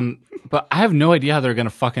 Yeah. But I have no idea how they're gonna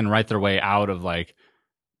fucking write their way out of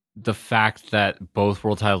the fact that both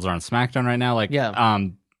world titles are on SmackDown right now.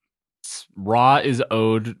 Raw is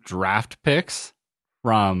owed draft picks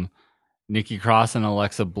from Nikki Cross and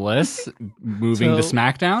Alexa Bliss moving to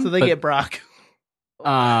SmackDown. So they get Brock.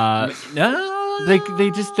 No,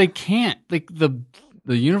 they can't. The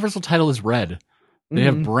Universal title is red. They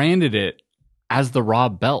have branded it as the Raw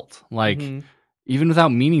belt, even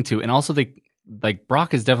without meaning to. And also,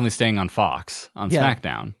 Brock is definitely staying on Fox on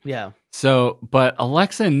SmackDown. Yeah. So, but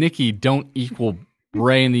Alexa and Nikki don't equal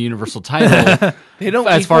Bray and the Universal title. They don't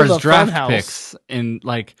as far as draft Funhouse picks, and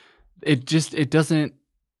it doesn't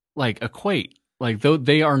equate. Though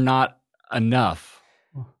they are not enough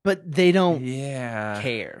but they don't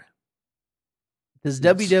care. Does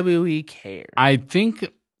WWE care? I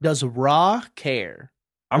think. Does Raw care?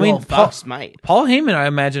 I mean, Fox might. Paul Heyman, I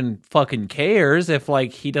imagine, fucking cares if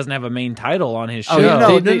like he doesn't have a main title on his show.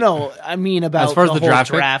 No. I mean about as far as the whole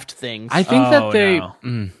draft things. I think that they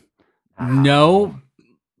no,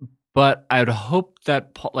 but I'd hope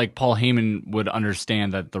that Paul Heyman would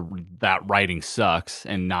understand that that writing sucks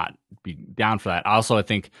and not be down for that. Also, I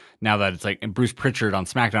think now that it's like and Bruce Pritchard on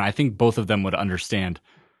SmackDown, I think both of them would understand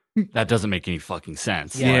that doesn't make any fucking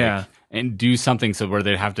sense. Yeah, and do something so where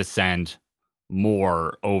they'd have to send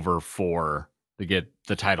more over to get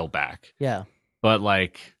the title back. Yeah. But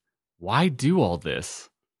like, why do all this?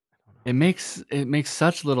 It makes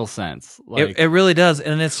such little sense. Like, it really does,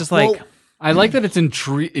 and it's just like I like that it's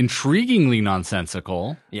intriguingly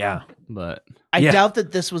nonsensical. Yeah, but I doubt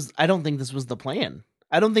that this was. I don't think this was the plan.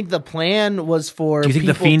 I don't think the plan was for. Do you think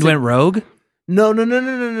the Fiend went rogue? No.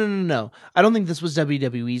 I don't think this was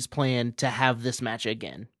WWE's plan to have this match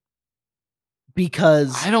again.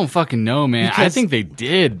 Because I don't fucking know, man. I think they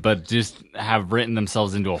did, but just have written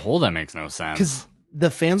themselves into a hole that makes no sense. Because the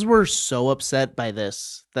fans were so upset by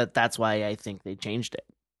this that's why I think they changed it.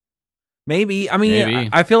 Maybe. I mean,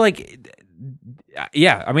 I feel like,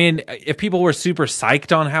 yeah. I mean, if people were super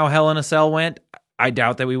psyched on how Hell in a Cell went, I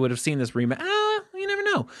doubt that we would have seen this rematch. You never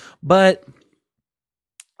know. But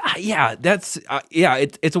yeah, that's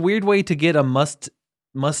it's a weird way to get a must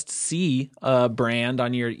see brand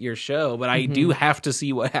on your show, but I do have to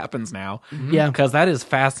see what happens now. Yeah, because that is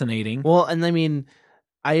fascinating. Well, and I mean,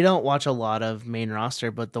 I don't watch a lot of main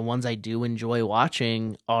roster, but the ones I do enjoy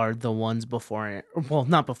watching are the ones before, well,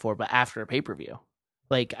 not before, but after a pay-per-view.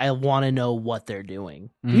 Like, I want to know what they're doing.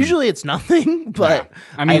 Usually it's nothing, but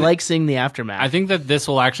I like seeing the aftermath. I think that this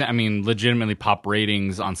will actually, legitimately pop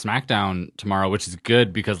ratings on SmackDown tomorrow, which is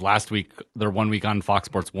good because last week, their 1 week on Fox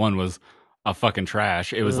Sports 1 was a fucking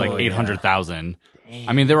trash. It was like 800,000.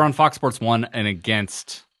 I mean, they were on Fox Sports 1 and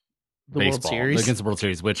against the baseball. World Series? Against the World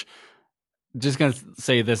Series, which, just going to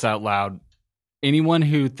say this out loud, anyone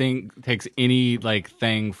who takes any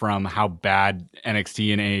thing from how bad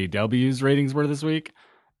NXT and AEW's ratings were this week,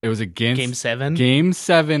 it was against Game 7? Game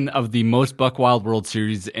 7 of the most Buck Wild World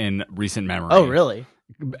Series in recent memory. Oh, really?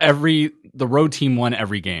 The road team won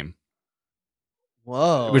every game.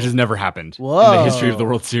 Whoa. Which has never happened in the history of the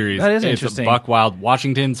World Series. That is interesting. It's Buck Wild.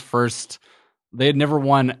 Washington's first. They had never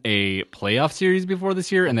won a playoff series before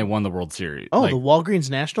this year, and they won the World Series. Oh, the Walgreens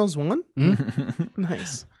Nationals won?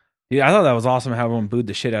 Nice. Yeah, I thought that was awesome how everyone booed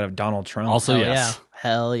the shit out of Donald Trump. Also, yes. Yeah.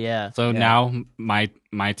 Hell yeah. So now my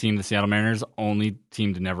team, the Seattle Mariners, only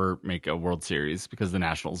team to never make a World Series because the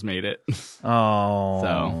Nationals made it. Oh.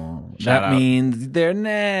 So that means they're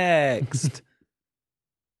next.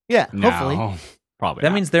 Yeah, No, hopefully. Probably That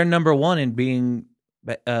not. means they're number one in being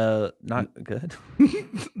not good.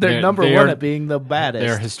 They're number they one are- at being the baddest.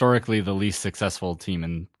 They're historically the least successful team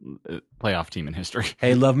in playoff team in history.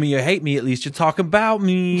 Hey, love me or hate me, at least you're talking about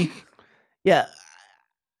me. Yeah,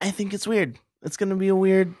 I think it's weird. It's going to be a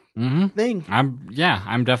weird thing. I'm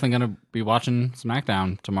definitely gonna be watching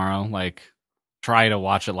SmackDown tomorrow. Try to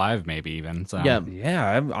watch it live, maybe even. So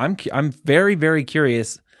Yeah, I'm very, very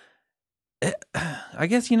curious. I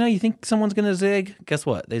guess you think someone's gonna zig. Guess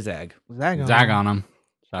what? They zag. Zag on them.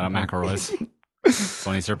 Shout out McElroy's.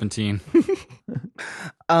 Tony Serpentine.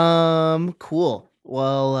 Cool.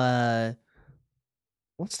 Well,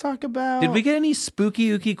 let's talk about. Did we get any spooky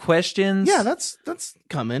ooky questions? Yeah, that's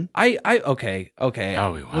coming. Okay.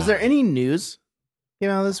 Oh, we Was there any news came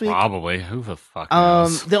out this week? Probably. Who the fuck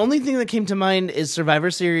knows? The only thing that came to mind is Survivor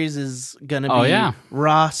Series is gonna be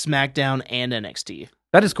Raw, SmackDown, and NXT.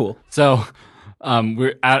 That is cool. So,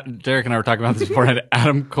 Derek and I were talking about this beforehand.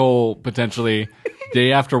 Adam Cole potentially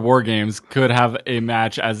day after War Games could have a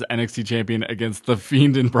match as NXT champion against the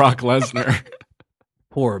Fiend and Brock Lesnar.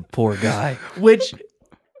 Poor guy. Which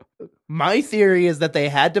my theory is that they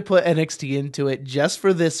had to put NXT into it just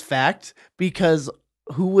for this fact because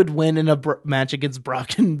who would win in a match against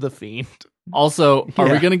Brock and the Fiend? Also, are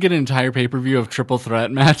we going to get an entire pay-per-view of triple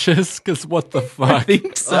threat matches? Because what the fuck? I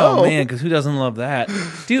think so. Oh man, because who doesn't love that,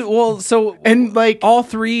 dude? Well, so and all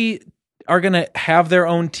three are gonna have their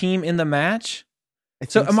own team in the match.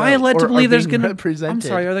 So am I led to believe there's gonna? I'm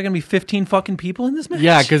sorry, are there gonna be 15 fucking people in this match?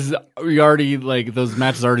 Yeah, because we already those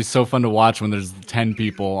matches are already so fun to watch when there's 10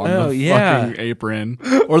 people on the fucking apron,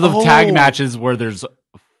 or the tag matches where there's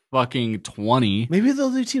fucking 20. Maybe they'll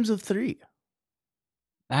do teams of 3.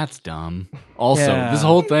 That's dumb. Also, this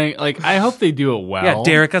whole thing, I hope they do it well. Yeah,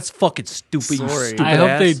 Derek, that's fucking stupid. Sorry. You stupid I hope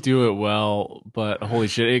ass. they do it well, but holy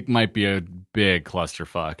shit, it might be a big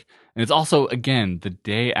clusterfuck. And it's also, again, the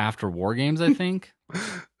day after War Games, I think.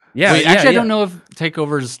 Yeah, Wait, actually, I don't know if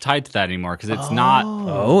Takeover is tied to that anymore because it's not.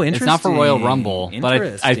 Oh, interesting. It's not for Royal Rumble,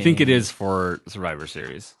 but I think it is for Survivor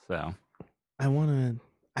Series. So I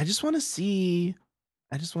just want to see.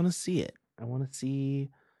 I want to see.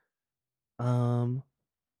 I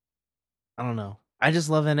don't know. I just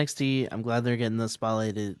love NXT. I'm glad they're getting the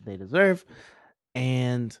spotlight they deserve,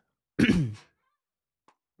 and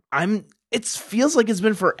It feels like it's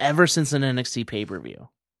been forever since an NXT pay-per-view.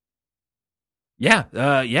 Yeah,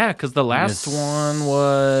 because the last one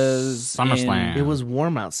was SummerSlam. It was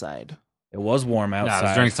warm outside. It was warm outside. Yeah, it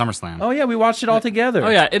was during SummerSlam. Oh yeah, we watched it all together. Oh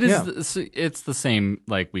yeah, it is. Yeah. It's the same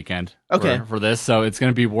weekend. Okay. For this, so it's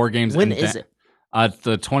going to be War Games. When is it?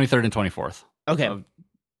 The 23rd and 24th. Okay.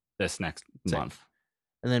 This next month.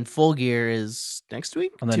 And then Full Gear is next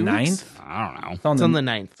week? On the 9th? I don't know. It's on the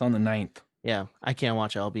 9th. It's on the 9th. Yeah, I can't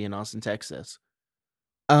watch. I'll be in Austin, Texas.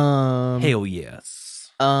 Hell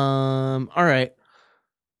yes. All right.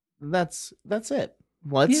 That's it.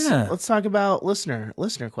 Let's talk about listener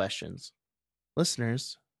questions.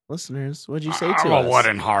 Listeners, what'd you say to us? I'm a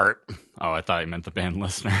wooden heart. Oh, I thought you meant the band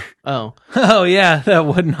Listener. Oh yeah, that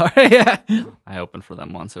wooden heart. Yeah, I opened for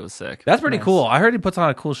them once. It was sick. That's pretty cool. I heard he puts on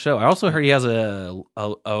a cool show. I also heard he has a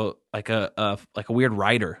weird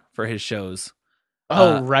writer for his shows.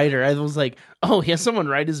 Writer. I was like, he has someone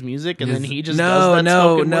write his music, and then he just does that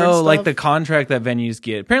spoken word stuff? Like the contract that venues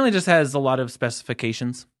get. Apparently, just has a lot of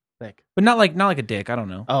specifications. Thick. But not like a dick. I don't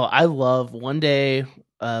know. Oh, I love one day.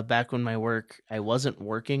 Back when I wasn't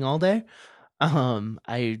working all day.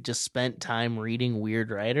 I just spent time reading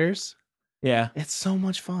weird writers. Yeah, it's so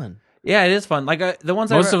much fun. Yeah, it is fun. Like the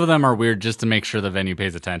ones most of them are weird just to make sure the venue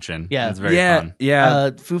pays attention. Yeah, it's very fun.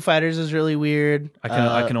 Yeah, Foo Fighters is really weird.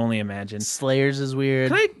 I can only imagine. Slayers is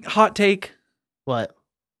weird. Can I hot take? What?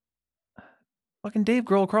 Fucking Dave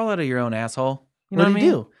Grohl, crawl out of your own asshole. You know what I mean?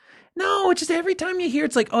 Do? No, it's just every time you hear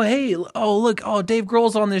it's like, Dave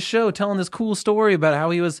Grohl's on this show telling this cool story about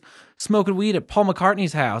how he was smoking weed at Paul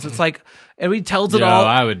McCartney's house. It's like, and he tells it all.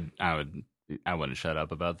 I wouldn't shut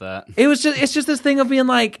up about that. It's just this thing of being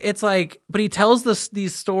like, it's like, but he tells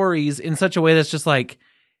these stories in such a way that's just like,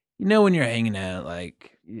 when you're hanging out like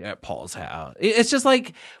at Paul's house, it's just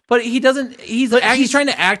like, but he doesn't. He's trying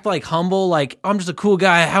to act like humble, like I'm just a cool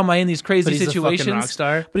guy. How am I in these crazy situations? A rock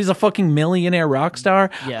star. But he's a fucking millionaire rock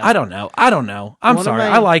star. Yeah. I don't know. I'm sorry.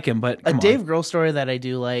 I like him, but a Dave Grohl story that I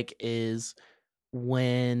do like is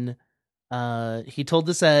when he told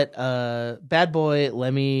this at Bad Boy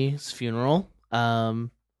Lemmy's funeral.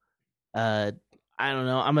 I don't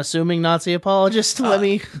know. I'm assuming Nazi apologist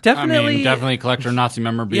Lemmy. Definitely collector of Nazi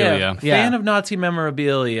memorabilia. Fan of Nazi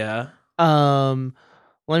memorabilia. Lemmy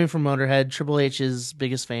from Motorhead, Triple H's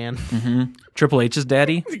biggest fan. Mm-hmm. Triple H's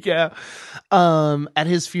daddy. Yeah. At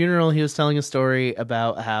his funeral, he was telling a story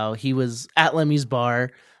about how he was at Lemmy's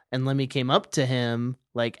bar, and Lemmy came up to him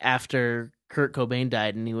like after Kurt Cobain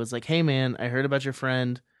died, and he was like, "Hey man, I heard about your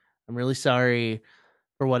friend. I'm really sorry.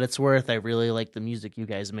 For what it's worth, I really like the music you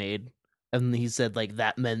guys made." And he said like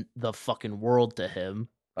that meant the fucking world to him.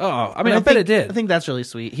 Oh, I mean, I bet it did. I think that's really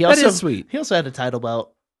sweet. That is sweet. He also had a title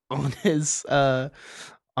belt on his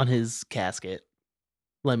casket.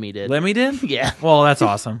 Lemmy did. Yeah. Well, that's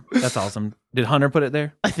awesome. Did Hunter put it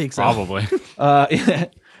there? I think so. Probably. I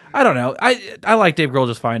don't know. I like Dave Grohl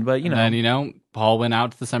just fine, but And Paul went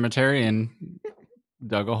out to the cemetery and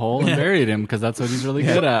dug a hole and buried him because that's what he's really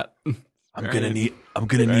good at. I'm gonna need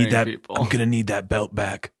that belt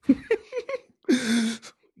back.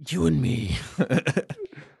 You and me.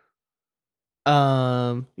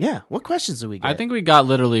 Yeah. What questions do we get? I think we got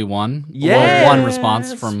literally one. Yeah. One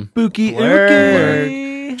response from Spooky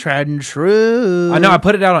Word. Tried and true. I know. I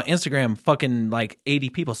put it out on Instagram. Fucking like 80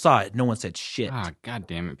 people saw it. No one said shit. Ah, god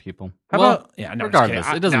damn it, people. How about? Yeah. No, regardless,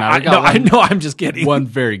 it doesn't matter. I know. I'm just kidding. One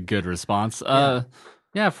very good response.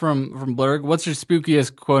 Yeah, from Blurg. What's your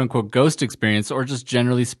spookiest quote unquote ghost experience, or just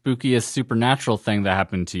generally spookiest supernatural thing that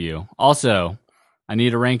happened to you? Also, I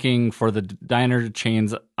need a ranking for the diner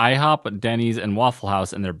chains IHOP, Denny's, and Waffle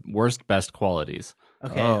House and their worst best qualities.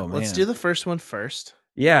 Okay, let's do the first one first.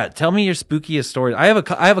 Yeah, tell me your spookiest story. I have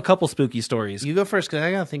a couple spooky stories. You go first because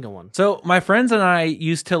I gotta think of one. So my friends and I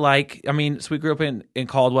used to so we grew up in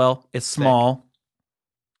Caldwell. It's small,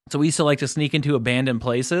 so we used to like to sneak into abandoned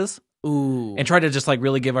places. Ooh. And try to just like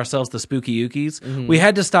really give ourselves the spooky ookies. Mm-hmm. We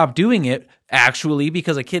had to stop doing it actually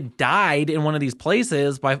because a kid died in one of these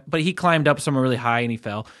places but he climbed up somewhere really high and he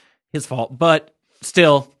fell. His fault. But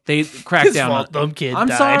still, they cracked down on dumb kid. I'm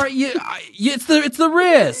died. sorry. It's the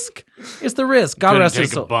risk. It's the risk. God rest his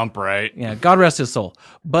soul. Bump, right? Yeah, God rest his soul.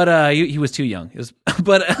 But he was too young.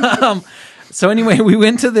 So anyway, we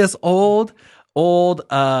went to this old old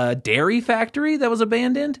dairy factory that was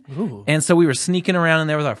abandoned. Ooh. And so we were sneaking around in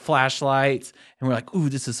there with our flashlights, and we're like, ooh,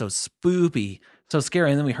 this is so spoopy, so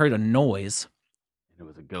scary. And then we heard a noise. It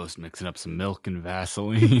was a ghost mixing up some milk and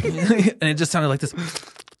Vaseline. And it just sounded like this.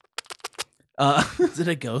 Is it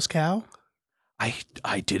a ghost cow?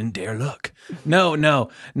 I didn't dare look. No.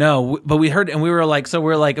 But we heard, and we were like,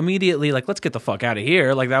 immediately like, let's get the fuck out of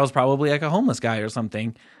here. Like that was probably like a homeless guy or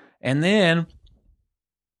something. And then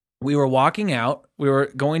we were walking out. We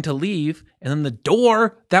were going to leave, and then the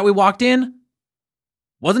door that we walked in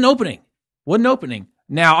wasn't opening.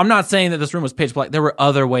 Now, I'm not saying that this room was pitch black. There were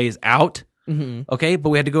other ways out. Mm-hmm. Okay, but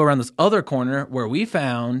we had to go around this other corner where we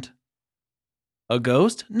found a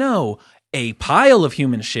ghost. No, a pile of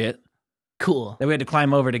human shit. Cool. That we had to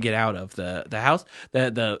climb over to get out of the house,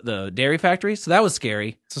 the dairy factory. So that was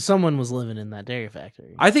scary. So someone was living in that dairy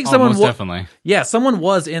factory. I think someone definitely. Yeah, someone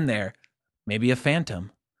was in there. Maybe a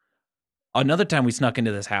phantom. Another time we snuck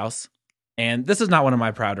into this house, and this is not one of my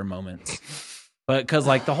prouder moments, but because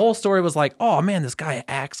like the whole story was like, oh man, this guy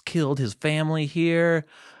Axe killed his family here.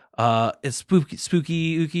 It's spooky,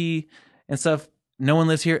 ooky, and stuff. No one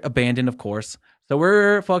lives here. Abandoned, of course. So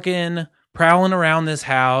we're fucking prowling around this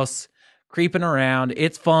house. Creeping around.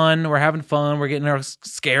 It's fun. We're having fun. We're getting our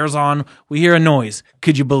scares on. We hear a noise.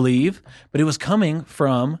 Could you believe? But it was coming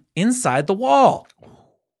from inside the wall.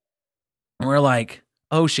 And we're like,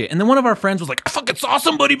 oh shit. And then one of our friends was like, I fucking saw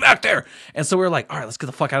somebody back there. And so we're like, all right, let's get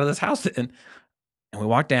the fuck out of this house then. And we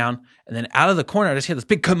walked down. And then out of the corner, I just hear this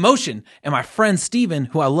big commotion. And my friend Steven,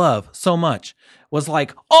 who I love so much, was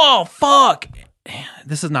like, oh fuck.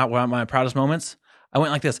 This is not one of my proudest moments. I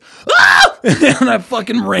went like this, ah! And I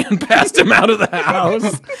fucking ran past him out of the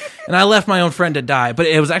house. And I left my own friend to die, but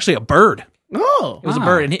it was actually a bird. Oh. It was a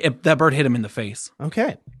bird, and that bird hit him in the face.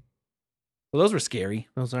 Okay. Well, those were scary.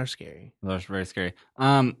 Those are scary. Those are very scary.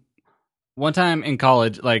 One time in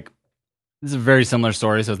college, like, this is a very similar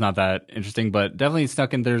story, so it's not that interesting, but definitely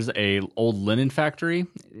snuck in. There's a old linen factory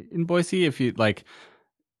in Boise. If you, like,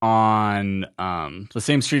 on the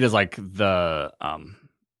same street as, like, the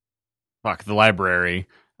library,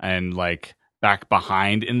 and like back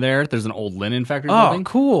behind in there's an old linen factory building. Oh,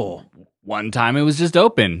 cool. One time it was just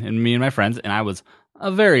open, and me and my friends, and I was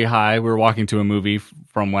very high. We were walking to a movie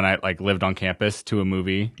from when I like lived on campus to a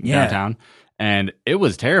movie downtown, and it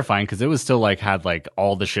was terrifying because it was still like had like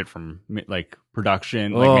all the shit from like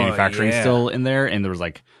production, like manufacturing still in there, and there was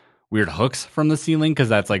like weird hooks from the ceiling because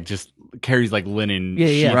that's like just carries like linen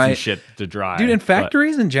sheets and shit to dry. Dude, and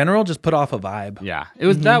factories in general just put off a vibe. Yeah, it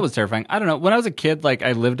was that was terrifying. I don't know. When I was a kid, like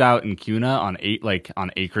I lived out in Cuna on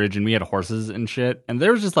acreage, and we had horses and shit. And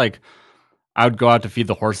there was just like I would go out to feed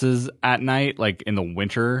the horses at night, like in the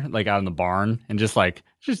winter, like out in the barn, and just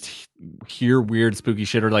hear weird spooky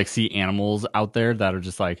shit, or like see animals out there that are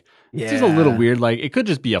just like it's just a little weird. Like it could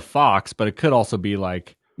just be a fox, but it could also be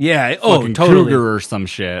like totally cougar or some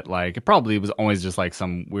shit. Like it probably was always just like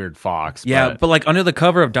some weird fox. Yeah, but like under the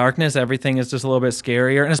cover of darkness, everything is just a little bit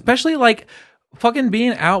scarier, and especially like fucking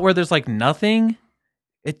being out where there's like nothing.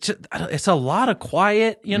 It's a lot of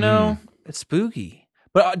quiet, you know. It's spooky,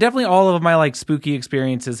 but definitely all of my like spooky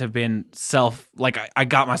experiences have been I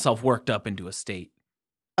got myself worked up into a state.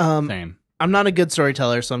 Same. I'm not a good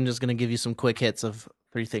storyteller, so I'm just gonna give you some quick hits of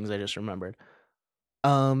 3 things I just remembered.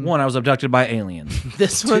 One, I was abducted by aliens.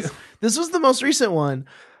 This was the most recent one.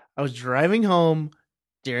 I was driving home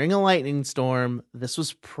during a lightning storm. This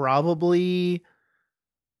was probably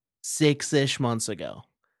 6-ish months ago.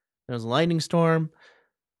 There was a lightning storm.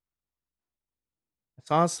 I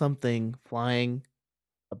saw something flying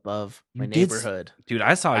above my neighborhood. Dude,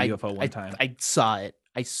 I saw a UFO one time. I saw it.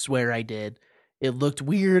 I swear I did. It looked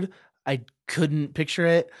weird. I couldn't picture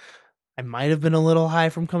it. I might have been a little high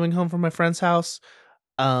from coming home from my friend's house.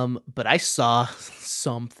 But I saw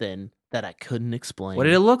something that I couldn't explain. What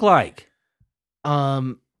did it look like?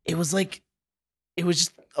 It was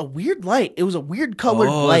just a weird light. It was a weird colored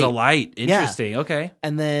light. Oh, the light. Interesting. Yeah. Okay.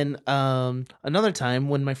 And then, another time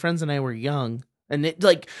when my friends and I were young, and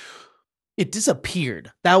it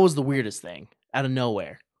disappeared. That was the weirdest thing out of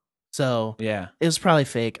nowhere. So yeah, it was probably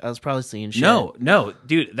fake. I was probably seeing shit. No,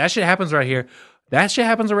 dude, that shit happens right here. That shit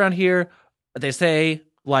happens around here. They say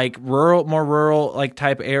like more rural like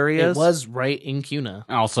type areas. It was right in Cuna.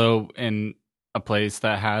 Also in a place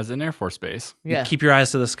that has an Air Force base. Yeah. Keep your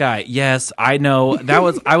eyes to the sky. Yes, I know.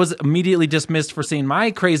 I was immediately dismissed for seeing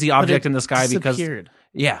my crazy object in the sky because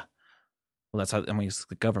yeah. Well, that's how it's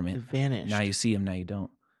the government. It vanished. Now you see him, now you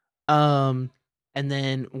don't. And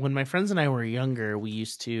then when my friends and I were younger, we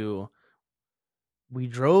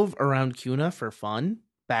drove around Cuna for fun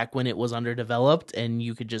back when it was underdeveloped and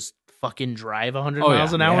you could just fucking drive 100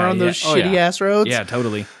 miles an hour on those shitty ass roads. Yeah,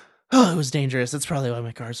 totally. Oh, it was dangerous. That's probably why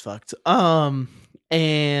my car's fucked.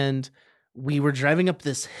 And we were driving up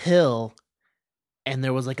this hill, and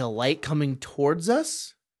there was like a light coming towards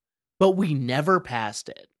us, but we never passed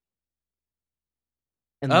it.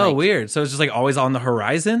 And weird. So it's just like always on the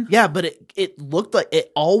horizon? Yeah, but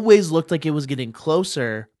it always looked like it was getting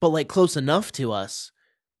closer, but like close enough to us,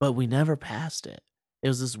 but we never passed it. It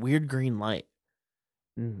was this weird green light.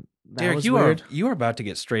 Derek, you are about to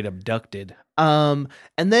get straight abducted. And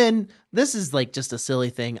then this is like just a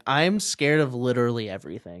silly thing. I'm scared of literally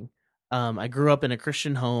everything. I grew up in a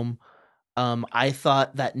Christian home. I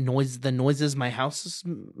thought that the noises my house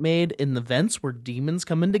made in the vents were demons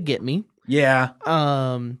coming to get me. Yeah.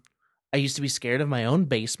 I used to be scared of my own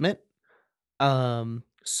basement.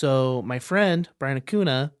 So my friend Brian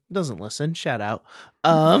Acuna doesn't listen. Shout out.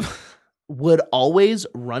 Would always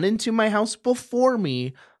run into my house before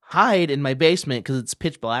me, hide in my basement because it's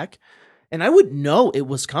pitch black, and I would know it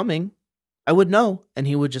was coming. I would know, and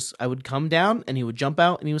I would come down, and he would jump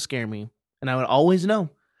out, and he would scare me, and I would always know.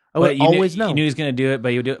 know. You knew he was going to do it, but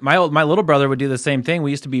you would do it. My little brother would do the same thing.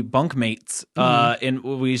 We used to be bunk mates, and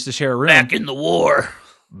we used to share a room. Back in the war.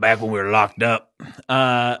 Back when we were locked up in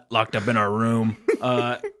our room.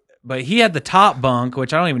 But he had the top bunk,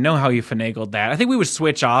 which I don't even know how he finagled that. I think we would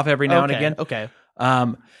switch off every now and again. Okay.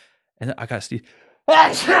 And I got Steve. He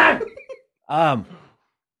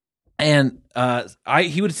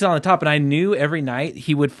would sit on the top, and I knew every night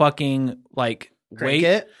he would fucking like Crank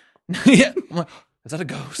it? Yeah. Is that a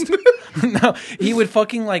ghost? No, he would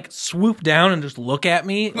fucking like swoop down and just look at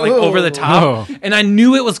me like over the top, and I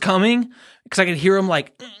knew it was coming because I could hear him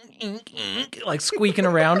like squeaking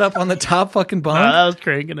around up on the top fucking bunk. I was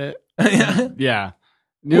cranking it. Yeah.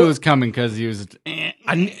 Knew it was coming because he was.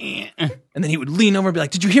 And then he would lean over and be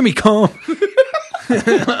like, "Did you hear me come?"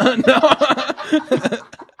 No.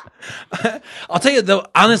 I'll tell you though,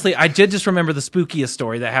 honestly, I did just remember the spookiest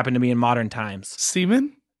story that happened to me in modern times.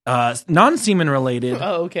 Semen? Non-semen related.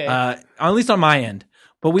 Oh, okay. At least on my end.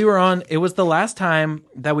 But it was the last time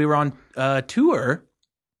that we were on tour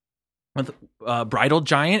with Bridal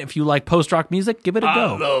Giant. If you like post-rock music, give it a go.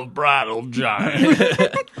 I love Bridal Giant.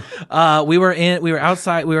 We were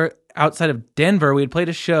outside of Denver. We had played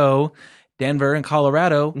a show, Denver in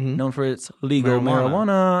Colorado, known for its legal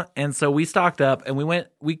marijuana. And so we stocked up and we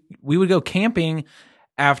would go camping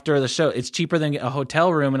after the show. It's cheaper than a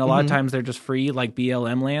hotel room, and a lot of times they're just free, like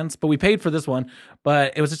BLM lands. But we paid for this one,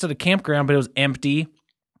 but it was just at a campground, but it was empty.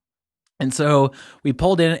 And so we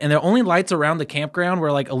pulled in, and the only lights around the campground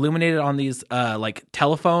were like illuminated on these like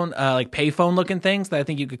telephone, like payphone looking things that I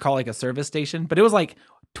think you could call like a service station. But it was like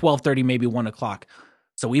 12:30, maybe 1 o'clock.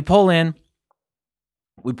 So we pull in,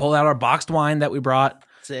 we pull out our boxed wine that we brought,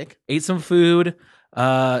 sick, ate some food,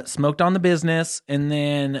 smoked on the business, and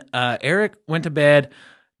then Eric went to bed.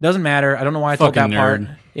 Doesn't matter. I don't know why I told that part.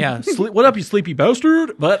 Yeah. What up, you sleepy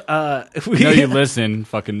bastard? But if we know you listen,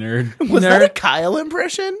 fucking nerd. Was that a Kyle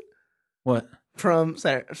impression? What? From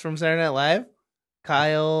Saturday Night Live?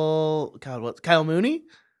 Kyle Mooney?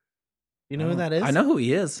 You know who that is? I know who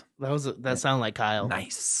he is. That sounded like Kyle.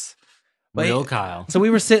 Nice. Real Kyle. So we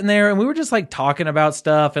were sitting there and we were just like talking about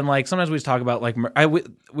stuff, and like sometimes we just talk about like we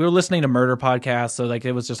were listening to murder podcasts, so like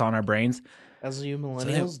it was just on our brains. As you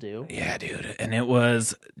millennials do. Yeah, dude. And it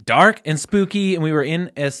was dark and spooky, and we were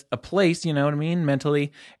in a place, you know what I mean,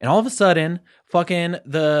 mentally, and all of a sudden, fucking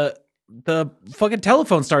the fucking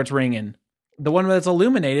telephone starts ringing. The one that's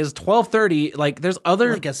illuminated is 12:30. Like there's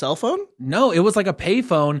other, like a cell phone? No, it was like a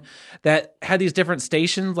payphone that had these different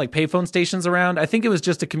stations, like payphone stations around. I think it was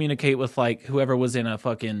just to communicate with like whoever was in a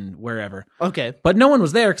fucking wherever. Okay. But no one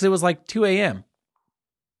was there because it was like 2 a.m.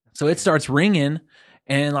 So it starts ringing,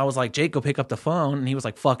 and I was like, Jake, go pick up the phone. And he was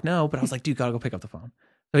like, fuck no. But I was like, dude, gotta go pick up the phone.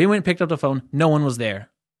 So he went and picked up the phone. No one was there.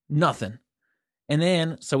 Nothing. And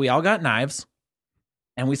then, so we all got knives,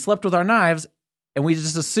 and we slept with our knives, and we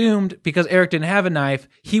just assumed because Eric didn't have a knife,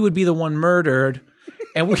 he would be the one murdered,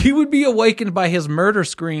 and he would be awakened by his murder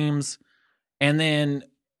screams, and then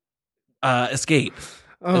escape.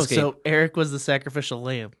 So Eric was the sacrificial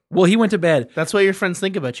lamb. Well, he went to bed. That's what your friends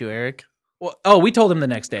think about you, Eric. Well, we told him the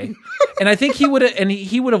next day, and I think he would have, and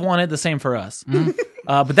he would have wanted the same for us.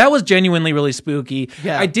 But that was genuinely really spooky.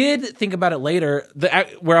 Yeah. I did think about it later,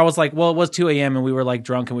 where I was like, well, it was 2 a.m. and we were like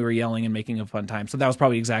drunk and we were yelling and making a fun time. So that was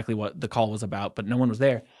probably exactly what the call was about, but no one was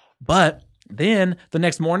there. But then the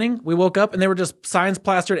next morning we woke up and there were just signs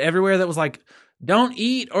plastered everywhere that was like, don't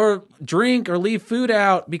eat or drink or leave food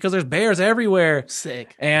out because there's bears everywhere.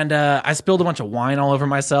 Sick. And I spilled a bunch of wine all over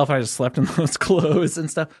myself. I just slept in those clothes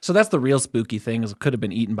and stuff. So that's the real spooky thing, is it could have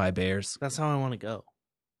been eaten by bears. That's how I want to go.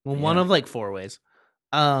 Well, one of like 4 ways.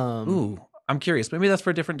 Ooh, I'm curious. Maybe that's for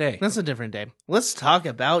a different day. That's a different day. Let's talk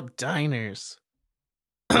about diners.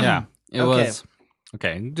 Yeah, it was.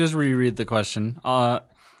 Okay, just reread the question.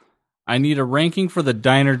 I need a ranking for the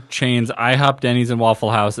diner chains IHOP, Denny's, and Waffle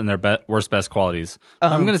House and their worst best qualities.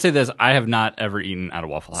 I'm going to say this. I have not ever eaten at a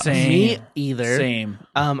Waffle House. Me either. Same.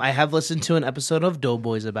 I have listened to an episode of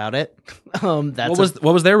Doughboys about it. That's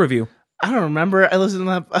what was their review? I don't remember. I listened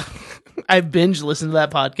to that. I binge listened to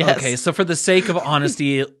that podcast. Okay, so for the sake of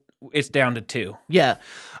honesty, it's down to 2. Yeah.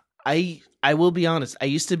 I will be honest. I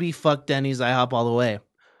used to be fuck Denny's, IHOP all the way.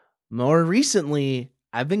 More recently,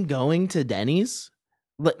 I've been going to Denny's.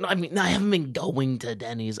 I mean, I haven't been going to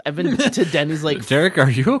Denny's. I've been to Denny's like... Derek, are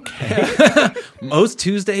you okay? Most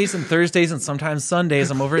Tuesdays and Thursdays and sometimes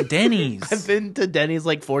Sundays, I'm over at Denny's. I've been to Denny's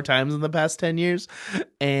like 4 times in the past 10 years.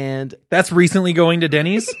 And... That's recently going to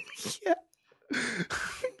Denny's? Yeah.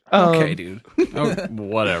 Okay, dude. Oh,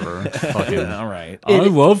 whatever. Fucking, all right. I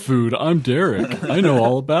love food. I'm Derek. I know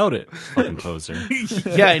all about it. Fucking poser.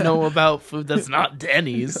 Yeah, I know about food that's not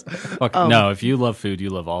Denny's. No, if you love food, you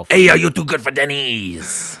love all food. Hey, are you too good for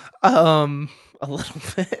Denny's? A little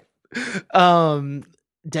bit.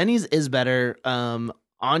 Denny's is better.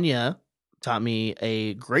 Anya taught me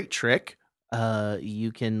a great trick.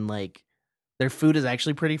 You can their food is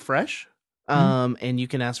actually pretty fresh. And you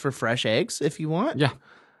can ask for fresh eggs if you want. Yeah.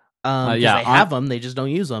 They have them. They just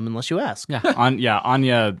don't use them unless you ask. Yeah.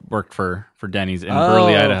 Anya worked for Denny's in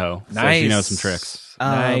Burley, Idaho. So Nice. she knows some tricks.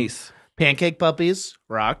 Nice. Pancake puppies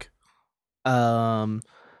rock. IHOP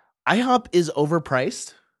is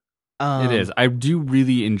overpriced. It is. I do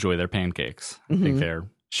really enjoy their pancakes. I think they're...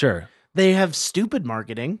 Sure. They have stupid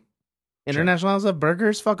marketing. International House of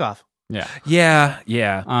Burgers, fuck off. Yeah.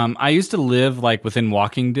 Yeah. I used to live within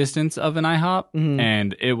walking distance of an IHOP,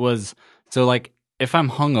 and it was if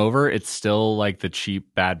I'm hungover, it's still the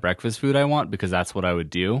cheap bad breakfast food I want because that's what I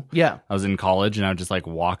would do. Yeah. I was in college and I would just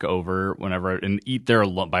walk over whenever and eat there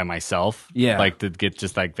by myself. Yeah. To get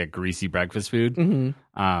just the greasy breakfast food.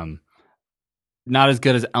 Mm-hmm. Not as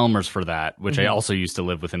good as Elmer's for that, which I also used to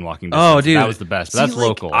live within walking distance. Oh, dude. That was the best. But that's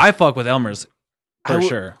local. I fuck with Elmer's for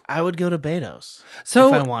sure. I would go to Beto's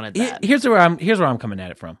So if I wanted that. Here's where I'm coming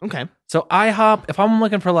at it from. Okay. So IHOP, if I'm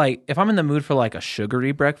looking for if I'm in the mood for a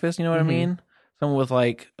sugary breakfast, you know what I mean? Someone with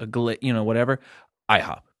a whatever,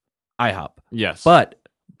 IHOP. Yes.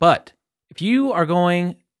 But if you are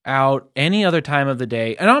going out any other time of the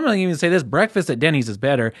day, and I'm not even say this, breakfast at Denny's is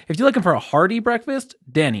better. If you're looking for a hearty breakfast,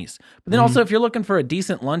 Denny's. But then also if you're looking for a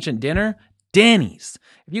decent lunch and dinner, Denny's.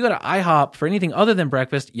 If you go to IHOP for anything other than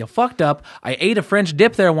breakfast, you fucked up. I ate a French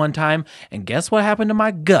dip there one time, and guess what happened to my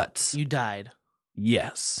guts? You died.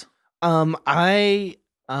 Yes.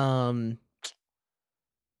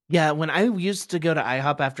 Yeah, when I used to go to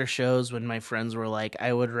IHOP after shows, when my friends were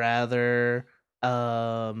I would rather,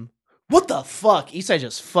 what the fuck? Eastside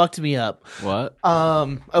just fucked me up. What?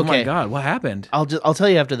 Okay. Oh my God, what happened? I'll tell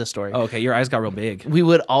you after the story. Oh, okay, your eyes got real big. We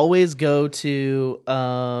would always go to,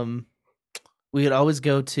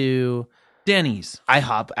 Denny's.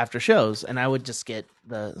 IHOP after shows, and I would just get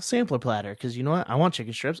the sampler platter because you know what? I want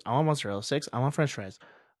chicken strips, I want mozzarella sticks, I want French fries.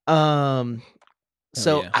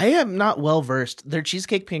 So yeah. I am not well versed. Their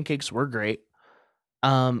cheesecake pancakes were great.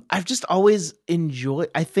 I've just always enjoyed.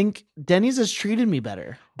 I think Denny's has treated me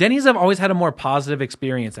better. Denny's I've always had a more positive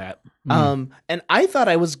experience at. And I thought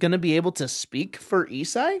I was gonna be able to speak for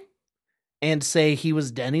Isai and say he was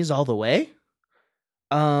Denny's all the way.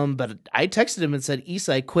 But I texted him and said,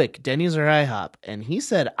 Isai, quick, Denny's or IHOP? And he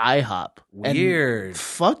said IHOP. Weird. And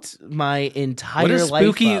fucked my entire What a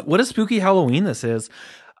spooky! life up. What a spooky Halloween this is.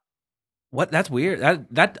 What? That's weird.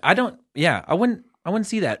 That I don't. Yeah, I wouldn't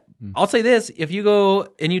see that. I'll say this: if you go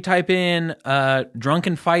and you type in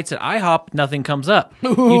drunken fights at IHOP, nothing comes up.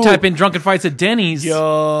 You type in drunken fights at Denny's,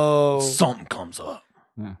 something comes up.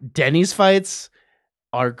 Yeah. Denny's fights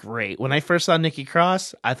are great. When I first saw Nikki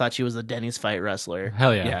Cross, I thought she was a Denny's fight wrestler.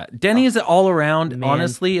 Hell yeah. Yeah, Denny's all around. Man.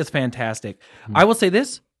 Honestly, is fantastic. I will say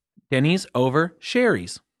this: Denny's over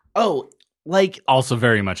Sherry's. Oh, Also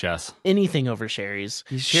very much yes. anything over Sherry's.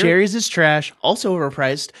 Sherry- Sherry's is trash, also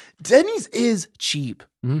overpriced. Denny's is cheap,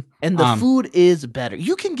 Mhm. and the food is better.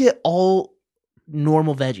 You can get all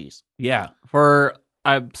normal veggies. Yeah,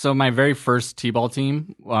 So my very first T-ball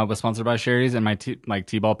team was sponsored by Sherry's, and my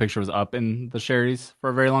T-ball picture was up in the Sherry's for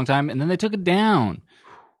a very long time, and then they took it down.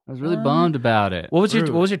 I was really bummed about it. what was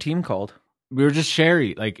your team called? We were just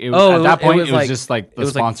Sherry. At that it point, was it was just the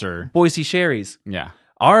sponsor. Boise Sherry's. Yeah.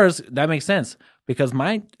 Ours, that makes sense because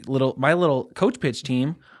my little coach pitch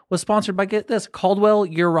team was sponsored by, get this, Caldwell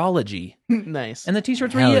Urology, Nice. and the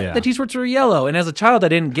t-shirts Hell yeah. were yellow. And as a child, I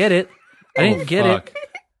didn't get it. I didn't get fuck. it.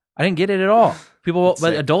 I didn't get it at all. People, That's but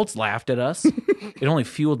sick. adults laughed at us. It only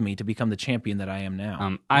fueled me to become the champion that I am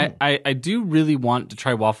now. I do really want to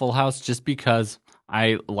try Waffle House just because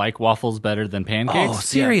I like waffles better than pancakes. Oh,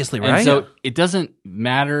 seriously, And right? so it doesn't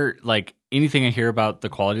matter, like, anything I hear about the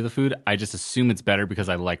quality of the food, I just assume it's better because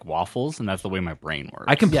I like waffles, and that's the way my brain works.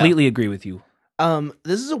 I completely agree with you.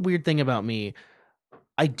 This is a weird thing about me.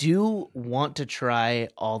 I do want to try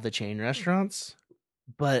all the chain restaurants,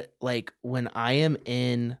 but like when I am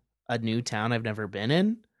in a new town I've never been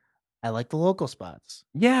in, I like the local spots.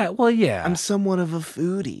 Yeah, well, yeah. I'm somewhat of a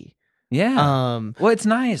foodie. Yeah. Well, it's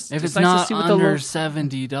nice. If it's nice not to see what under the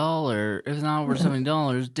 $70, if it's not over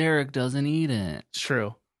 $70, Derek doesn't eat it. It's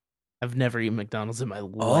true. I've never eaten McDonald's in my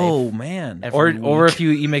life. Oh man! Every Or week. if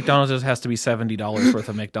you eat McDonald's, it has to be $70 worth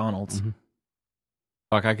of McDonald's. Mhm.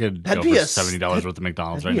 Fuck, I could That'd go be for a $70 worth of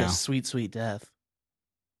McDonald's That'd right be now. a sweet, sweet death.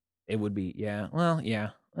 It would be, yeah. Well, yeah,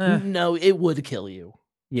 No, it would kill you.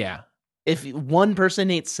 yeah. If one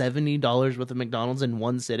person ate $70 worth of McDonald's in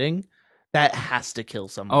one sitting, that has to kill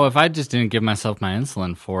someone. Oh, if I just didn't give myself my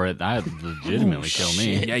insulin for it, that'd legitimately kill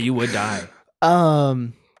me. shit. Yeah, you would die.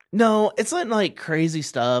 No, it's not like crazy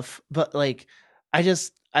stuff, but like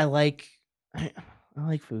I like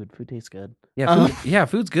food. Food tastes good. Yeah,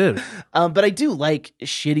 food's good. But I do like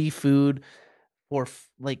shitty food for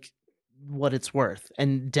like what it's worth.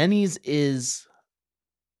 And Denny's is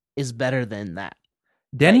better than that.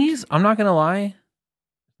 Denny's, I'm not gonna lie,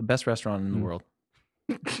 the best restaurant in the Mm. world.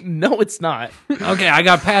 No, it's not. Okay, I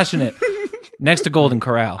got passionate. Next to Golden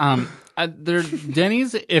Corral.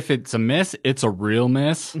 Denny's, if it's a miss, it's a real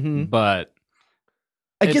miss, Mhm. but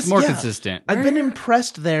I it's guess more yeah. consistent. I've been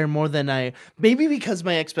impressed there more than maybe because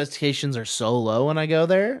my expectations are so low when I go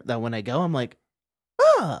there that when I go I'm like,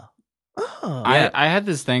 oh. I had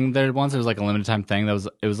this thing there once. It was like a limited time thing.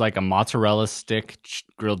 It was like a mozzarella stick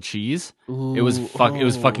grilled cheese. It was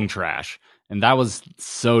fucking trash, and that was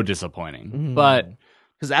so disappointing. But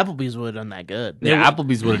because Applebee's would have done that good. yeah,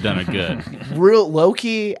 Applebee's would have done it good. Real low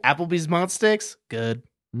key, Applebee's Mont Sticks, good.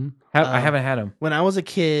 I haven't had them. When I was a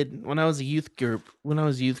kid, when I was a youth group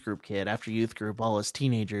kid, after youth group, all us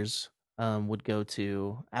teenagers would go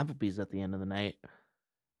to Applebee's at the end of the night,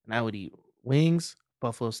 and I would eat wings,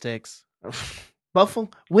 buffalo sticks,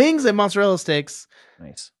 wings and mozzarella sticks,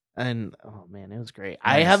 Nice. and oh man, it was great.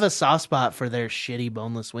 Nice. I have a soft spot for their shitty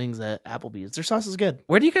boneless wings at Applebee's. Their sauce is good.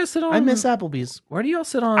 Where do you guys sit on? I miss Applebee's. Where do y'all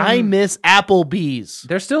sit on? I miss Applebee's.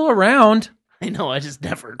 They're still around. I know. I just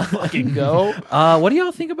never fucking go. What do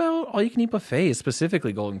y'all think about all you can eat buffets,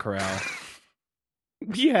 specifically Golden Corral?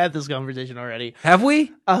 We had this conversation already. Have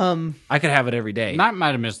we? I could have it every day.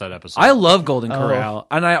 Might have missed that episode. I love Golden Corral,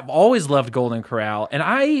 and I've always loved Golden Corral, and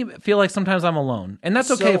I feel like sometimes I'm alone, and that's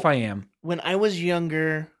okay So- if I am. When I was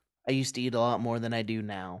younger, I used to eat a lot more than I do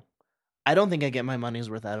now. I don't think I get my money's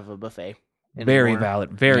worth out of a buffet. Very anymore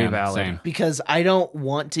valid. Very Yeah, valid. same. Because I don't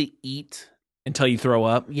want to eat. Until you throw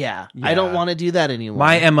up. Yeah, Yeah. I don't want to do that anymore.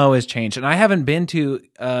 My MO has changed, and I haven't been to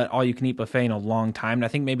all you can eat buffet in a long time. And I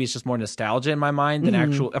think maybe it's just more nostalgia in my mind than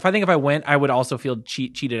actual. If I went, I would also feel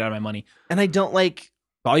cheated out of my money. and I don't like.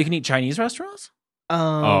 All you can eat Chinese restaurants?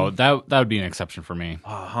 Oh, that would be an exception for me.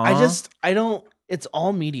 I don't. It's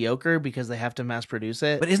all mediocre because they have to mass produce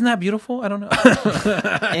it. But isn't that beautiful? I don't know.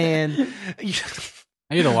 and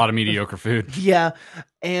I eat a lot of mediocre food. yeah,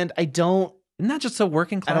 and I don't. Isn't that just so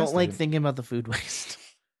working I class? don't like dude? thinking about the food waste.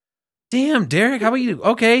 Damn, Derek, how about you?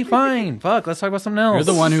 Okay, fine. Fuck, let's talk about something else.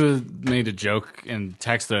 You're the one who made a joke and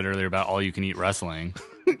text thread earlier about all you can eat wrestling.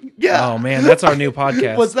 Yeah. Oh man, that's our new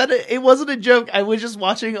podcast. Was that? It wasn't a joke. I was just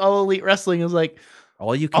watching All Elite Wrestling. I was like,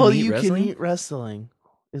 all you can all eat you wrestling? can eat wrestling.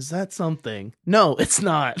 Is that something? No, it's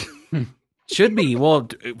not. Should be. Well,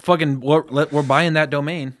 we're buying that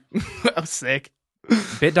domain. I'm sick.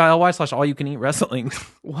 bit.ly/ all you can eat wrestling.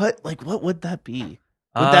 What? Like, what would that be?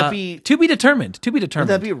 Would that be? to be determined? To be Would determined.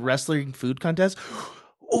 that be a wrestling food contest?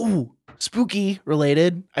 Oh, spooky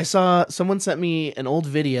related. I saw someone sent me an old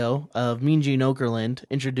video of Mean Gene Okerlund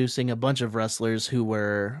introducing a bunch of wrestlers who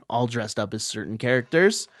were all dressed up as certain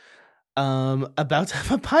characters. About to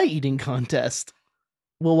have a pie eating contest.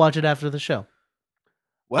 We'll watch it after the show.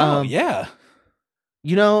 Wow, Um, yeah.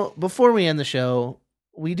 You know, before we end the show,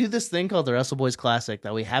 we do this thing called the Wrestle Boys Classic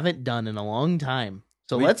that we haven't done in a long time.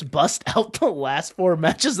 So let's bust out the last 4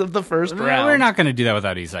 matches of the first round. We're not going to do that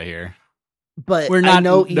without Isai here. but we're I not-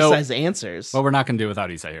 know no. Isai's answers. But we're not going to do it without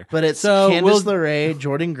Isai here. But it's So Candice we'll- LeRae,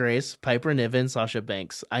 Jordan Grace, Piper Niven, Sasha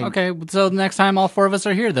Banks. Okay, so next time all 4 of us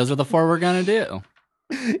are here, those are the 4 we're going to do.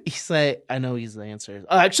 Isai, I know he's the answers.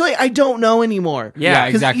 Actually, I don't know anymore. Yeah,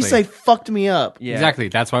 because exactly. Isai fucked me up. Yeah. Exactly.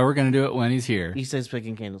 That's why we're going to do it when he's here. Isai's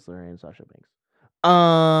picking Candice LeRae and Sasha Banks.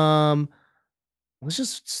 Let's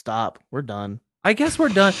just stop. We're done. I guess we're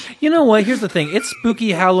done. You know what? Here's the thing. It's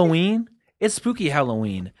spooky Halloween. It's spooky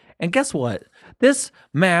Halloween. And guess what? This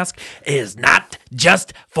mask is not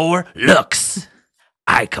just for looks.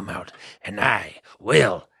 I come out and I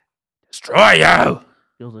will destroy you.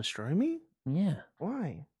 You'll destroy me? Yeah.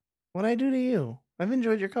 Why? What'd I do to you? I've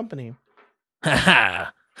enjoyed your company. Ha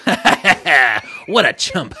ha. What a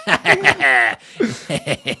chump.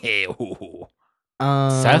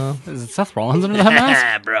 Seth? Is it Seth Rollins under that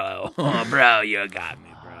mask? Bro. Oh, bro, you got me,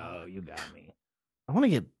 bro. You got me. I want to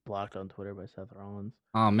get blocked on Twitter by Seth Rollins.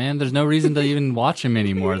 Oh, man, there's no reason to even watch him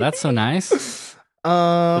anymore. That's so nice.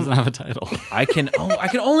 Doesn't have a title. I can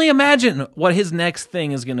only imagine what his next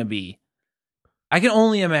thing is going to be. I can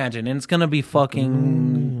only imagine, and it's going to be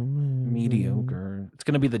fucking mediocre. It's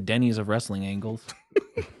going to be the Denny's of wrestling angles.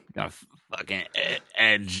 Gotta fucking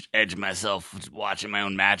edge myself watching my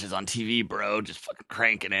own matches on TV, bro. Just fucking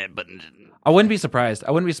cranking it. But I wouldn't be surprised.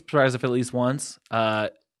 I wouldn't be surprised if at least once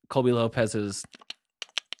Colby Lopez is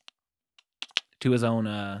to his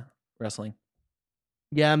own wrestling.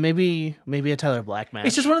 Yeah, maybe a Tyler Black match.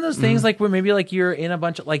 It's just one of those things like where maybe like you're in a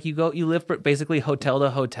bunch of like you live basically hotel to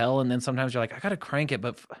hotel, and then sometimes you're like, I gotta crank it,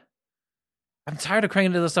 but I'm tired of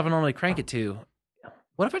cranking to the stuff I normally crank it to.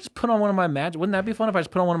 What if I just put on one of my matches? Wouldn't that be fun if I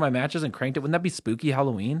just put on one of my matches and cranked it? Wouldn't that be spooky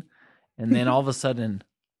Halloween? And then all of a sudden,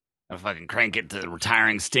 I fucking crank it to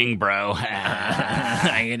retiring Sting, bro.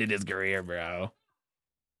 I ended his career, bro.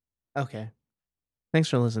 Okay. Thanks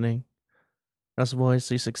for listening. Russell Boys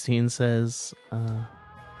 316 says,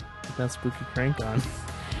 put that spooky crank on.